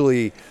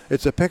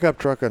a pickup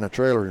truck and a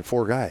trailer and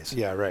 4 guys.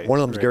 Yeah, right. One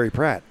of them's right. Gary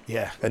Pratt.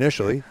 Yeah.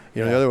 Initially,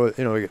 Yeah. the other was,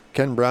 we got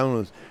Ken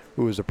Brown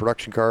who was a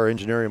production car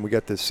engineer, and we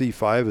got the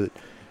C5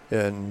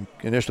 and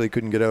initially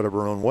couldn't get out of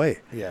her own way.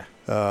 Yeah.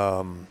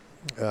 And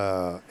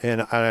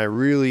I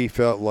really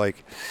felt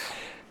like,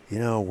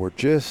 we're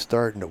just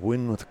starting to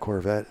win with the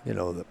Corvette,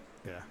 the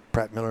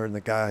Pratt Miller and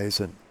the guys,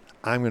 and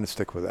I'm going to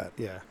stick with that.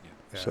 Yeah.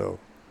 So,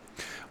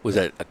 Was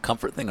that a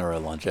comfort thing or a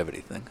longevity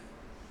thing?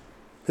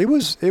 it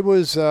was,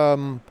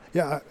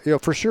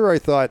 for sure. I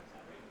thought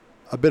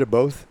a bit of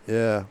both.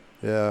 Yeah.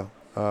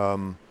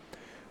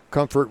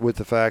 Comfort with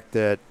the fact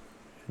that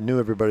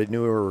everybody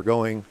knew where we were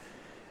going.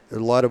 A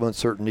lot of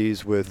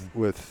uncertainties with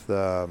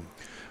the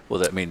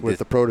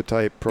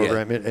prototype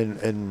program,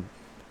 and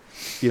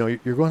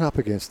you're going up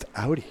against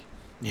Audi.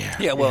 Yeah.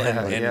 Yeah.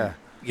 Well,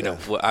 Yeah.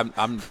 Well,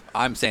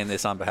 I'm saying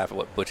this on behalf of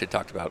what Butch had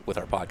talked about with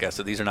our podcast.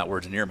 So these are not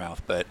words in your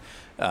mouth, but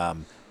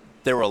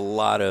there was a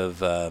lot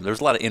of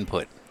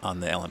input on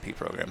the LMP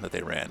program that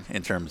they ran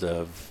in terms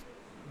of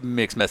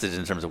mixed messages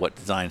in terms of what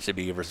design should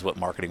be versus what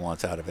marketing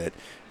wants out of it.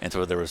 And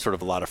so there was sort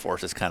of a lot of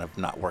forces kind of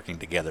not working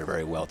together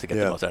very well to get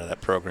the most out of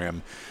that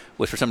program,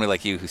 which for somebody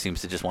like you who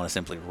seems to just want to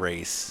simply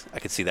race, I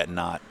could see that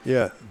not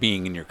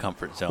being in your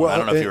comfort zone. Well, I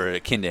don't know if you were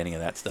akin to any of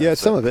that stuff. Yeah,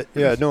 some of it.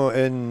 Yeah, no,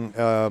 and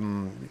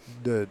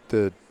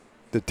the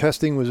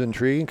testing was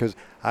intriguing because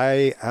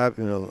I have,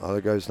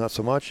 other guys not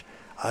so much.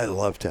 I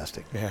love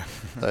testing. Yeah.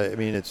 I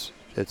mean, it's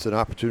an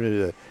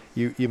opportunity to,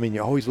 you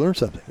always learn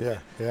something. Yeah.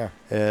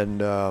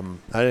 And I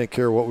didn't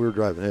care what we were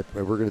driving. If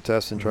we're going to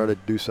test and try to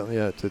do something,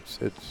 it's.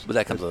 But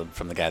that comes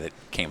from the guy that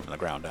came from the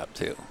ground up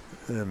too.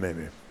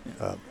 Maybe.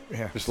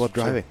 Just love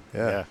Sure. driving.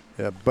 Yeah.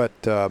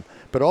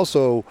 But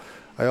also,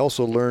 I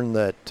also learned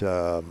that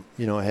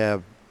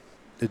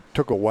it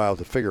took a while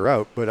to figure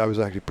out, but I was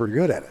actually pretty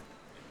good at it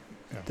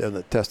on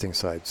the testing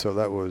side. So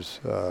that was.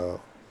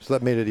 So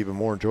that made it even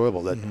more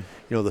enjoyable. That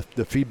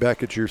the feedback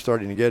that you're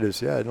starting to get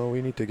is,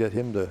 we need to get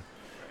him to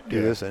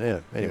do this,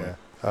 and anyway.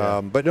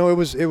 But no, it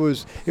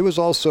was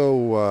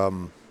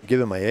also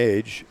given my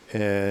age,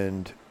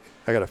 and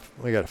I got a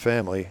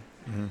family.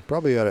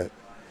 Probably got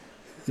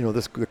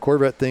the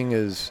Corvette thing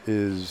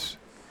is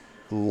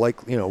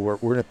like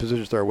we're in a position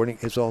to start winning.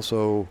 It's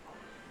also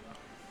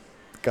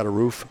got a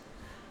roof.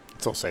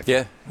 It's all safe.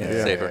 Yeah,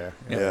 safer.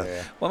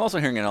 Yeah. Well, I'm also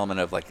hearing an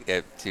element of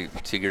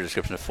to your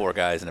description of 4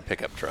 guys in a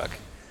pickup truck.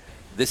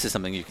 This is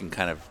something you can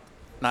kind of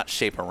not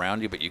shape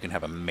around you, but you can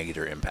have a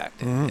major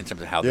impact in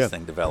terms of how this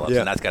thing develops.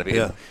 And that's got to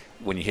be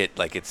when you hit,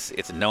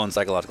 it's a known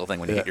psychological thing.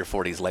 When you hit your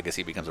 40s,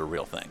 legacy becomes a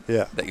real thing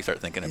that you start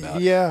thinking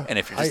about. Yeah. And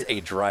if you're just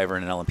a driver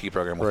in an LMP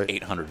program with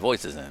 800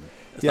 voices in,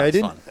 it's I not as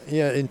didn't. fun.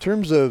 Yeah, in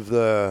terms of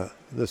the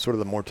sort of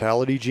the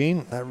mortality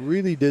gene, that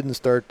really didn't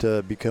start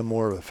to become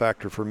more of a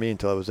factor for me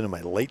until I was in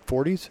my late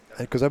 40s,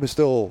 because I was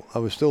still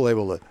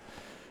able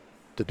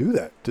to do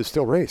that, to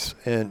still race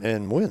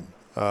and win.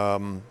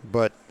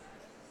 But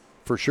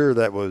for sure,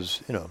 that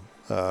was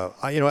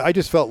I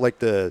just felt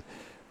like it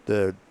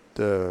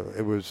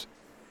was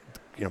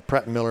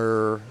Pratt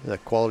Miller, the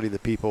quality of the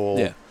people.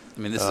 Yeah, I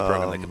mean, this is a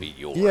program that could be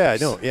yours. Yeah, I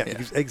know. Yeah,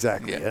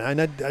 exactly. Yeah.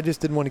 And I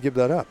just didn't want to give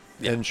that up.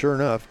 Yeah. And sure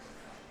enough,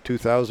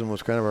 2000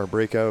 was kind of our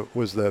breakout.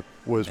 Was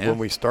when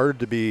we started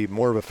to be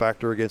more of a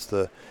factor against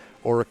the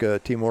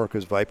Team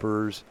Orica's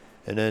Vipers,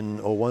 and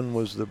then 01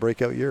 was the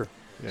breakout year.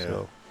 Yeah.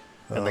 So,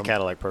 and the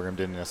Cadillac program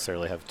didn't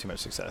necessarily have too much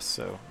success.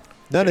 So.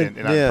 Not in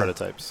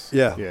prototypes.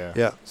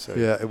 Yeah. So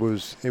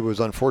it was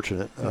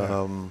unfortunate.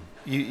 Yeah.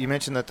 You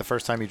mentioned that the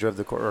first time you drove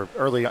or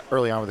early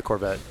on with the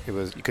Corvette, you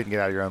couldn't get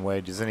out of your own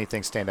way. Does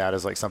anything stand out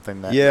as like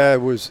something that? Yeah,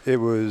 it was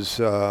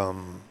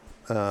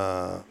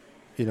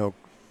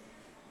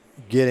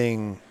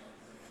getting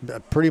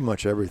pretty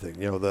much everything.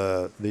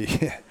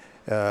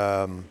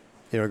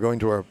 Going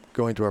to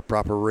a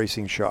proper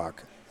racing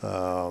shock.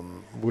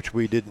 which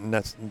we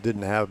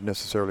didn't have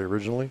necessarily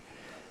originally,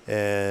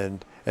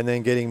 and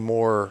then getting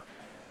more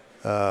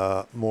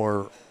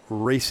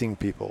racing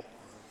people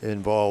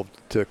involved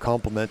to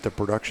complement the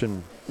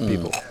production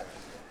people,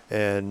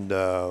 and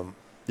so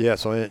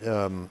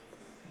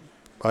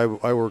I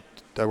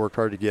worked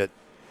hard to get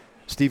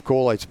Steve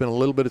Cole. I'd spent a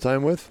little bit of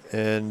time with,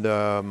 and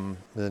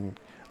then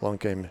along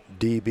came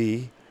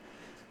DB,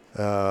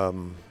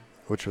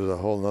 which was a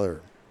whole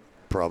nother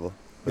problem.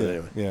 But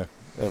anyway. Yeah.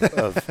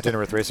 Of Dinner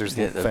with Racers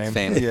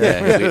fame.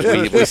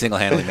 Yeah. We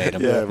single-handedly made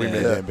him. Yeah, we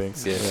made Dan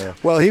Binks. Yeah.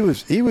 Well, he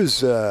was in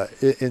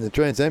the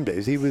Trans Am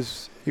days. He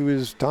was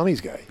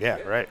Tommy's guy.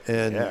 Yeah, right.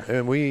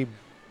 And we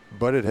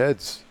butted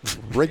heads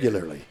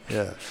regularly.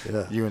 Yeah.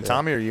 You and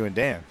Tommy, or you and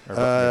Dan? Or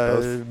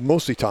both?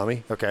 Mostly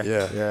Tommy.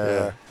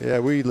 Okay. Yeah.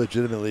 We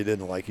legitimately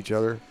didn't like each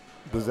other.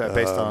 Was that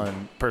based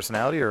on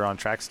personality or on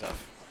track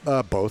stuff?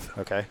 Both.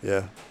 Okay.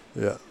 Yeah.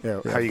 How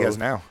are you guys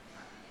now?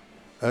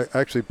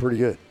 Actually, pretty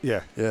good.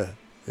 Yeah.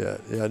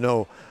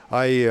 No,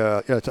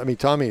 I mean,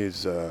 Tommy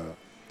is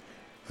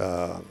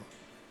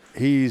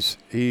he's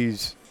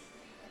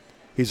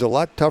a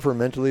lot tougher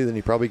mentally than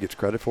he probably gets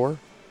credit for.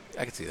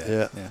 I can see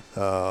that.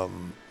 Yeah.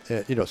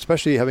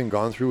 Especially having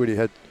gone through what he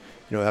had,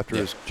 after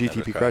his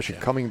GTP crash and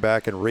coming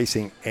back and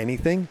racing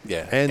anything.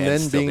 Yeah. And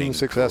then being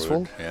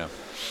successful. Crude. Yeah.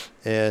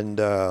 And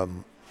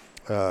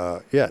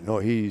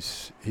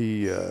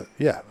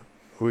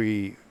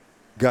we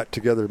got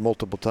together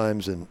multiple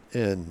times in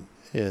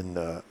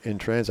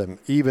Trans Am,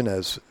 even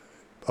as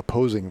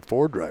opposing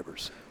Ford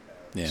drivers.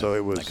 Yeah. So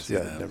it was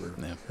never.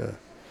 Yeah.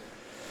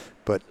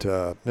 But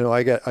I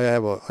got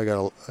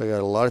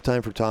a lot of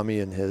time for Tommy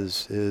and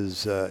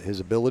his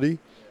ability,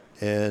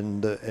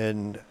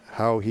 and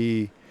how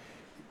you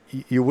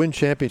win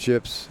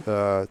championships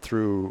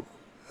through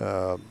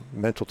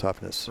mental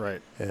toughness.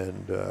 Right.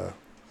 And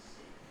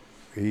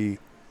he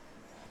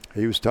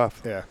was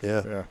tough. Yeah.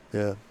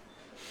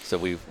 So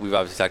we've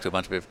obviously talked to a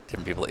bunch of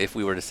different people. If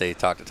we were to say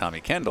talk to Tommy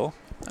Kendall,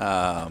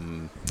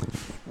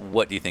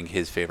 what do you think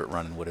his favorite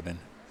run-in would have been?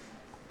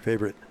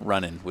 Favorite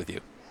run-in with you?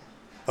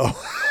 Oh,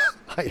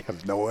 I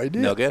have no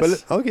idea. No guess?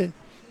 But, okay.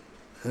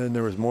 And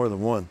there was more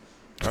than one.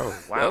 Oh,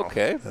 wow.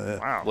 Okay.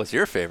 Wow. What's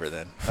your favorite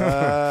then?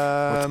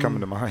 What's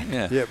coming to mind?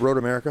 Yeah, Road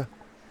America.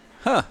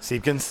 Huh.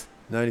 Siebkens?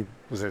 90.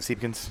 Was that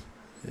Siebkens?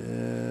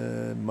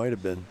 Might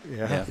have been.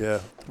 Yeah.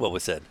 What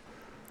was said?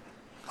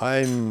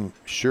 I'm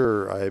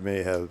sure I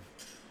may have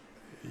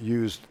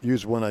used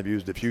one I've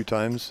used a few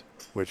times,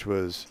 which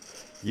was,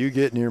 "You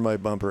get near my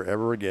bumper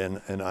ever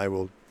again, and I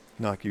will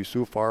knock you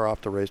so far off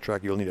the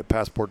racetrack you'll need a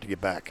passport to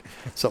get back."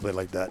 Something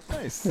like that.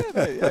 Nice.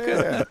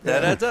 That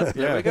adds up.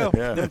 There we go.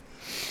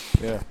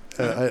 Yeah.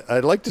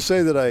 I'd like to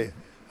say that I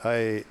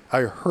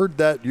heard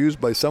that used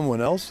by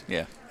someone else.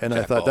 Yeah. And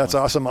I thought, that's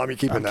awesome. I'm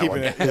keeping that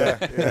one. It.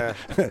 Yeah.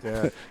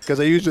 Because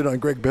I used it on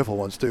Greg Biffle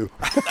once too.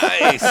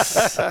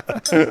 Nice.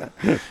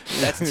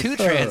 That's two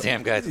Trans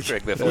Am guys with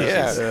Greg Biffle.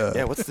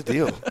 Yeah. What's the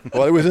deal?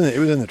 Well, it was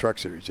in the truck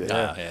series.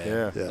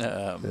 Yeah.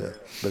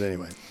 But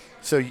anyway.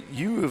 So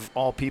you, of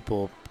all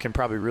people, can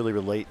probably really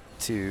relate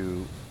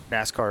to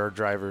NASCAR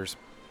drivers,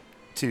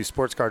 to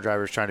sports car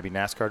drivers trying to be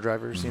NASCAR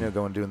drivers,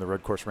 doing the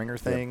road course ringer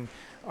thing.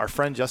 Our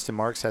friend Justin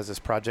Marks has this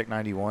Project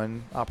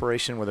 91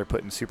 operation where they're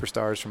putting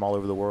superstars from all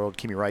over the world.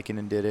 Kimi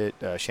Räikkönen did it.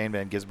 Shane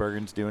Van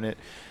Gisbergen's doing it.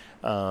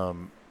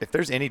 If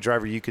there's any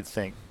driver you could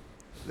think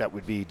that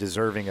would be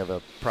deserving of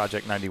a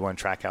Project 91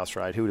 Trackhouse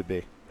ride, who would it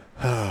be?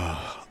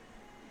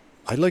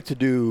 I'd like to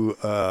do.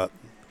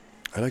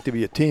 I'd like to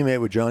be a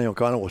teammate with Johnny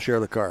O'Connell. We'll share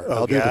the car.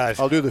 Oh,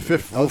 I'll do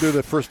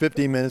the first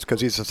 15 minutes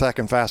because he's a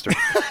second faster.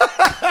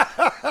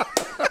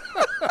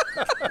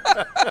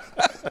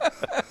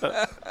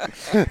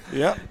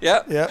 Yeah.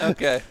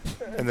 Okay.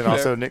 And then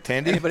also Nick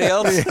Tandy. Anybody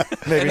else?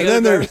 Maybe.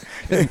 And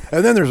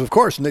then there's of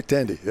course Nick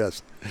Tandy.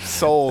 Yes.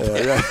 Sold.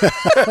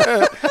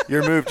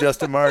 Your move,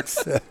 Justin Marks.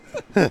 All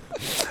right.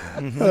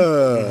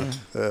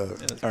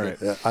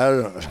 Yeah, I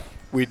don't know.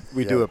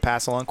 We do a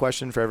pass-along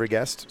question for every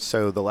guest.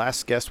 So the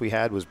last guest we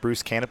had was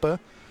Bruce Canepa,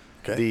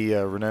 the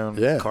renowned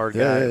car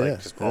guy,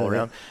 just all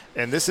around.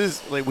 And this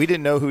is we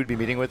didn't know who we'd be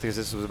meeting with because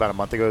this was about a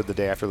month ago, the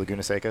day after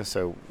Laguna Seca,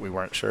 so we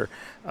weren't sure.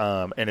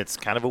 And it's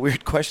kind of a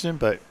weird question,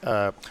 but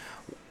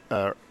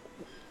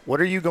what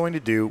are you going to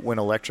do when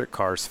electric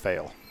cars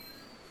fail?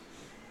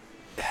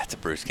 That's a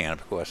Bruce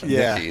Canepa question.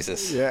 Yeah.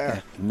 Jesus.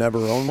 Yeah. Never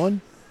own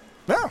one?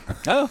 No.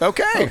 Oh.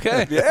 Okay.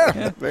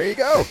 Yeah. There you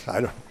go.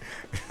 I don't.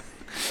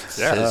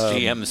 Says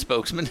GM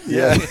spokesman.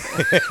 Yeah.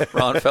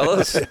 Ron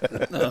Fellows.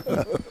 No.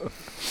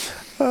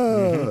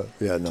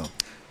 Yeah, no.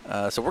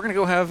 So we're going to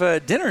go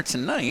have dinner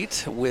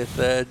tonight with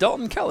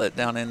Dalton Kellett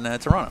down in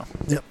Toronto.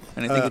 Yep.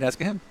 Anything you'd ask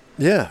him?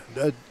 Yeah.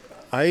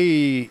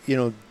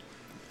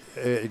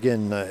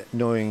 Again,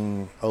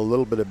 knowing a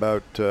little bit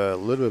about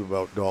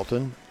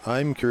Dalton,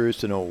 I'm curious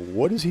to know,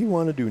 what does he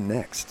want to do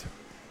next?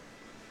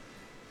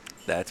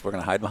 We're going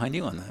to hide behind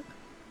you on that.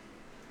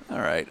 All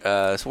right.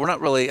 So we're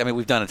not really, I mean,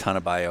 we've done a ton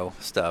of bio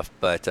stuff,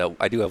 but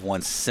I do have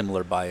one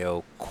similar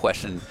bio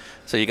question.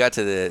 So you got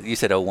to you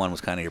said 01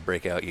 was kind of your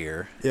breakout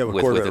year with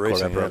with Corvette the racing,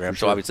 Corvette program. for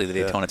So sure. obviously the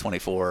Daytona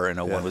 24 and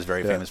 01 was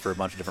very famous for a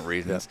bunch of different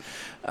reasons.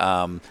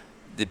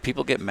 Did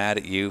people get mad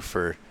at you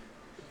for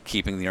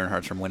keeping the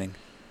Earnhardts from winning?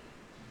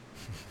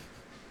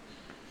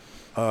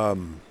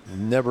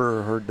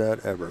 Never heard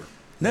that ever.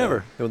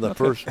 Never. It was the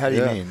first. How do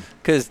you mean?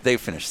 Because they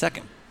finished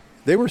second.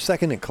 They were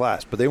second in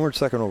class, but they weren't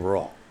second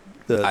overall.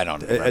 I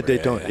don't remember. At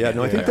Daytona.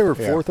 I think they were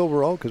fourth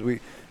overall because we,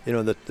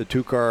 the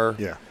two car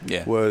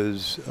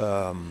was.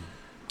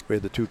 We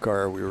had the two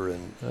car. We were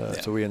in,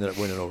 so we ended up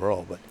winning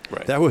overall. But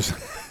that was,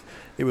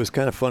 it was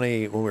kind of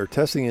funny when we were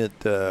testing it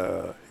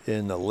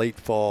in the late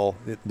fall,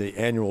 the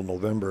annual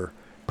November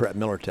Pratt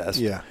Miller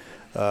test.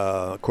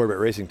 Corvette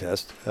racing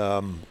test.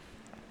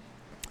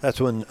 That's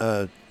when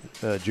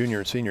junior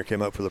and senior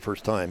came out for the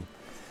first time,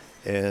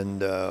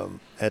 and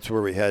that's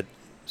where we had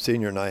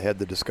senior and I had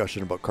the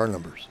discussion about car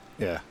numbers.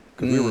 Yeah.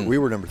 Because we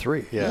were number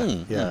 3.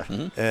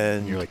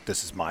 And you're like,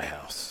 this is my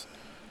house.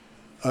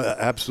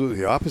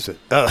 Absolutely opposite.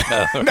 No,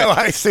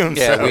 I assume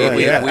so.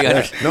 We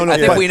understand. I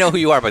think we know who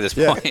you are by this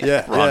point,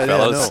 Ron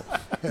Fellows.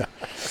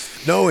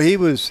 No, he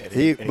was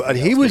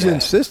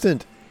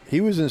insistent.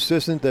 He was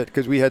insistent that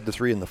because we had the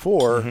 3 and the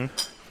 4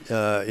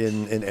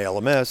 in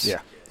ALMS,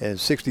 and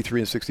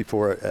 63 and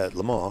 64 at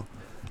Le Mans,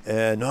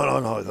 and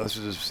no,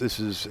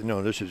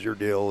 this is your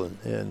deal,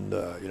 and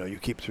you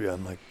keep 3.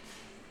 I'm like,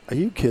 are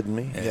you kidding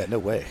me? Yeah, no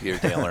way. You're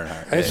Dale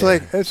Earnhardt. It's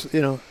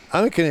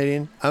I'm a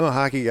Canadian. I'm a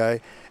hockey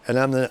guy, and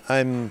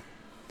I'm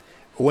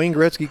Wayne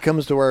Gretzky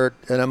comes to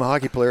and I'm a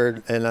hockey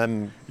player,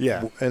 and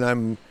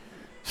I'm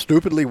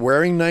stupidly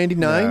wearing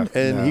 99,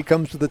 and he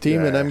comes to the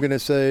team, and I'm going to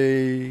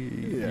say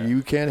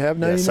you can't have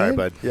 99. Yeah, sorry,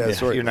 bud. Yeah,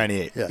 sorry. You're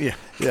 98.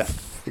 Yeah,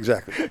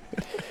 exactly.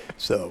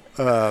 So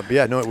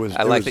it was.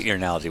 I like that your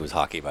analogy was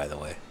hockey, by the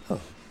way.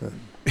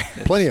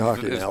 Plenty of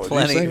hockey now.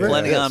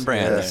 Plenty on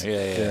brand. Yes.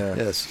 Yeah.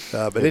 Yes.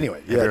 But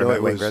anyway, have you ever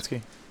met Wayne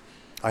Gretzky?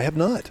 I have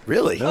not.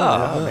 Really?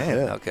 No, man.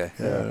 Yeah. Okay.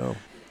 Yeah, no.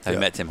 Have you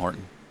met Tim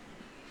Horton?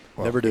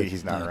 Well, never did.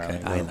 He's not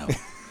around I anymore.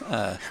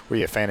 know. Were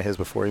you a fan of his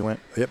before he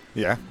went? Yep.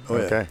 Yeah? Oh,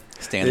 yeah. Okay.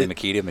 Stanley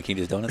Makita,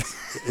 Makita's Donuts.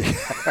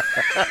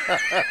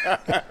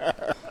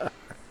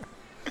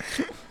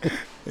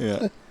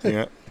 Yeah.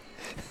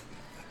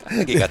 I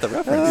think you got the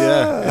reference.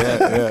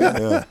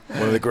 Yeah.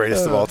 One of the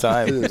greatest of all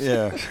time.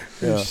 Yeah.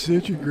 It's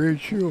such a great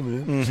show,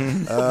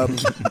 man.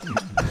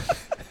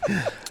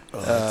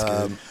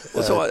 Well,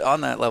 so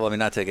on that level, I mean,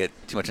 not to get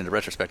too much into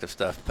retrospective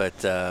stuff, but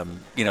the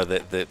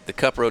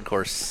Cup Road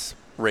Course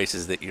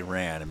races that you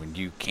ran, I mean,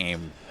 you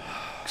came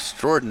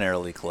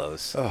extraordinarily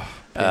close. And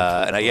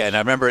I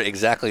remember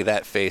exactly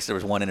that face. There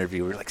was one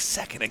interview where you're like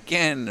second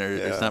again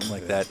or something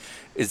like that.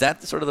 Is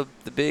that sort of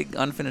the big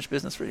unfinished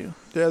business for you?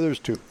 Yeah, there's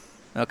 2.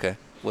 Okay.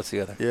 What's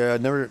the other? Yeah, I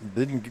never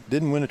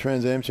didn't win a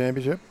Trans Am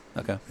championship.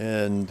 Okay.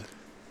 And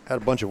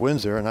had a bunch of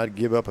wins there, and I'd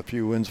give up a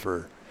few wins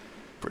for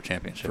a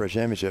championship. For a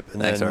championship.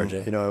 And thanks, then,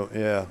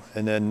 RJ.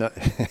 And then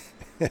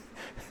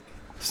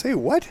say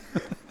what?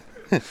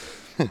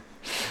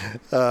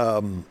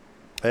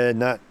 And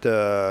not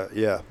that's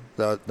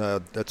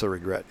a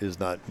regret, is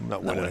not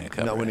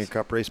winning a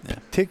cup race,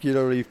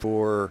 particularly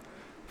for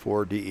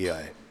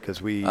DEI,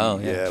 because we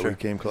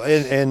came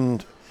close,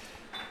 and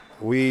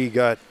we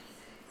got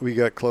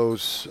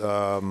close.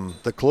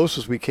 The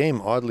closest we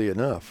came, oddly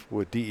enough,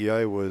 with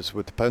DEI was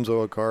with the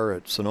Pennzoil car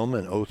at Sonoma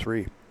in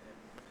 03.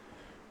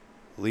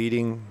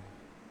 Leading,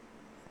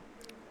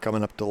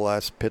 coming up to the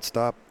last pit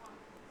stop,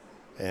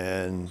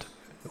 and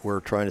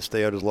we're trying to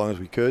stay out as long as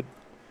we could.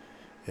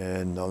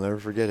 And I'll never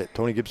forget it.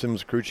 Tony Gibson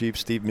was crew chief.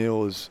 Steve Meal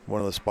was one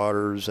of the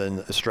spotters and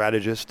a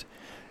strategist.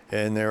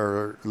 And they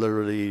were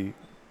literally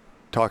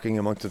talking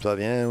amongst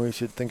themselves, we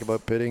should think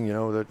about pitting,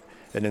 that.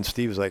 And then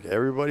Steve was like,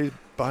 everybody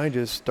behind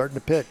you is starting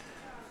to pit.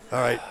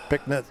 All right,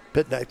 pit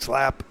next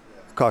lap.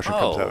 Caution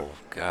comes out. Oh,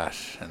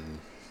 gosh. And,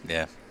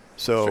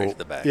 so, straight to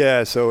the back.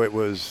 Yeah, so it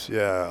was,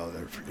 I'll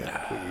never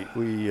forget.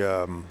 We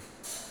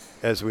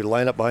as we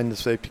line up behind the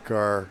safety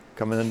car,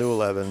 coming into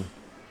 11,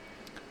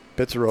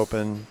 pits are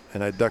open,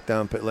 and I duck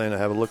down pit lane. I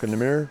have a look in the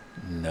mirror.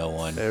 No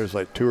one. There's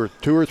like two or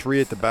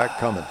three at the back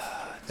coming,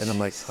 and I'm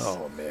like,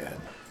 oh man,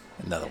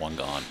 another one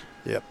gone.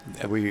 Yep.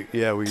 I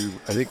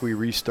think we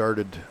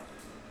restarted.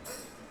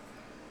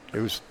 It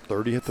was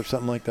 30th or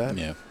something like that.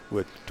 Yeah.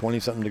 With 20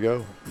 something to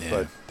go. Yeah.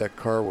 But that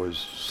car was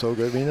so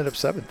good. We ended up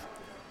 7th.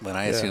 Then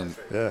I assume.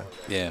 Yeah.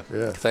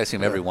 Because I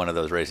assume every one of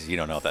those races, you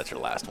don't know if that's your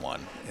last one.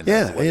 And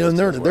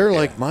they're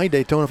like my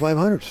Daytona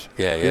 500s.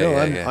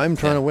 Yeah. I'm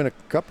trying to win a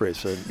cup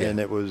race, and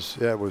it was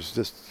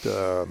just,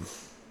 and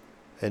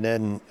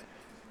then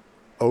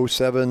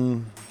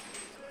 07.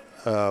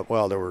 There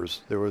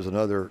was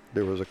a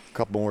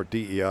couple more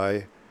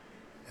DEI,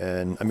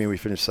 and I mean we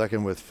finished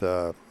second with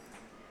the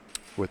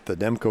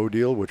Demco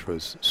deal, which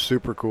was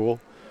super cool,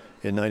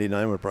 in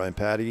 '99 with Brian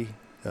Patty,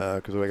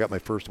 because I got my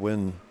first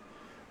win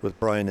with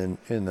Brian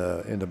in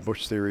the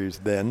Busch Series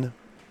then.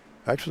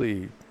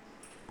 Actually,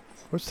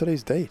 what's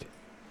today's date?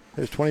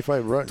 It was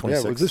 25 run. Yeah, it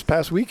 26. was this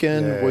past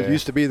weekend. Yeah, was yeah.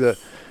 used to be the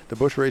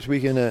Busch race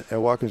weekend at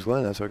Watkins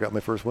Glen. That's how I got my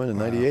first win in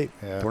 '98,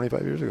 Yeah.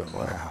 25 years ago.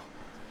 Wow.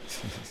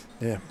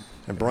 Yeah.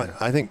 And Brian,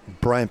 I think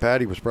Brian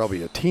Patty was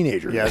probably a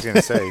teenager. Yeah, I was going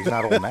to say, he's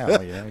not old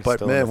now. Yeah, he's But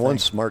still in man, the one thing.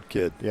 smart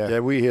kid. Yeah. Yeah,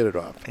 we hit it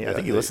off. Yeah, I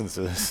think he listens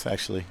to this,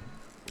 actually.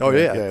 Oh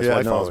yeah, his yeah,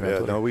 wife no, follows me on yeah,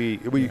 Twitter. no. We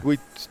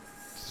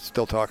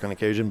still talk on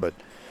occasion, but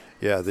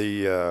yeah,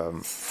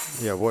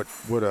 what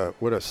a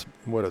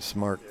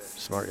smart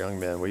young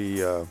man.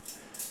 We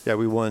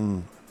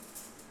won.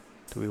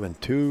 Did we win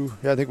 2?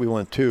 Yeah, I think we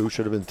won 2.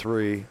 Should have been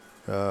 3.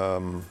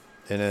 And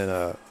then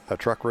a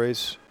truck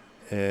race,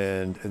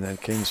 and then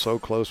came so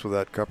close with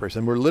that cup race.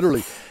 And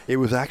it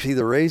was actually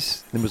the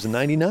race. It was in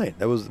 '99.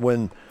 That was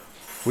when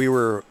we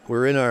were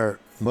in our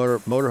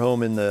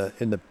motorhome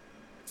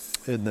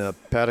in the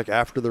paddock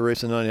after the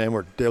race in '99,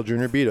 where Dale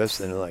Jr. beat us,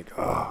 and like,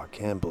 oh, I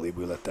can't believe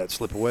we let that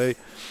slip away.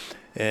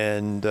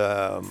 And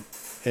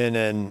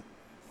then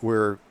we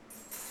were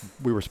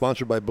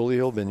sponsored by Bully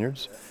Hill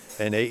Vineyards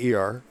and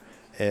AER,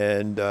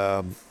 and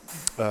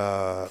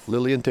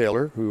Lillian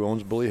Taylor, who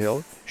owns Bully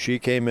Hill, she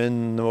came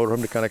in the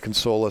motorhome to kind of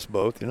console us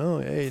both.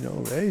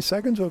 Hey,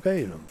 second's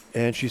okay,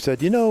 And she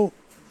said,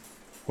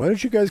 why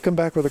don't you guys come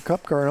back with a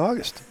cup car in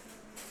August?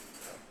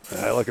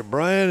 And I look at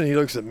Brian, and he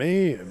looks at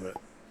me.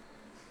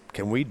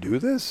 Can we do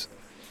this?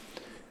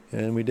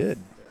 And we did.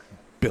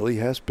 Billy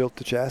Hess built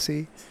the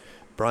chassis.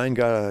 Brian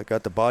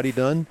got the body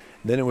done.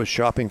 Then it was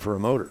shopping for a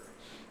motor.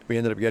 We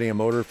ended up getting a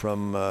motor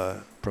from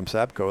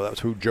Sapco. That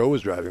was who Joe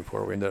was driving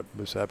for. We ended up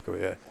with Sapco,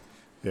 yeah.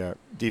 Yeah.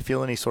 Do you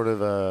feel any sort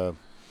of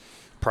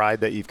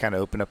pride that you've kind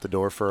of opened up the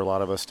door for a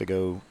lot of us to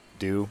go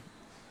do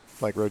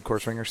like road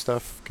course ringer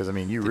stuff? Because, I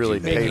mean, you really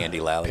make Andy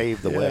Lally?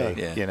 paved the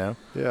way, you know?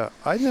 Yeah,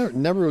 I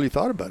never really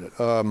thought about it.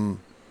 To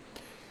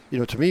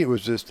me,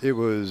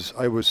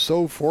 I was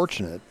so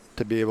fortunate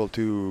to be able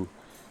to,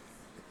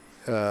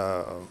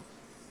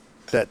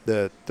 that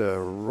the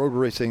road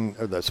racing,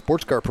 or the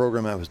sports car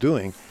program I was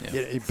doing,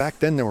 back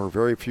then there were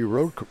very few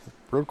road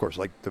courses.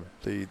 Like the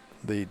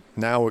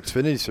now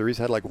Xfinity Series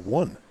had like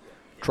 1.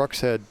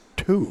 Trucks had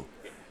 2,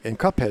 and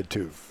Cup had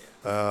 2.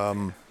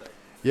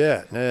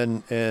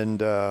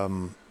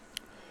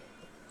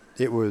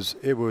 It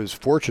was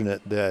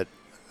fortunate that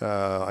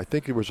I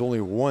think it was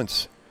only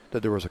once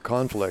that there was a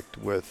conflict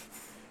with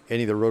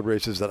any of the road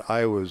races that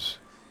I was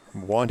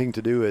wanting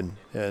to do and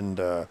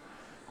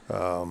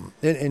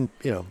getting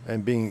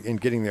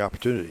the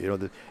opportunity.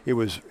 It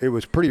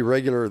was pretty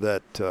regular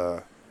that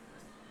the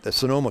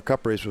Sonoma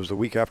Cup race was the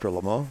week after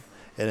Le Mans,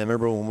 and I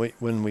remember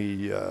when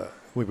we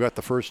got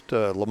the first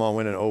Le Mans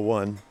win in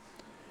 '01,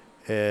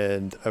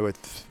 and I think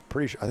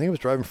I was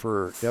driving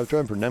for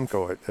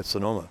Nemco at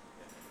Sonoma,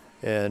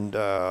 and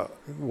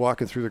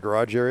walking through the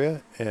garage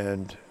area,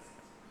 and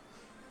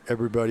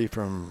everybody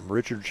from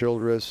Richard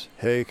Childress,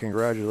 hey,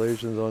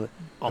 congratulations on it.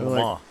 On Le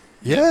Mans.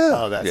 Yeah.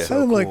 Oh, that's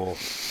so I'm cool.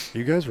 like,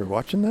 you guys were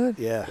watching that?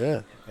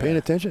 Yeah. Paying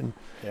attention.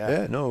 Yeah.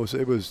 Yeah. No,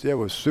 it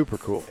was super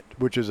cool.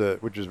 Which is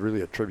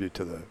really a tribute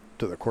to the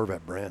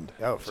Corvette brand.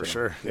 Oh, for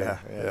sure. Yeah.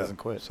 It doesn't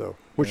quit. So,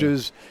 which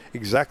is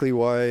exactly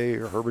why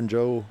Herb and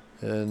Joe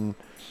and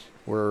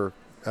we're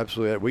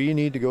absolutely. We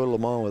need to go to Le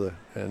Mans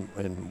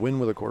and win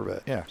with a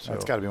Corvette. Yeah. So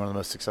It's got to be one of the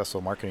most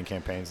successful marketing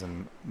campaigns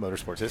in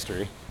motorsports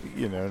history.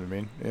 You know what I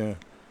mean? Yeah.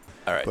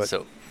 All right, But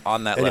so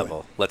on that anyway.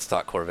 level, let's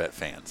talk Corvette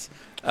fans.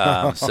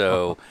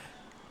 So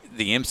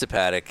the IMSA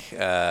paddock,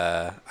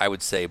 I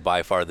would say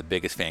by far the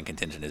biggest fan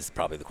contingent is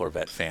probably the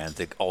Corvette fans.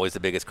 They're always the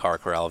biggest car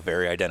corral,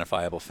 very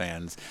identifiable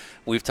fans.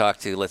 We've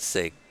talked to, let's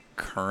say,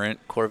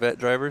 current Corvette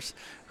drivers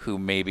who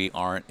maybe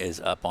aren't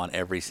as up on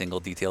every single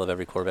detail of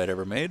every Corvette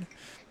ever made.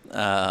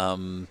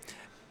 Do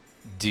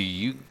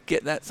you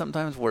get that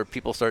sometimes where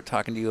people start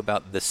talking to you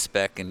about the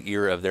spec and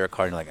era of their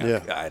car and you're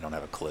like, I don't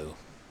have a clue?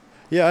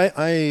 Yeah,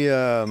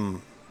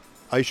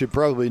 I should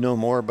probably know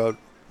more about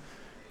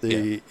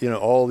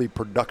all the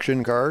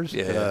production cars.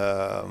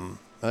 Yeah.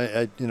 I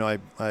have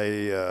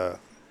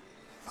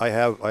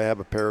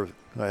a pair of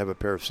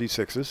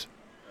C6s.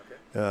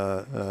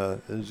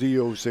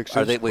 Z06s.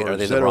 Are they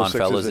the Ron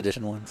Fellows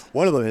edition ones?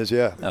 One of them is,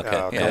 yeah. Okay,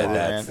 Oh, yeah, come on,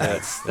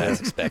 that's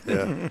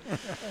expected.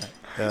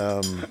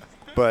 Yeah.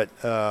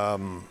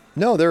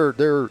 No, they're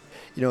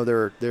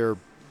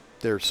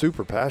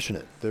super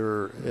passionate.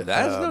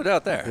 That's no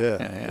doubt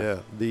there.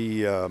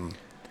 Yeah.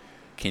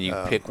 Can you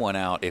pick one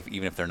out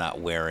even if they're not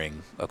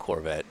wearing a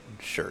Corvette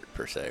shirt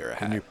per se or a hat?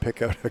 Can you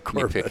pick out a Can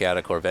you Corvette? pick out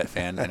a Corvette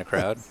fan in a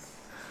crowd?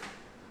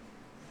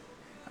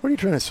 What are you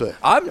trying to say?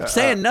 I'm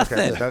saying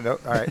nothing. Okay. No.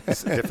 All right.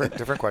 It's a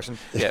different question.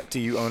 Yeah. Do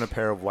you own a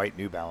pair of white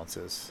New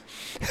Balances?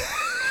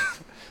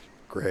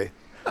 Gray.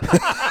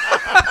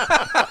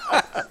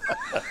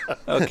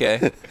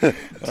 Okay.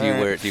 Do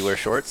you wear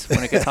shorts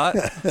when it gets hot?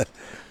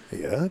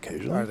 Yeah,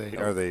 occasionally.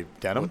 Are they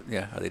denim?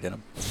 Yeah. Are they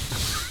denim?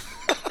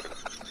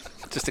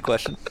 Just a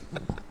question.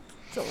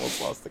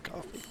 Almost lost the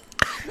coffee.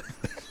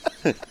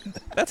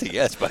 That's a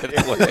yes, by the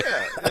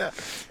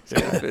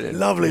way.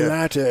 Lovely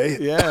latte.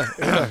 Yeah.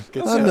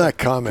 Good I'm stuff. not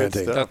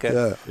commenting. Good stuff.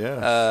 Okay. Yeah.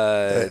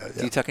 Yeah.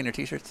 Do you tuck in your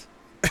T-shirts?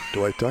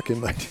 Do I tuck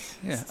in my?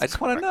 Yeah. I just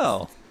want to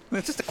know.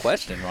 It's just a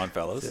question, Ron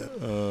Fellows.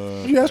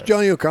 Did you ask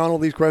Johnny O'Connell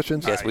these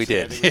questions? Yes, we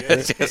did.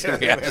 Yes,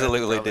 we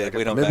absolutely did.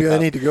 We don't. Maybe back I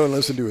up. need to go and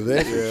listen to his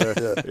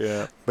answers.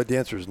 Yeah. But the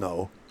answer is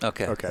no.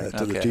 Okay.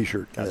 To the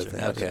T-shirt. Gotcha.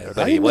 thing. Okay. I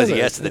But he didn't was know a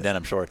that. yes to the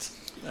denim shorts.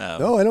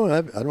 No, I don't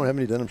have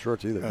any denim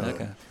shorts either.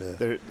 Okay.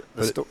 Yeah.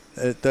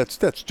 The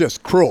That's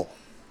just cruel.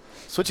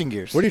 switching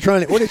gears. What are you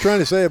trying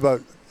to say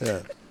about?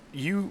 Yeah.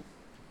 You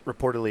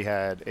reportedly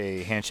had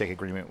a handshake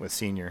agreement with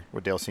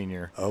Dale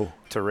Senior,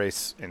 to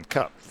race in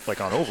Cup, like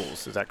on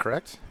ovals. Is that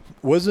correct?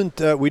 Wasn't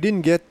we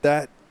didn't get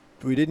that?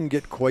 We didn't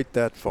get quite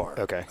that far.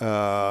 Okay.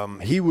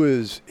 He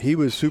was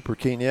super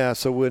keen. Yeah.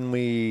 So when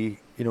we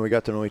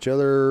got to know each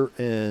other,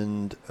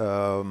 and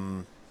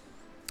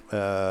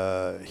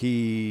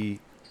we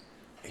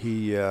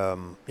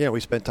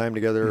spent time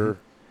together.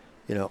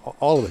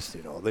 All of us.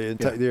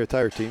 The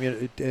entire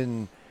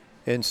team.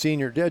 And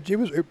Senior, it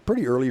was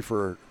pretty early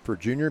for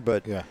Junior,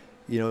 but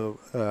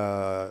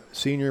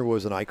Senior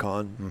was an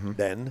icon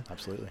then.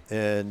 Absolutely.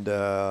 And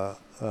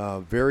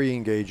very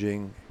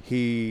engaging.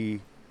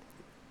 He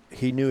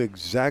knew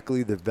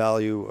exactly the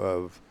value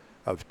of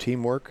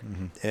teamwork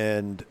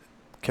and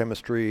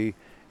chemistry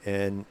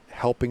and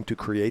helping to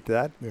create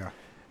that. Yeah.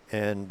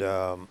 And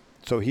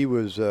so he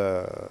was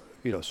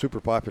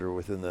super popular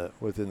within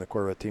the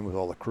Corvette team with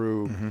all the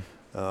crew.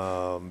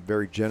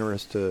 Very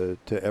generous to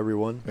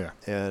everyone. Yeah.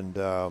 And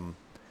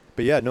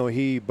but yeah, no,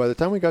 he by the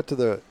time we got to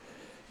the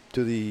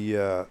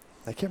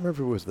I can't remember if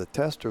it was the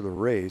test or the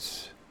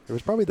race. It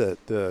was probably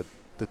the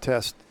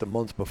test the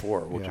month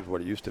before, which is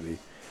what it used to be.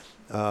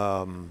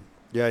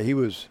 He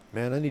was,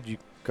 man, I need you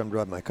to come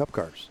drive my Cup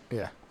cars.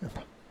 Yeah.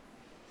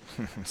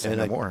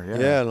 And more. Yeah.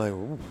 Yeah, and like,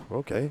 ooh,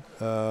 okay.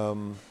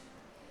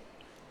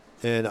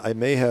 And I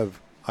may have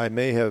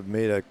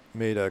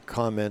made a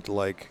comment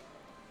like,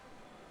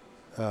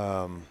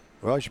 well,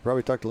 I should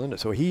probably talk to Linda.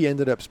 So he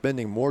ended up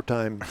spending more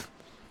time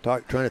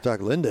trying to talk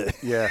to Linda.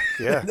 Yeah.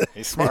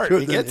 He's smart.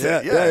 He gets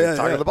it. Yeah.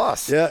 Talking to the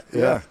boss. Yeah.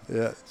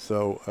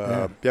 So,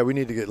 we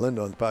need to get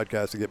Linda on the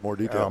podcast to get more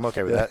detail. Oh, I'm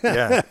okay with that.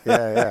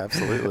 Yeah,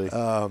 absolutely.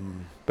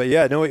 But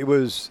yeah, no, it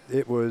was.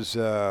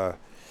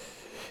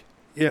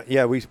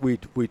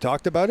 We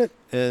talked about it,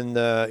 and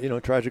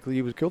tragically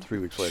he was killed 3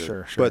 weeks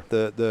later. Sure. But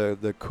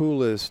the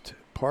coolest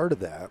part of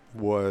that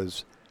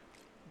was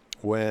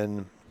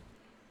when,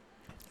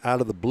 out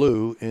of the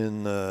blue,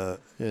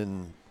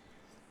 in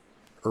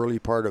early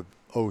part of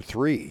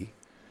 2003,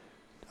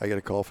 I get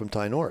a call from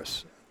Ty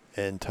Norris,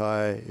 and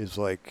Ty is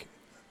like,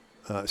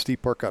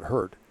 Steve Park got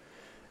hurt,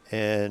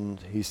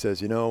 and he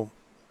says,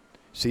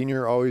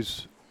 Senior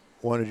always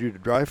wanted you to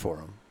drive for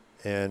him,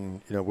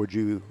 and would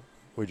you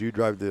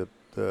drive the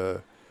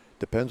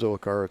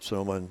Pennzoil car at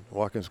Sonoma and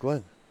Watkins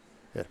Glen?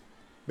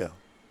 Yeah,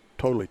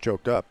 totally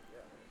choked up.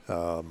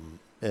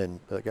 And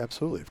like,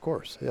 absolutely, of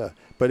course, yeah.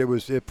 But it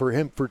was for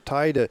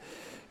Ty to,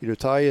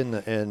 Ty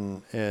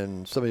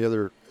and some of the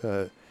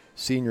other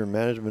senior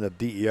management of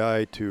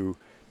DEI to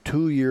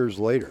 2 years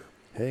later.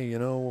 Hey,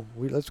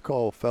 let's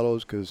call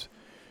Fellows because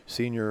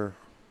Senior,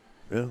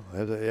 it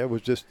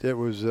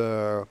was,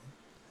 and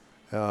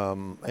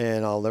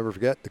I'll never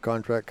forget the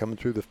contract coming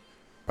through the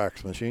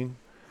fax machine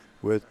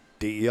with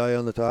DEI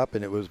on the top,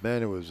 and there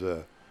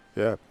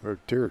were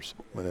tears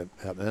when it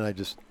happened.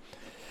 And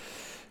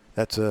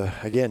that's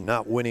again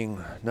not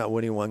winning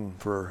one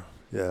for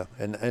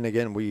and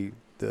again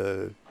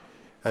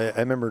I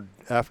remember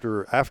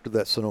after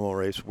that Sonoma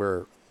race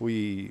where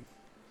we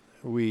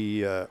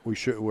were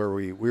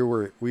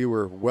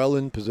well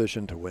in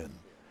position to win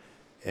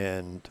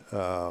and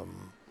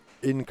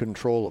in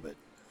control of it,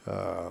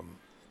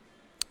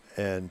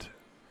 and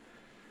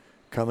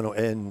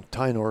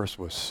Ty Norris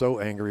was so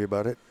angry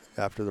about it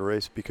after the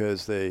race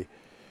because it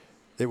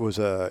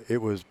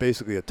was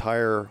basically a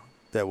tire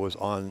that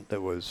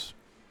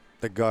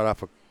got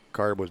off a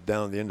car, was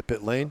down the end of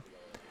pit lane.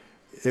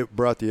 It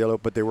brought the yellow,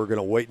 but they were going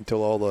to wait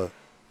until all the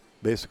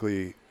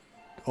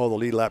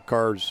lead lap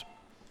cars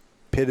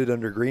pitted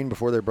under green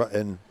before they brought,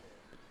 and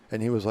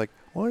he was like,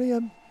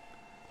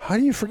 how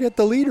do you forget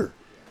the leader?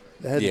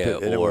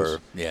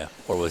 Or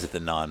was it the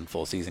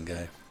non-full season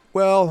guy?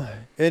 Well,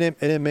 and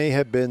it may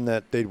have been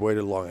that they'd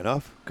waited long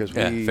enough because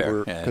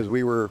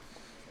we were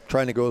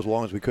trying to go as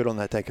long as we could on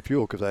that tank of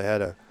fuel because I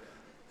had a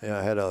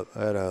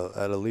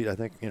lead. I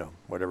think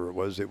whatever it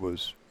was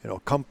a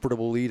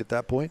comfortable lead at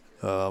that point.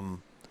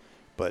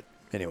 But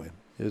anyway,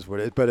 it is what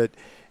it is. But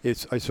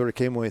I sort of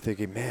came away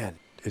thinking, man,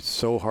 it's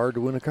so hard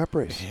to win a Cup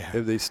race. Yeah.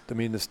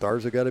 The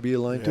stars have got to be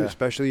aligned too,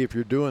 especially if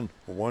you're doing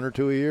 1 or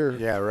 2 a year.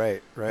 Yeah,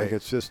 right. Like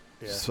it's just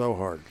so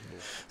hard.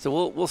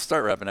 So we'll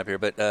start wrapping up here,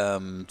 but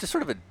just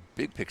sort of a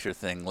big picture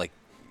thing, like.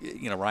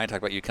 Ryan talked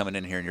about you coming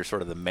in here and you're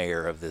sort of the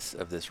mayor of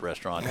this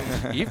restaurant.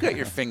 You've got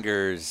your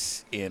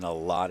fingers in a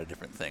lot of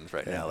different things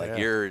right now.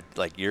 It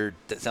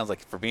sounds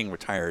like for being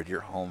retired, you're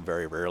home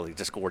very rarely.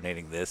 Just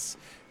coordinating this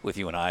with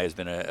you and I has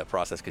been a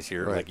process because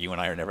you're like you and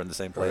I are never in the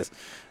same place.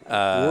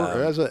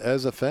 As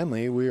a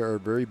family, we are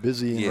very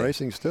busy in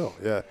racing still.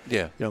 Yeah.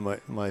 Yeah.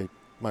 My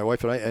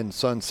wife and I and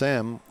son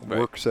Sam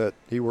works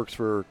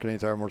for Canadian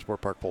Tire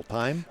Motorsport Park full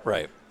time.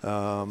 Right.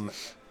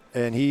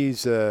 and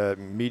he's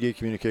media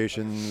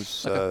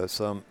communications, he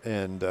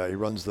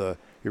runs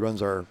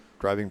our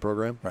driving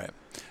program. Right.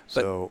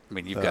 So but, I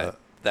mean, you've got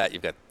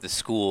you've got the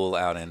school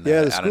out in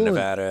school in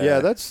Nevada.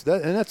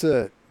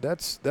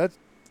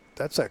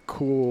 That's a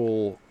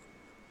cool,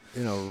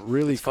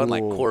 really it's cool. fun,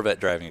 like Corvette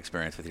driving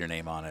experience with your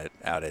name on it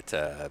out at.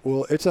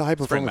 Well, it's a high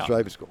performance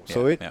driving school.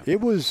 So it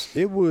was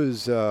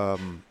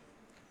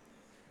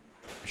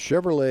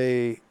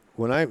Chevrolet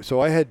when I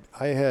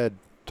had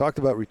talked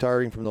about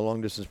retiring from the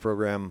long distance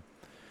program,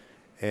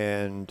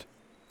 and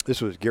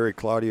this was Gary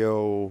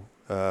Claudio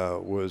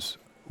was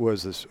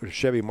this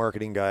Chevy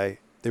marketing guy.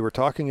 They were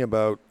talking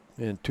about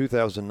in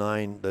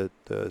 2009 that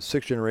the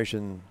sixth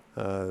generation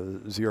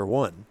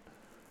ZR1.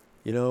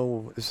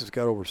 This has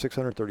got over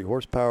 630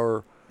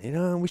 horsepower.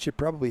 We should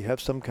probably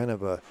have some kind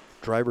of a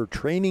driver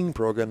training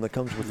program that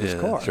comes with this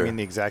car. Sure. I mean,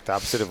 the exact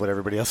opposite of what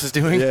everybody else is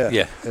doing.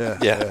 Yeah.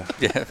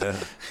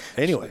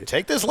 Anyway,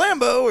 take this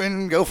Lambo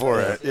and go for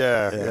it.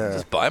 Yeah.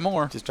 Just buy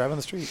more. Just drive on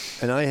the street.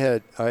 And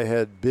I'd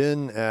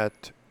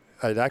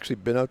actually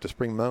been out to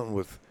Spring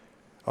Mountain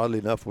oddly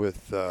enough,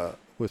 with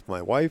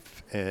my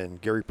wife and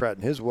Gary Pratt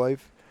and his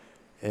wife,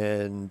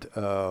 and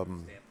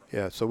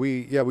so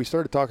we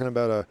started talking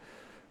about a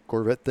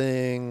Corvette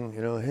thing.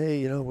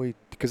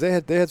 Because they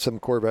had some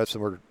Corvettes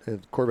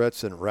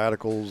and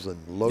Radicals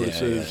and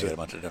Lotuses. And a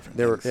bunch of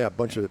different. A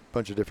bunch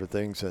of different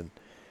things,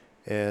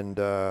 and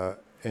I,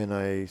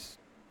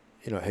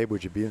 hey,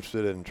 would you be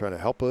interested in trying to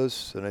help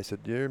us? And I said,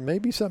 there may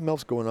be something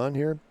else going on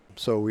here.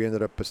 So we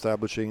ended up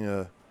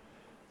establishing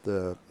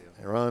the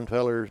Ron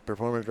Feller's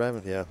performance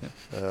driving. Yeah.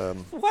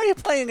 Why are you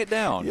playing it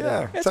down?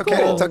 Yeah, it's okay.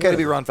 Cool. It's okay to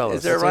be Ron Feller's.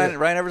 Is there a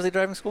Ryan Eversley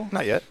driving school?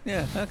 Not yet.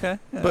 Yeah. Okay.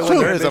 Yeah. But when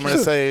there is, I'm going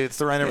to say it's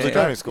the Ryan Eversley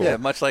driving school. Yeah,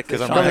 much like the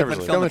I'm Sean Ryan Hickman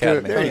Eversley. Film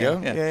Academy. There you go.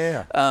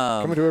 Yeah.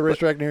 Coming to a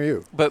racetrack near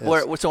you. But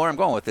so where I'm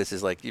going with this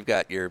is, like, you've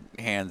got your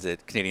hands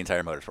at Canadian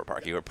Tire Motorsport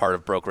Park. You were part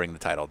of brokering the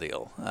title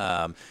deal.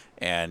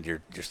 And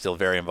you're still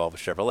very involved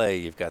with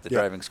Chevrolet. You've got the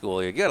driving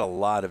school. You got a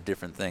lot of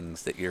different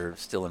things that you're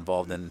still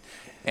involved in.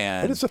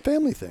 But it's a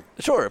family thing.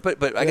 Sure,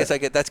 but I guess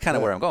that's kind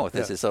of where I'm going with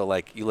this. Is so,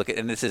 like, you look at,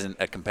 and this isn't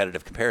a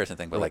competitive comparison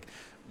thing, but like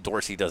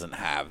Dorsey doesn't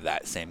have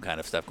that same kind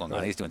of stuff going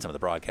on. He's doing some of the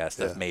broadcast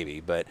stuff maybe,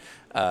 but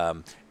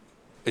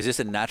is this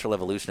a natural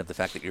evolution of the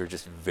fact that you're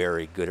just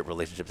very good at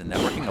relationships and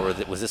networking, or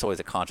was this always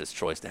a conscious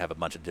choice to have a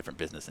bunch of different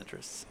business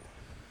interests?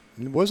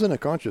 It wasn't a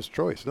conscious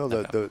choice. No,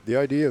 the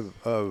idea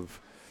of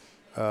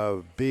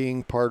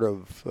being part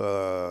of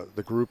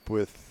the group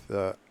with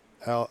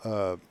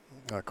Carlo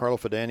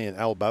Fidani and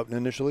Al Boughton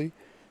initially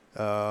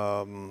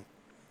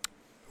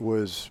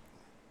was,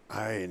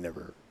 I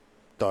never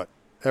thought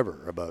ever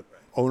about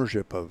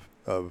ownership of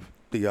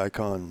the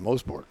Icon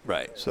Motorsport.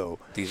 Right. So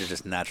these are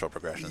just natural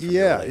progressions. From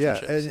your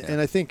relationships.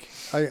 And I think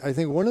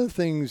one of the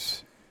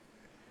things,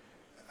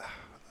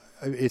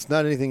 it's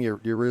not anything you're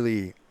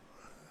really.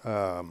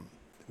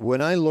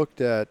 When I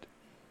looked at,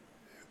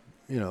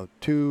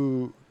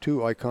 two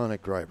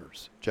iconic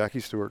drivers, Jackie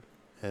Stewart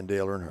and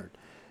Dale Earnhardt,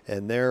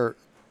 and their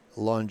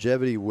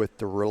longevity with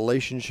the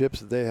relationships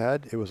that they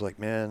had, it was like,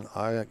 man,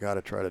 I got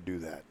to try to do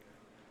that.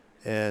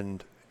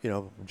 And,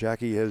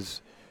 Jackie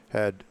has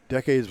had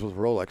decades with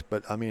Rolex,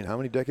 but I mean, how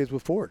many decades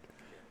with Ford?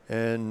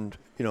 And,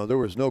 there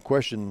was no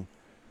question,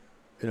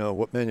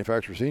 what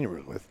manufacturer Senior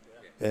was with,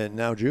 and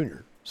now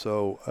Junior.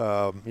 So,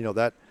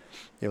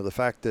 the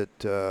fact that,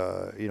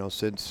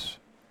 since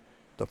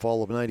the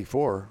fall of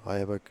 '94, I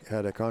have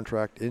had a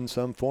contract in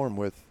some form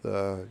with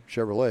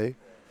Chevrolet.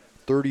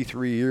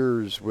 33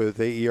 years with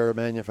AER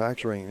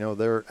Manufacturing, now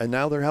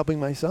they're helping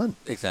my son.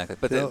 Exactly,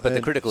 but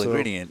the critical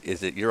ingredient is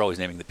that you're always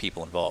naming the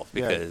people involved,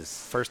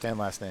 because first and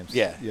last names.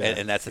 Yeah.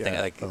 And that's the thing.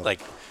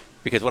 Like,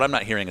 because what I'm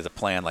not hearing is a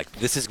plan like,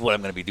 this is what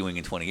I'm going to be doing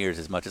in 20 years,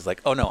 as much as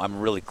like, oh no, I'm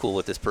really cool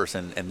with this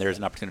person, and there's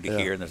an opportunity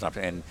here, and there's an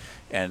opportunity,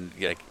 and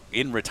like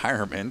in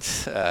retirement,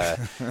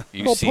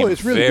 you seem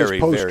it's really very,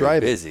 very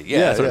busy.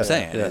 That's what I'm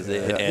saying.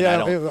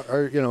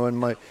 And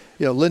my,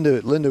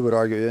 Linda would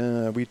argue,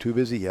 are we too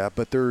busy? Yeah,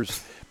 but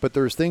there's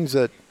things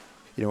that,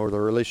 or the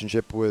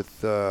relationship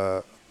with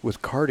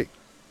karting.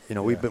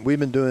 We've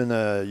been doing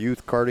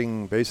youth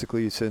karting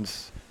basically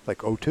since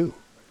like '02.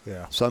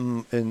 Yeah.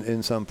 Some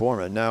in some form,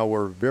 and now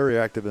we're very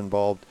active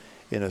involved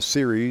in a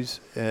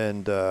series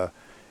and the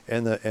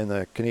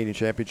Canadian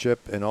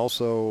Championship, and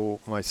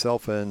also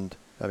myself and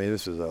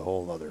this is a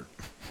whole other.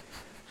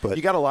 But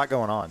you got a lot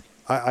going on.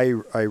 I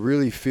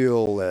really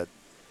feel that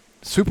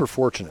super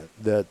fortunate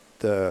that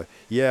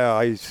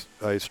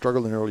I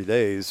struggled in the early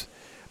days,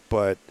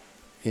 but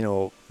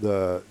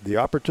the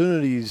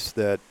opportunities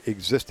that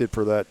existed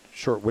for that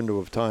short window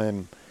of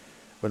time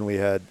when we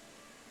had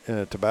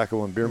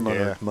tobacco and beer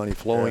money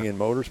flowing in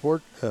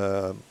motorsport,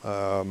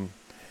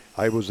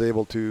 I was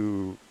able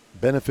to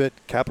benefit,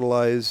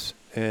 capitalize,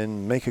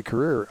 and make a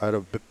career out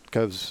of,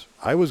 because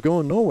I was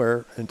going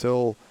nowhere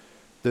until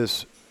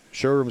this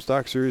showroom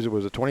stock series. It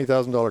was a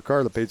 $20,000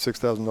 car that paid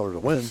 $6,000 to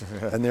win,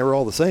 and they were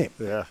all the same.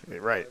 Yeah,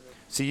 right.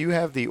 So you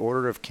have the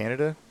Order of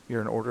Canada.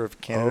 You're an Order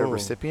of Canada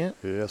recipient.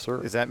 Yes,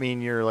 sir. Does that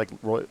mean you're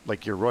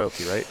like your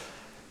royalty, right?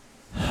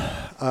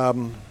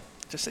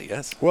 Just say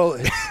yes. Well,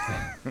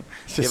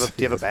 Do you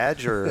have a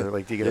badge or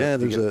like do you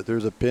get?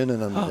 there's a pin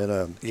and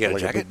a You got a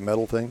like jacket? a big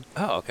metal thing.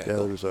 Oh, okay. Yeah,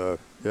 cool. there's a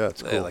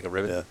it's cool. like a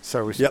ribbon? Yeah. So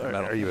are, we, Yep.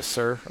 are you a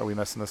sir? Are we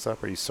messing this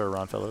up? Are you Sir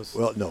Ron Fellows?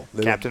 Well, no,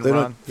 they Captain don't, they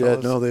Ron don't. Yeah,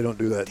 Fellows? no, they don't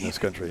do that in this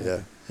country.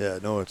 Yeah.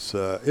 No, it's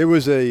it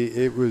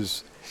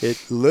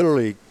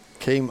literally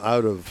came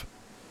out of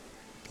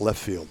left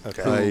field.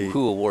 Okay.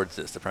 Who awards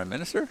this? The Prime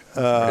Minister?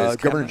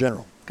 Governor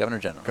General. Governor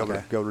General.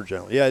 Okay. Governor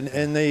General. Yeah,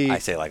 and they. I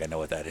say like I know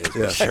what that is.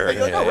 Yeah. But sure.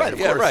 You're like, oh, right, of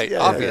course. right. Yeah,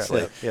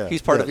 obviously. yeah.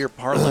 He's part Yeah. of your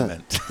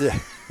parliament. Yeah.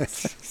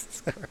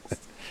 If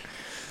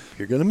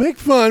you're gonna make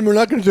fun, we're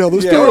not gonna tell the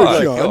Yeah, story, all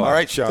right, Sean. go on. All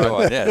right, Sean. Go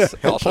on, yes.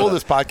 He'll I'll pull shut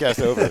this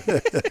podcast over.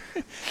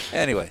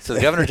 Anyway, so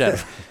the Governor General.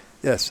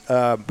 Yes,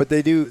 but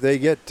they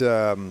get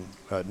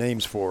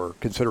names for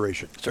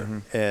consideration.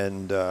 Sure.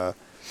 And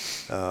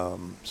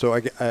so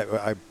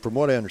I, from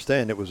what I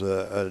understand, it was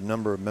a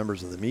number of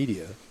members of the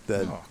media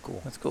that Oh,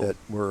 cool. That's cool. that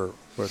were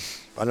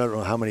I don't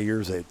know how many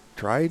years they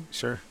tried.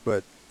 Sure.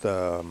 But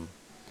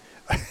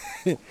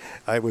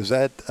I was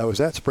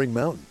at Spring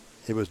Mountain.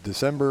 It was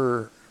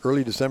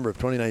early December of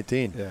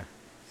 2019. Yeah.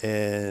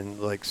 And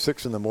like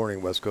 6 in the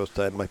morning, West Coast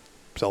time, my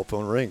cell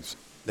phone rings,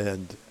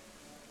 and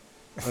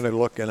I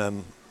look, and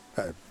I'm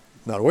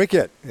not awake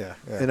yet. Yeah.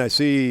 And I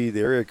see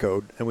the area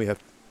code, and we have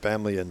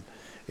family in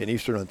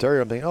Eastern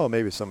Ontario. I'm thinking, oh,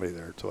 maybe it's somebody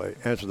there. So I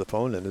answer the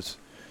phone, and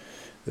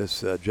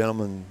this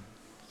gentleman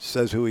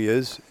says who he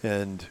is,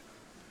 and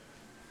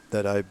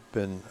that I've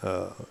been,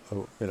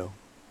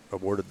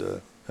 awarded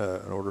an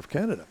Order of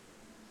Canada.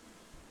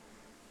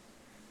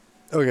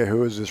 Okay,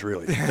 who is this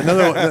really?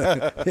 Another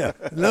one. Yeah.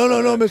 No,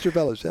 Mr.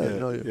 Fellows.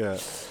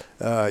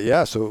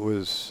 Yeah. So it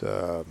was,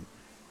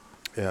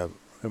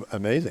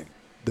 amazing.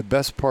 The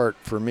best part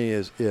for me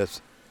is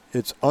it's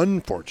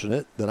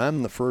unfortunate that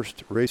I'm the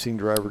first racing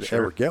driver to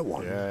ever get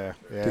one. Yeah.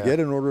 To get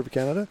an Order of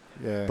Canada.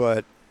 Yeah.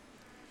 But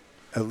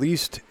at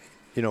least,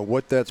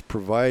 what that's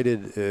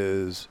provided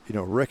is,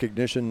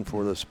 recognition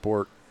for the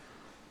sport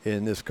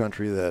in this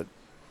country that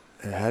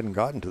hadn't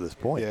gotten to this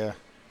point. Yeah.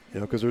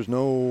 Because there's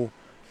no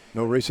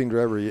racing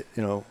driver,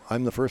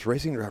 I'm the first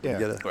racing driver to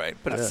get it. Right,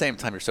 but at the same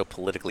time, you're so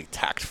politically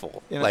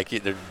tactful. You know- Like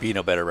there'd be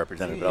no better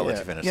representative. But I'll let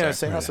you finish. Yeah, there.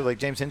 same. Also, like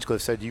James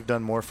Hinchcliffe said, you've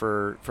done more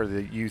for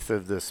the youth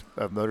of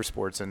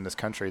motorsports in this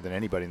country than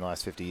anybody in the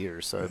last 50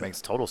 years. So it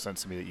makes total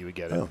sense to me that you would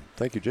get it. Oh,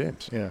 thank you,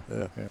 James. Yeah.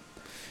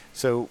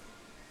 So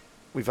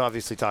we've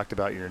obviously talked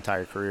about your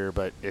entire career,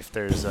 but if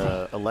there's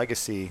a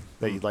legacy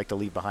that you'd like to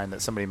leave behind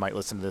that somebody might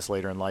listen to this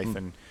later in life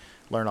and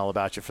learn all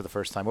about you for the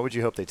first time, what would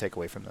you hope they take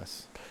away from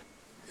this?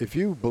 If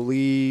you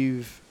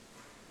believe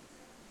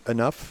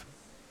enough,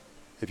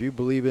 if you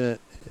believe in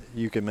it,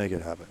 you can make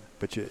it happen.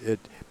 But you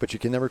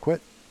can never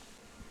quit.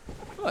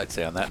 Well, I'd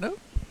say on that note,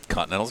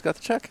 Continental's got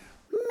the check.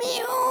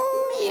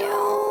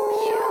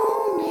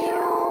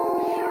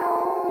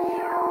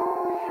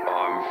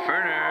 I'm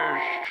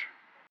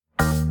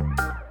finished.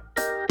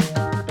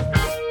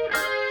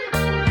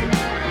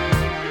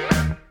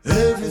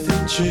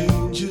 Everything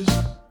changes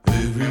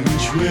every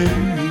which way.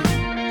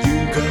 You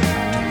got to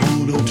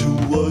hold on to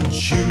what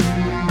you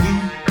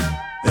need.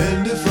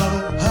 And if I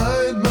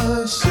hide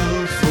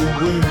myself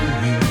away,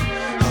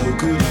 how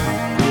could I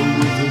go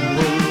with the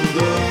world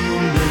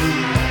away?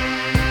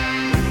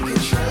 We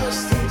can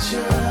trust each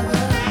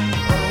other,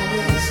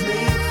 always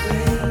make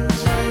things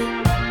right.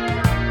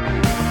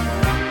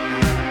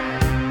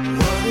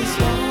 What is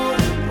more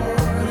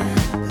important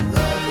than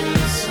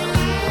loving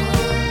someone?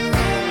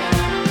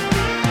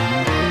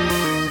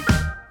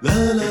 La la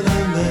la la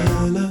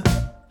la, la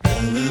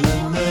la la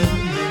la,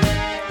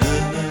 la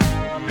la la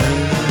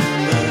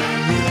la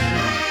la.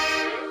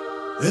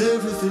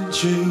 Everything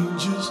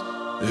changes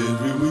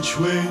every which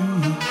way.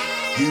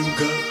 You got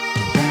to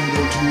hold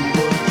on to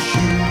what